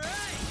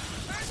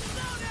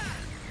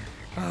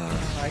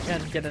 I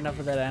can't get enough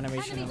of that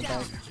animation in the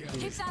back.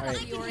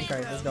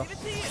 Alright, let's go.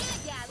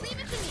 Yeah, leave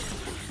it to me.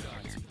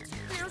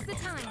 Now's the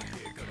time.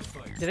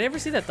 Did I ever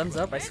see that thumbs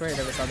up? I swear I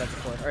never saw that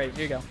before. Alright,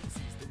 here you go.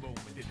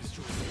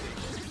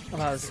 Oh,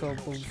 that was so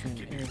bullshit.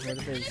 Here's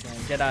motivation.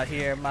 Get out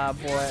here, my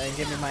boy, and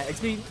give me my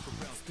XP.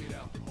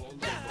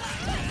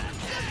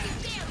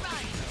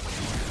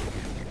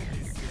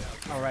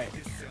 Alright.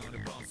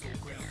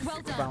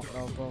 Well done.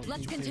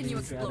 Let's continue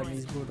exploring.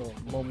 Enemies brutal.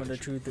 Moment of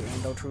truth, the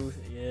end of truth.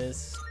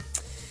 Yes.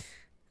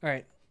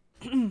 Alright.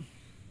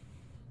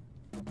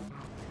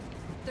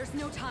 There's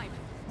no time.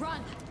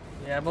 Run.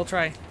 Yeah, we'll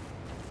try.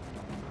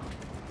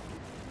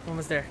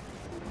 Almost there.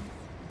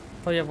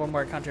 Probably have one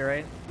more counter,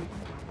 right?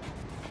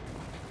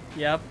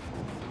 Yep.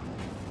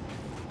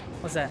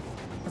 What's that?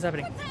 What's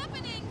happening? What's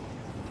happening?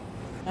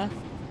 Huh?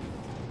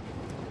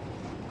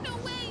 No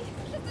way!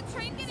 Is the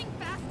train getting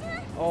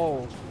faster?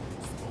 Oh.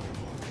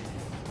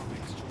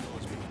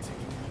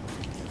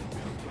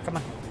 Come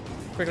on.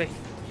 Quickly.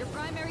 Your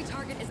primary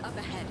target is up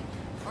ahead.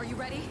 Are you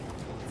ready?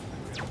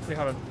 Wait,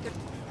 hold on.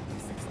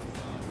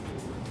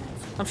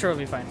 I'm sure we'll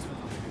be fine.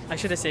 I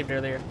should have saved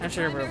earlier. I'm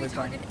sure we'll be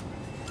fine.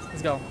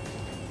 Let's go.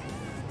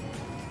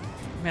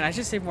 Man, I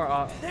should save more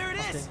off. There it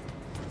is!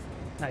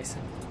 Nice.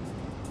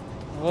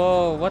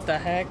 Whoa, what the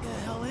heck? What the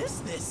hell is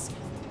this?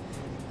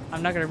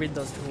 I'm not gonna read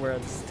those two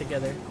words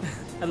together.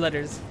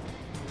 Letters.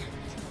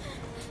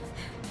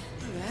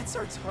 That's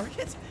our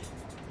target?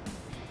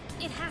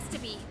 It has to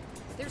be.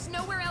 There's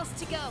nowhere else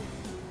to go.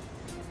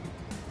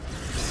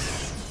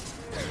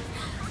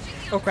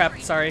 Oh crap,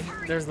 sorry.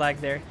 There's lag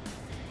there.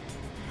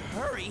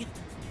 Hurry?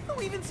 What are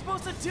we even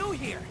supposed to do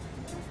here?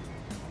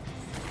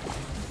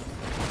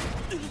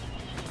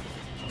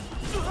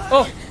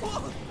 Oh!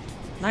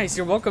 Nice,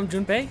 you're welcome,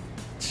 Junpei.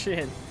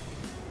 Shit.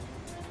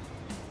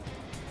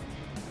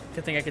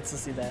 Good thing I could still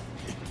see that.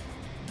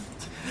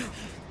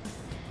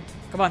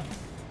 Come on.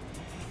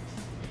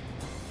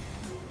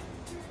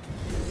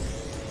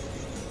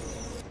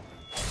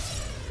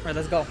 Alright,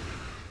 let's go.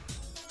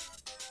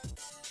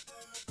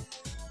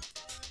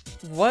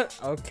 What?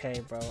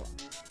 Okay, bro.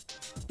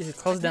 You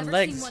close them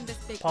legs.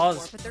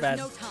 Pause.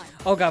 Bad.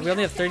 Oh god, we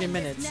only have 30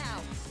 minutes.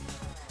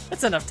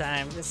 That's enough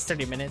time. It's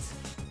 30 minutes.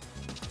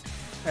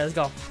 Alright, let's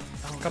go.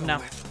 Come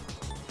now.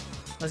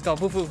 Let's go.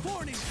 Boo-foo.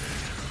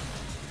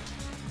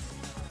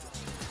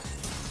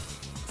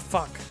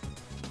 Fuck.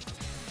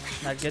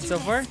 Not good so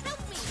far?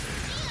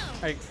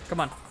 Alright, come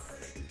on.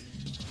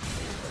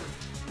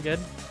 Good?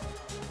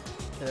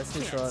 Okay, let's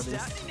neutral at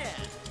least.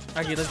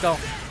 Okay, let's go.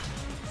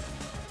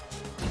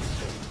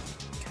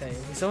 Okay,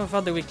 we still haven't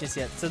found the weakness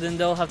yet, so then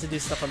they'll have to do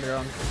stuff on their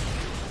own.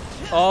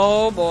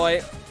 Oh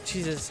boy.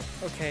 Jesus.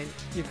 Okay,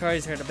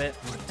 Yukari's hurt a bit.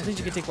 I think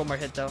you can take one more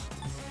hit though.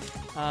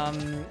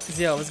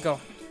 Zio, let's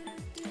go.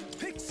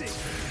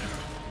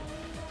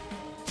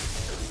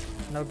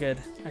 No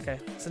good. Okay,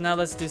 so now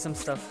let's do some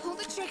stuff. Pull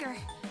the trigger.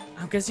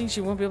 I'm guessing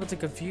she won't be able to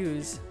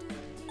confuse.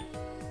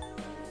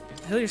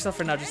 Heal yourself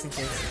for now, just in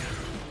case.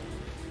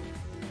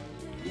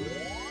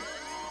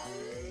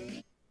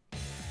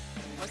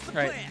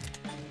 Right.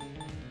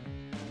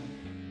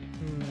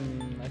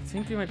 I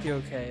think we might be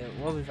okay.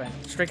 We'll be fine.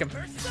 Strike him.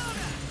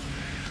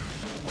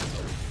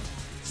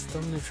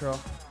 Still neutral.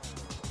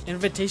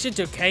 Invitation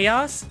to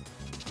chaos?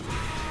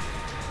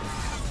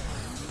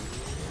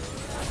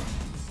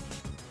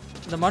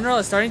 The monorail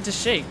is starting to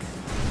shake.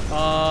 It's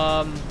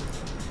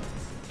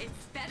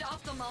sped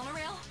off the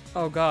monorail?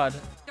 Oh god.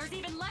 There's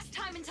even less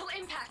time until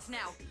impact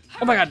now.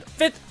 Oh my god.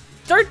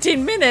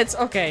 13 minutes?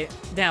 Okay.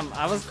 Damn,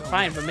 I was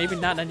fine, but maybe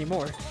not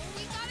anymore.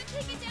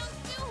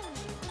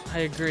 I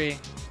agree.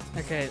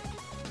 Okay.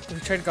 We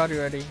tried Garu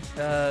already.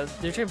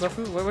 Did you try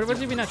Bufu? What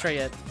did we not try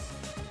yet?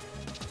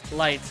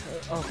 Light.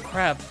 Oh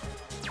crap.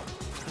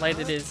 Light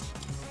it is.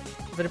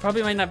 But it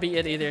probably might not be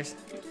it either. So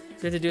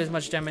we have to do as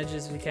much damage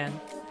as we can.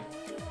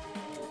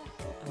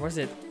 Where's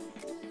it?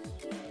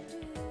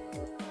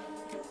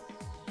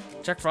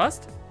 Jack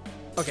Frost?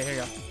 Okay, here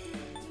you go.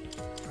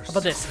 How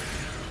about this?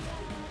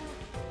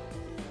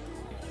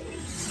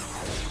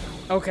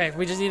 Okay,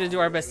 we just need to do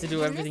our best to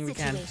do everything we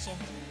can.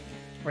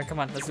 Right, come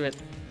on, let's do it.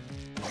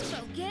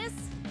 Focus.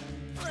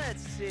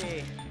 Let's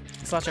see.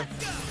 Slash him.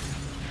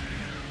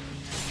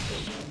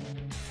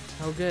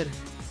 Oh, good.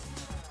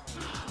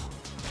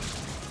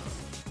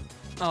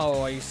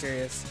 Oh, are you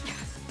serious?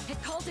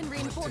 It called in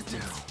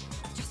reinforcements.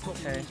 Just what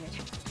we Okay.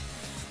 needed.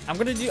 I'm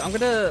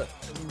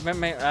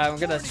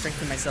gonna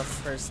strengthen myself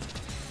first,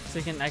 so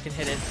I can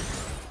hit it.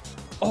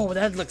 Oh,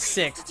 that looks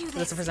sick.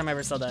 That's the first time I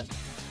ever saw that.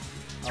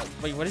 Oh,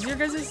 wait, what is your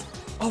guys's?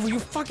 Oh, you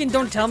fucking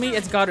don't tell me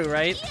it's Garu,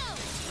 right?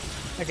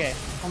 Okay.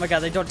 Oh my god,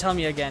 they don't tell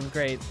me again.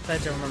 Great.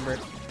 Glad to remember.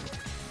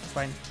 It's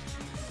fine.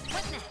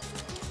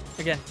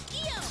 Again. Okay.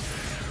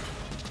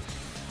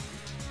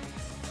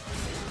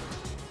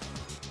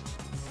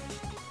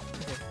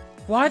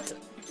 What?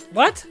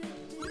 What?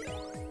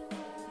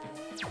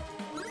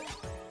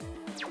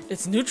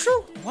 It's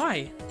neutral?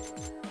 Why?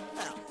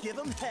 I'll give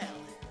them hell.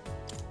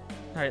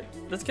 Alright,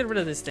 let's get rid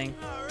of this thing.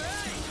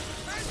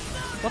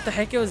 What the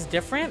heck? It was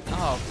different?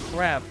 Oh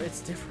crap, it's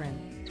different.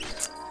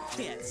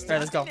 Alright,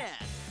 let's go.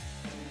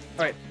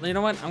 Alright, you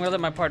know what? I'm gonna let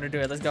my partner do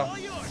it. Let's go.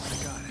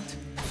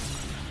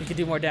 He can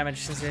do more damage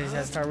since he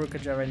has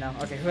Tarukaja right now.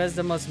 Okay, who has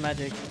the most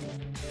magic?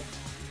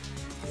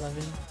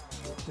 11.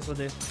 This will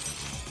do.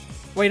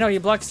 Wait, no,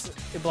 it blocks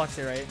it,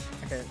 right?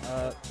 Okay,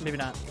 maybe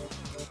not.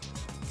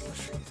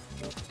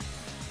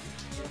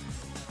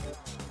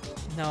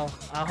 No,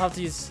 I'll have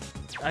to use...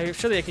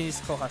 Surely I can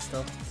use Koha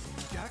still.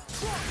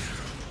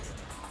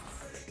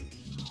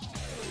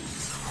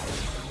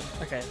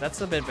 Okay,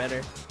 that's a bit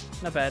better.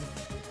 Not bad.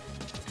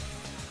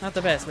 Not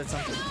the best, but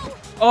something.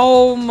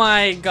 Oh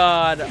my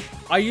god.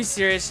 Are you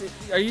serious?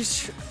 Are you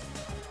sure?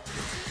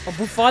 Oh,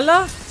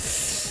 Bufala?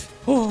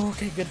 Oh,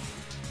 okay, good.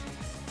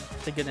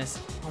 Thank goodness.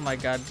 Oh my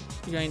god.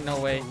 You ain't no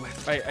way.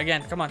 Alright,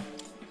 again, come on.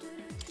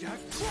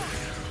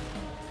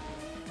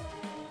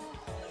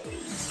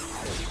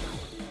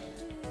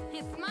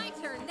 It's my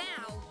turn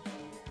now.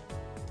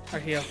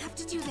 Alright, heal. I have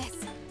to do this.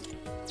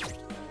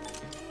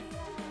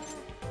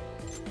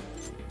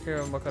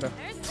 Here, Makoto.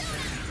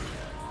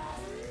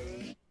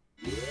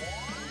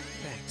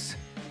 Thanks.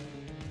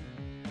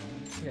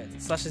 Okay,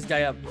 slash this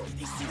guy up.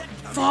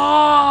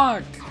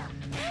 Fuck!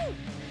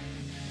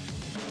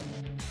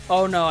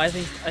 Oh no, I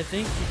think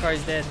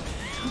Yukari's dead.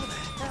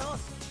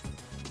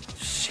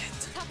 Shit.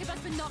 Takeba's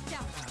been knocked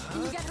out.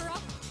 Can you get her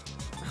up?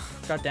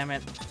 God damn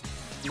it.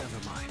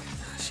 Never mind.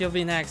 She'll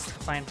be next.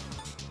 Fine.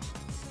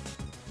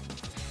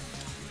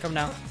 Come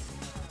now.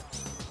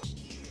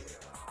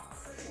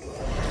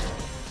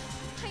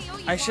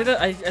 I should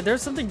have.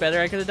 There's something better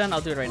I could have done.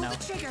 I'll do it right now.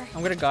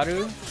 I'm gonna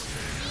Garu.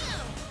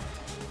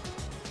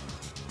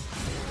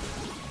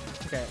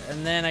 Okay,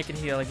 and then I can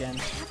heal again.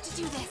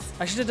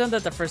 I should have done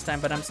that the first time,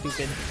 but I'm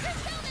stupid.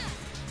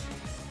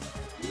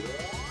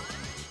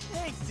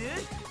 Thanks,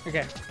 dude.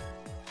 Okay.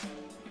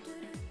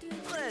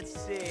 Let's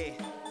see.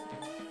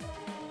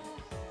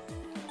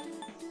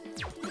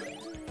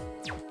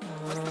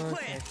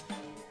 Okay.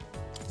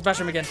 Let's bash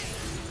him again.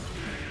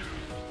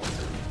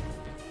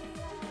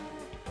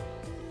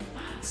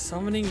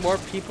 Summoning more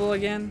people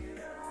again?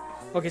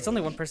 Okay, it's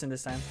only one person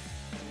this time.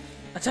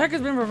 Attack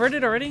has been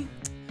reverted already?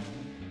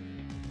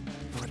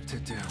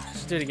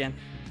 do it again.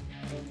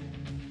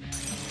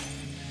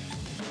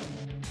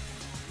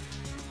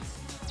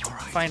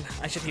 Fine,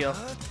 I should heal.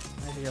 I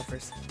should heal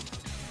first.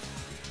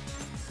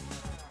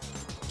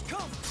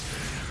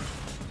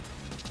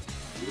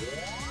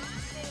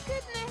 Thank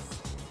goodness.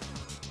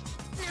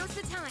 Now's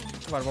the time.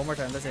 Come on, one more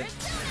time. That's it.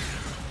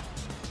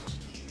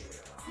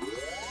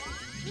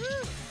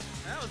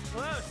 That was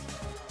close.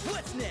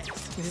 What's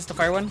next? Is this the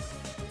fire one?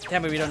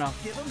 Damn it, we don't know.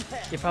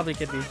 It probably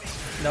could be.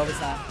 No, it's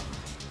not.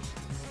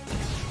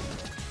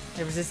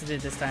 It resisted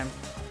it this time.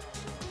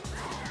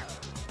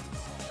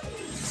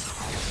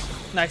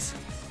 Nice.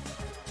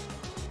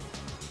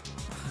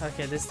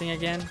 Okay, this thing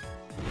again.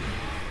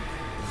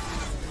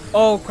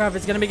 Oh crap,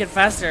 it's gonna make it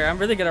faster. I'm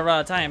really gonna run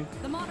out of time.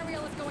 The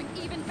monorail is going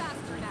even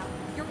faster now.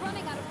 You're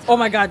running out of time. Oh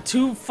my god,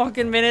 2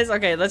 fucking minutes?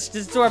 Okay, let's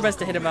just do our best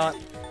to hit him out.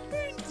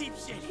 We're in deep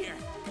shit here.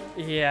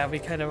 Yeah, we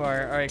kind of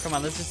are. Alright, come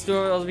on, let's just do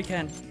all we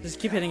can. Just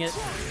keep hitting it.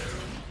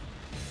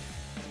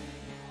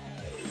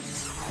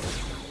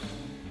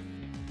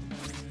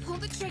 Pull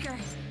the trigger.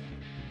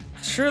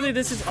 Surely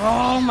this is...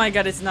 Oh my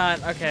god, it's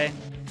not. Okay.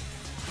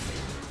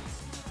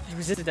 I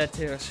resisted that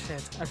too.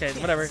 Shit. Okay,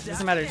 whatever.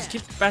 Doesn't matter. Just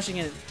keep bashing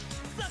it.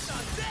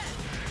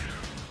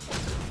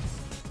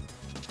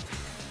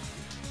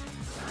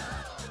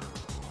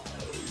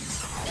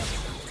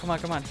 Come on,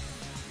 come on.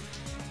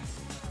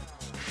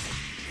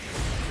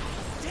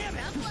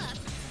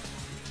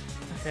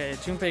 Okay,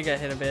 Junpei got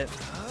hit a bit.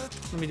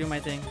 Let me do my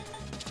thing.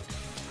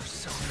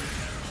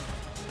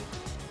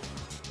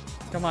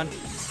 Come on.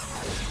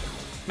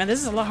 Man, this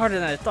is a lot harder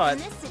than I thought.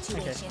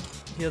 Okay,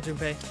 heal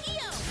Junpei.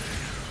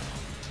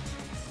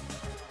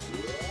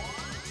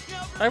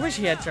 I wish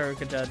he had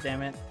Charukaja,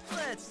 damn it.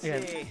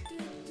 Okay.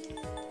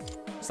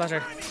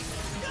 Slasher.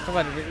 Come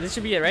on, this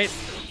should be it, right?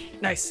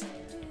 Nice.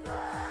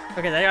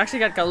 Okay, that actually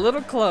got a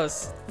little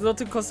close. A little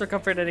too close to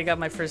comfort and I got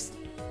my first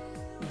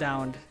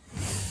downed.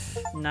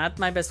 Not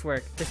my best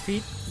work.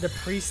 Defeat the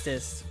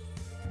priestess.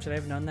 Should I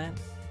have known that?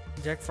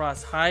 Jack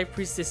Frost. High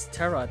Priestess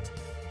Tarot.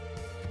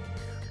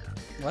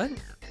 What?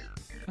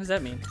 What does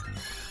that mean?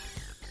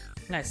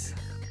 Nice.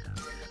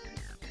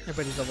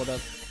 Everybody's doubled up.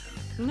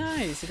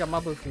 Nice. You got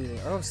Mabufu.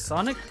 Oh,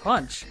 Sonic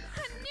Punch.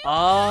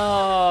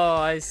 Oh,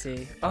 I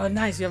see. Oh,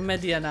 nice. You have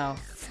Media now.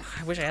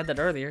 I wish I had that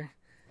earlier.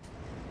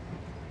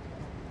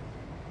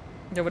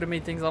 That would have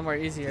made things a lot more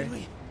easier. Did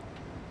we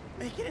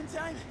make it in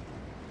time?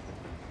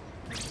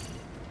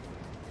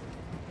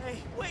 Hey,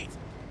 wait!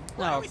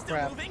 Why are we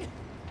still moving?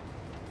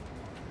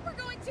 We're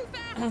going too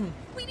fast!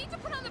 We need to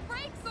put on the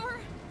brakes or...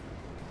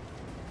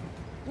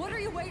 What are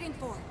you waiting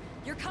for?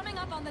 You're coming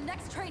up on the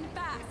next train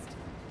fast.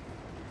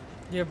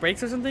 You have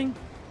brakes or something?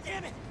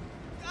 Damn it!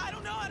 I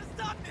don't know how to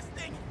stop this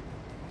thing!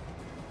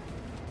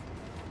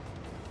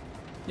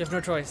 You have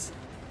no choice.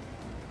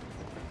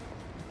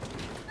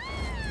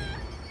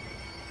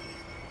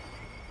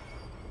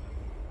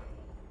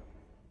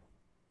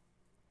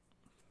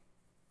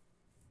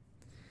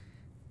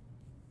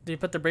 Did you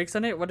put the brakes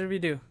on it? What did we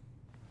do?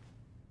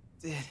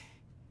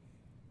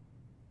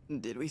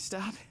 Did we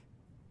stop?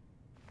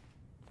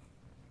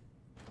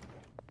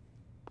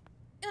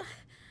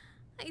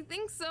 I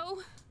think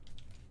so.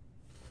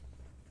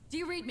 Do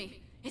you read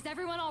me? Is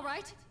everyone all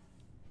right?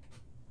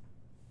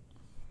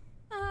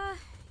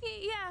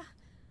 Yeah.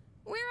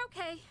 We're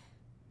okay.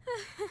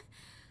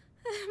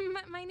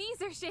 My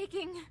knees are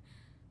shaking.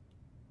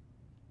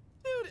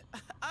 Dude,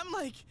 I'm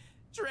like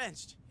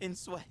drenched in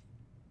sweat.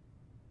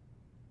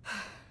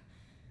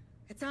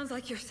 It sounds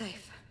like you're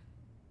safe.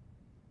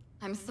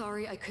 I'm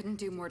sorry I couldn't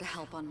do more to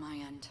help on my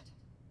end.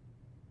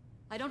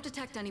 I don't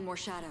detect any more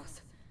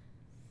shadows.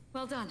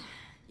 Well done.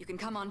 You can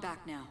come on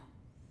back now.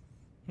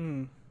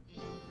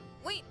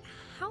 Wait,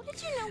 how did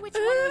you know which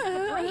one was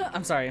the brake?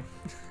 I'm sorry.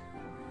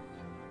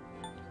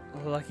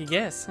 Lucky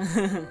guess. Are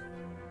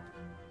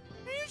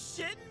you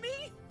shitting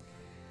me?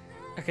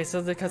 Okay,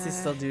 so the cutscenes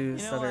still do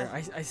stutter.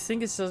 I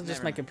think it's still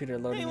just my computer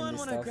loading in Anyone this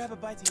want to stuff. grab a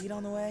bite to eat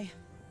on the way?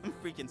 I'm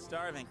freaking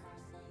starving.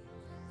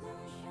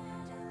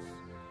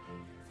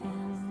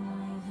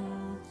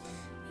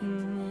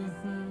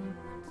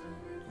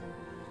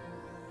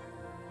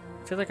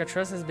 I feel like our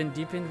trust has been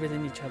deepened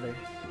within each other.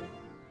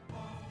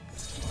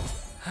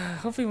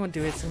 Hopefully we won't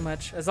do it too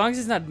much. As long as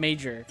it's not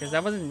major, because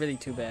that wasn't really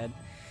too bad.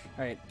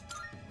 Alright.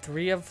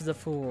 3 of the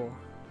Fool.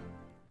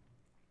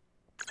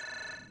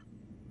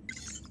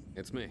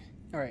 It's me.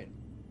 Alright.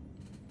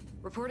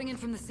 Reporting in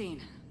from the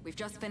scene. We've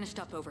just finished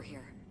up over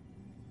here.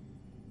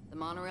 The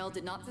monorail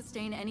did not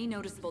sustain any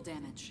noticeable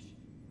damage.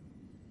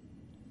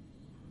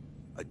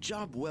 A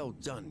job well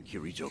done,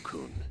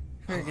 Kirito-kun.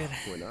 Very good.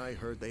 When I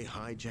heard they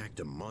hijacked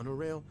a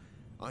monorail,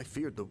 I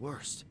feared the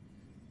worst.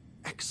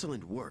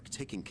 Excellent work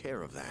taking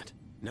care of that.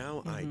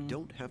 Now I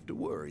don't have to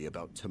worry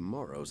about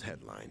tomorrow's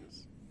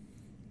headlines.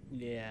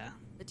 Yeah.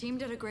 The team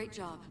did a great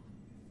job.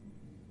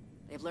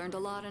 They've learned a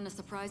lot in a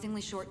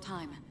surprisingly short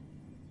time.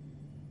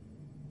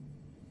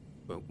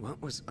 But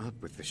what was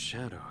up with the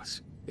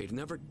shadows? They'd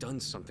never done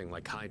something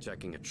like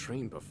hijacking a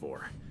train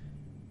before.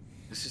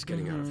 This is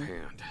getting out of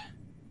hand.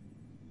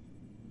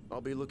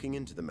 I'll be looking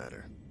into the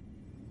matter.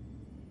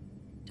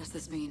 Does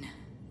this mean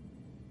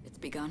It's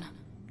begun.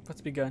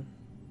 What's begun?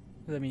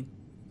 What does that mean?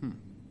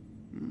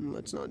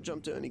 Let's not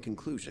jump to any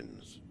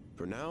conclusions.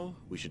 For now,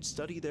 we should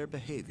study their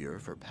behavior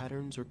for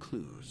patterns or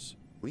clues.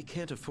 We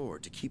can't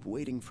afford to keep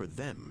waiting for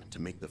them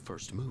to make the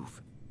first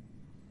move.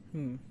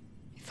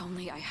 If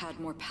only I had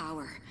more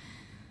power,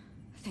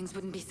 things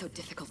wouldn't be so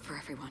difficult for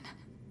everyone.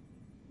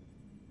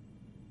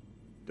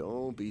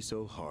 Don't be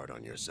so hard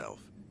on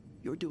yourself.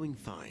 You're doing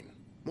fine.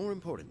 More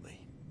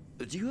importantly,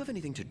 do you have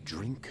anything to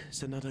drink,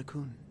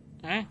 Sanada-kun?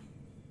 Eh?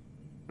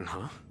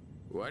 Huh?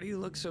 Why do you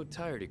look so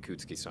tired,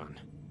 Ikutsuki-san?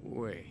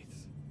 Wait.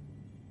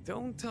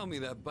 Don't tell me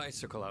that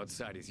bicycle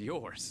outside is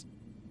yours.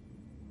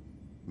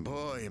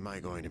 Boy, am I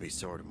going to be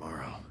sore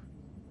tomorrow.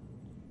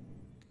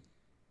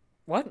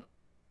 What?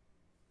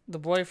 The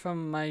boy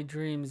from my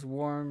dreams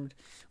warned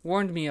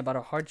me about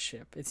a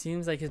hardship. It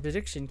seems like his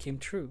prediction came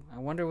true. I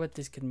wonder what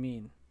this could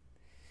mean.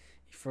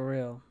 For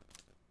real.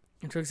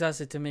 I'm too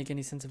exhausted to make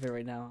any sense of it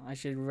right now. I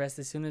should rest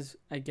as soon as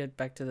I get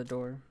back to the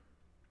door.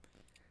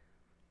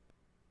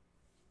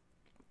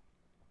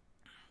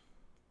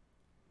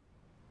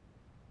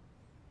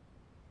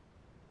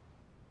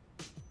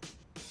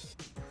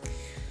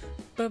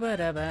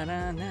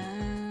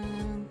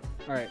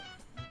 Alright.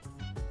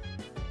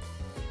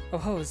 Oh,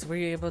 Hose, were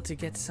you able to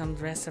get some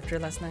rest after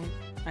last night?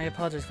 I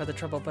apologize for the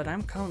trouble, but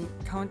I'm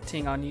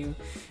counting on you.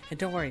 And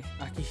don't worry,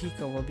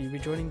 Akihiko will be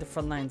rejoining the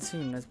front line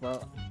soon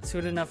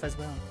enough as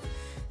well.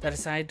 That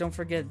aside, don't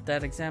forget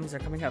that exams are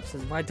coming up, so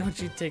why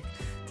don't you take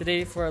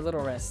today for a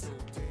little rest?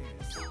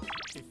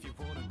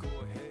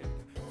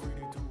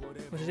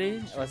 What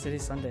today? Oh,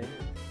 today's Sunday.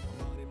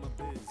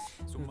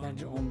 You mind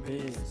your own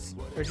biz.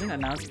 Urgent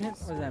announcement?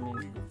 What does that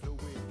mean?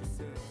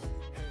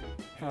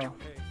 Oh.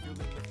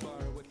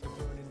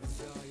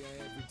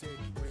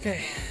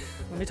 Okay,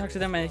 let me talk to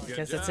them. I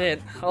guess that's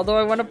it. Although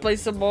I want to play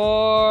some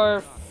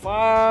more.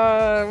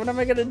 Fuck. What am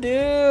I gonna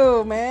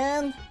do,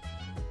 man?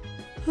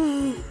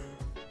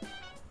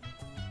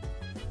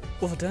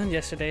 Well done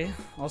yesterday.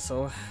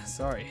 Also,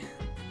 sorry.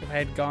 If I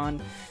had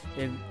gone,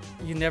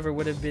 you never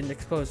would have been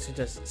exposed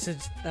to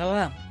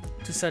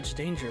such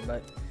danger.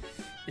 But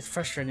it's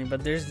frustrating.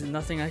 But there's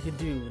nothing I can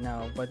do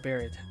now but bear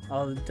it.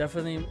 I'll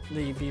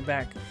definitely be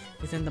back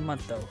within the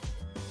month, though.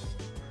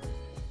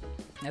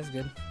 That's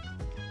good.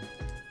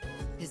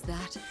 Is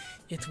that?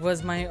 It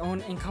was my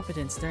own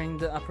incompetence during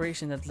the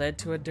operation that led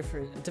to a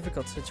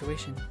difficult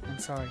situation. I'm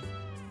sorry.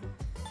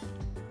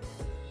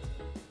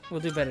 We'll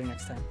do better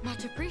next time.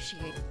 Much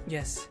appreciated.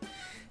 Yes.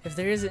 If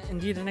there is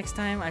indeed a next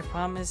time, I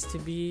promise to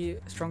be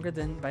stronger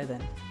by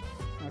then.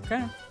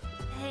 Okay.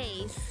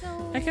 Hey,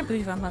 so... I can't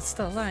believe I'm not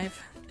still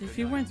alive. If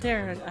you weren't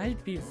there,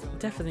 I'd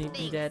definitely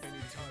be dead.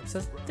 So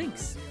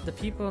thanks. The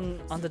people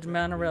on the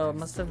monorail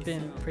must have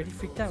been pretty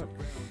freaked out.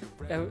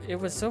 It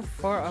was so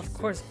far off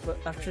course, but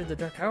after the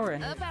dark hour,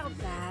 and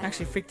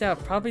actually freaked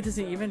out. Probably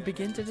doesn't even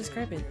begin to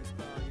describe it.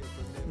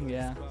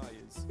 Yeah.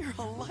 You're a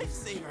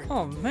lifesaver.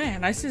 Oh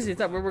man, I seriously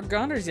thought we were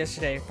goners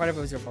yesterday. Part of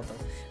it was your fault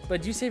though.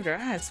 But you saved our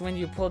ass when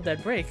you pulled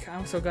that brake.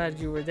 I'm so glad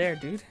you were there,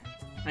 dude.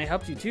 I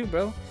helped you too,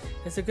 bro.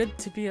 It's so good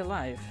to be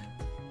alive.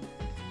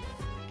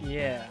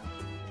 Yeah.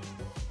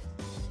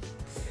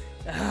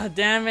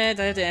 Damn it,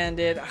 I had to end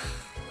it.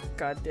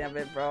 God damn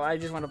it, bro. I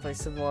just want to play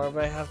some more,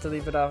 but I have to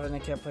leave it off and I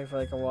can't play for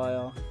like a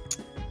while.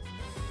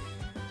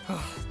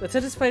 I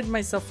satisfied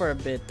myself for a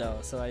bit though,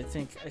 so I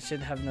think I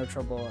should have no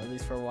trouble, at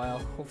least for a while,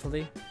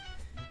 hopefully.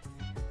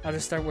 I'll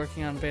just start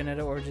working on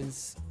Bayonetta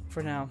Origins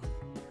for now.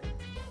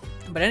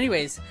 But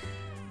anyways,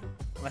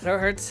 my throat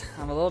hurts,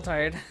 I'm a little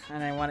tired,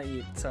 and I want to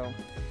eat, so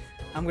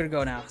I'm gonna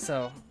go now.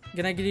 So,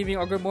 good night, good evening,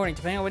 or good morning,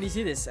 depending on when you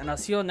see this, and I'll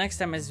see you all next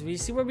time as we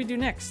see what we do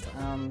next.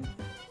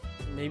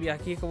 Maybe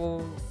Akihiko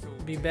will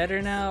be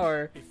better now,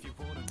 or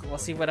we'll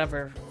see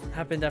whatever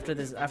happened after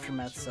this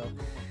aftermath. So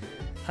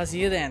I'll see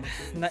you then.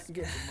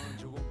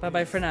 Bye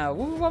bye for now.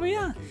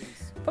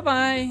 Bye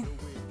bye.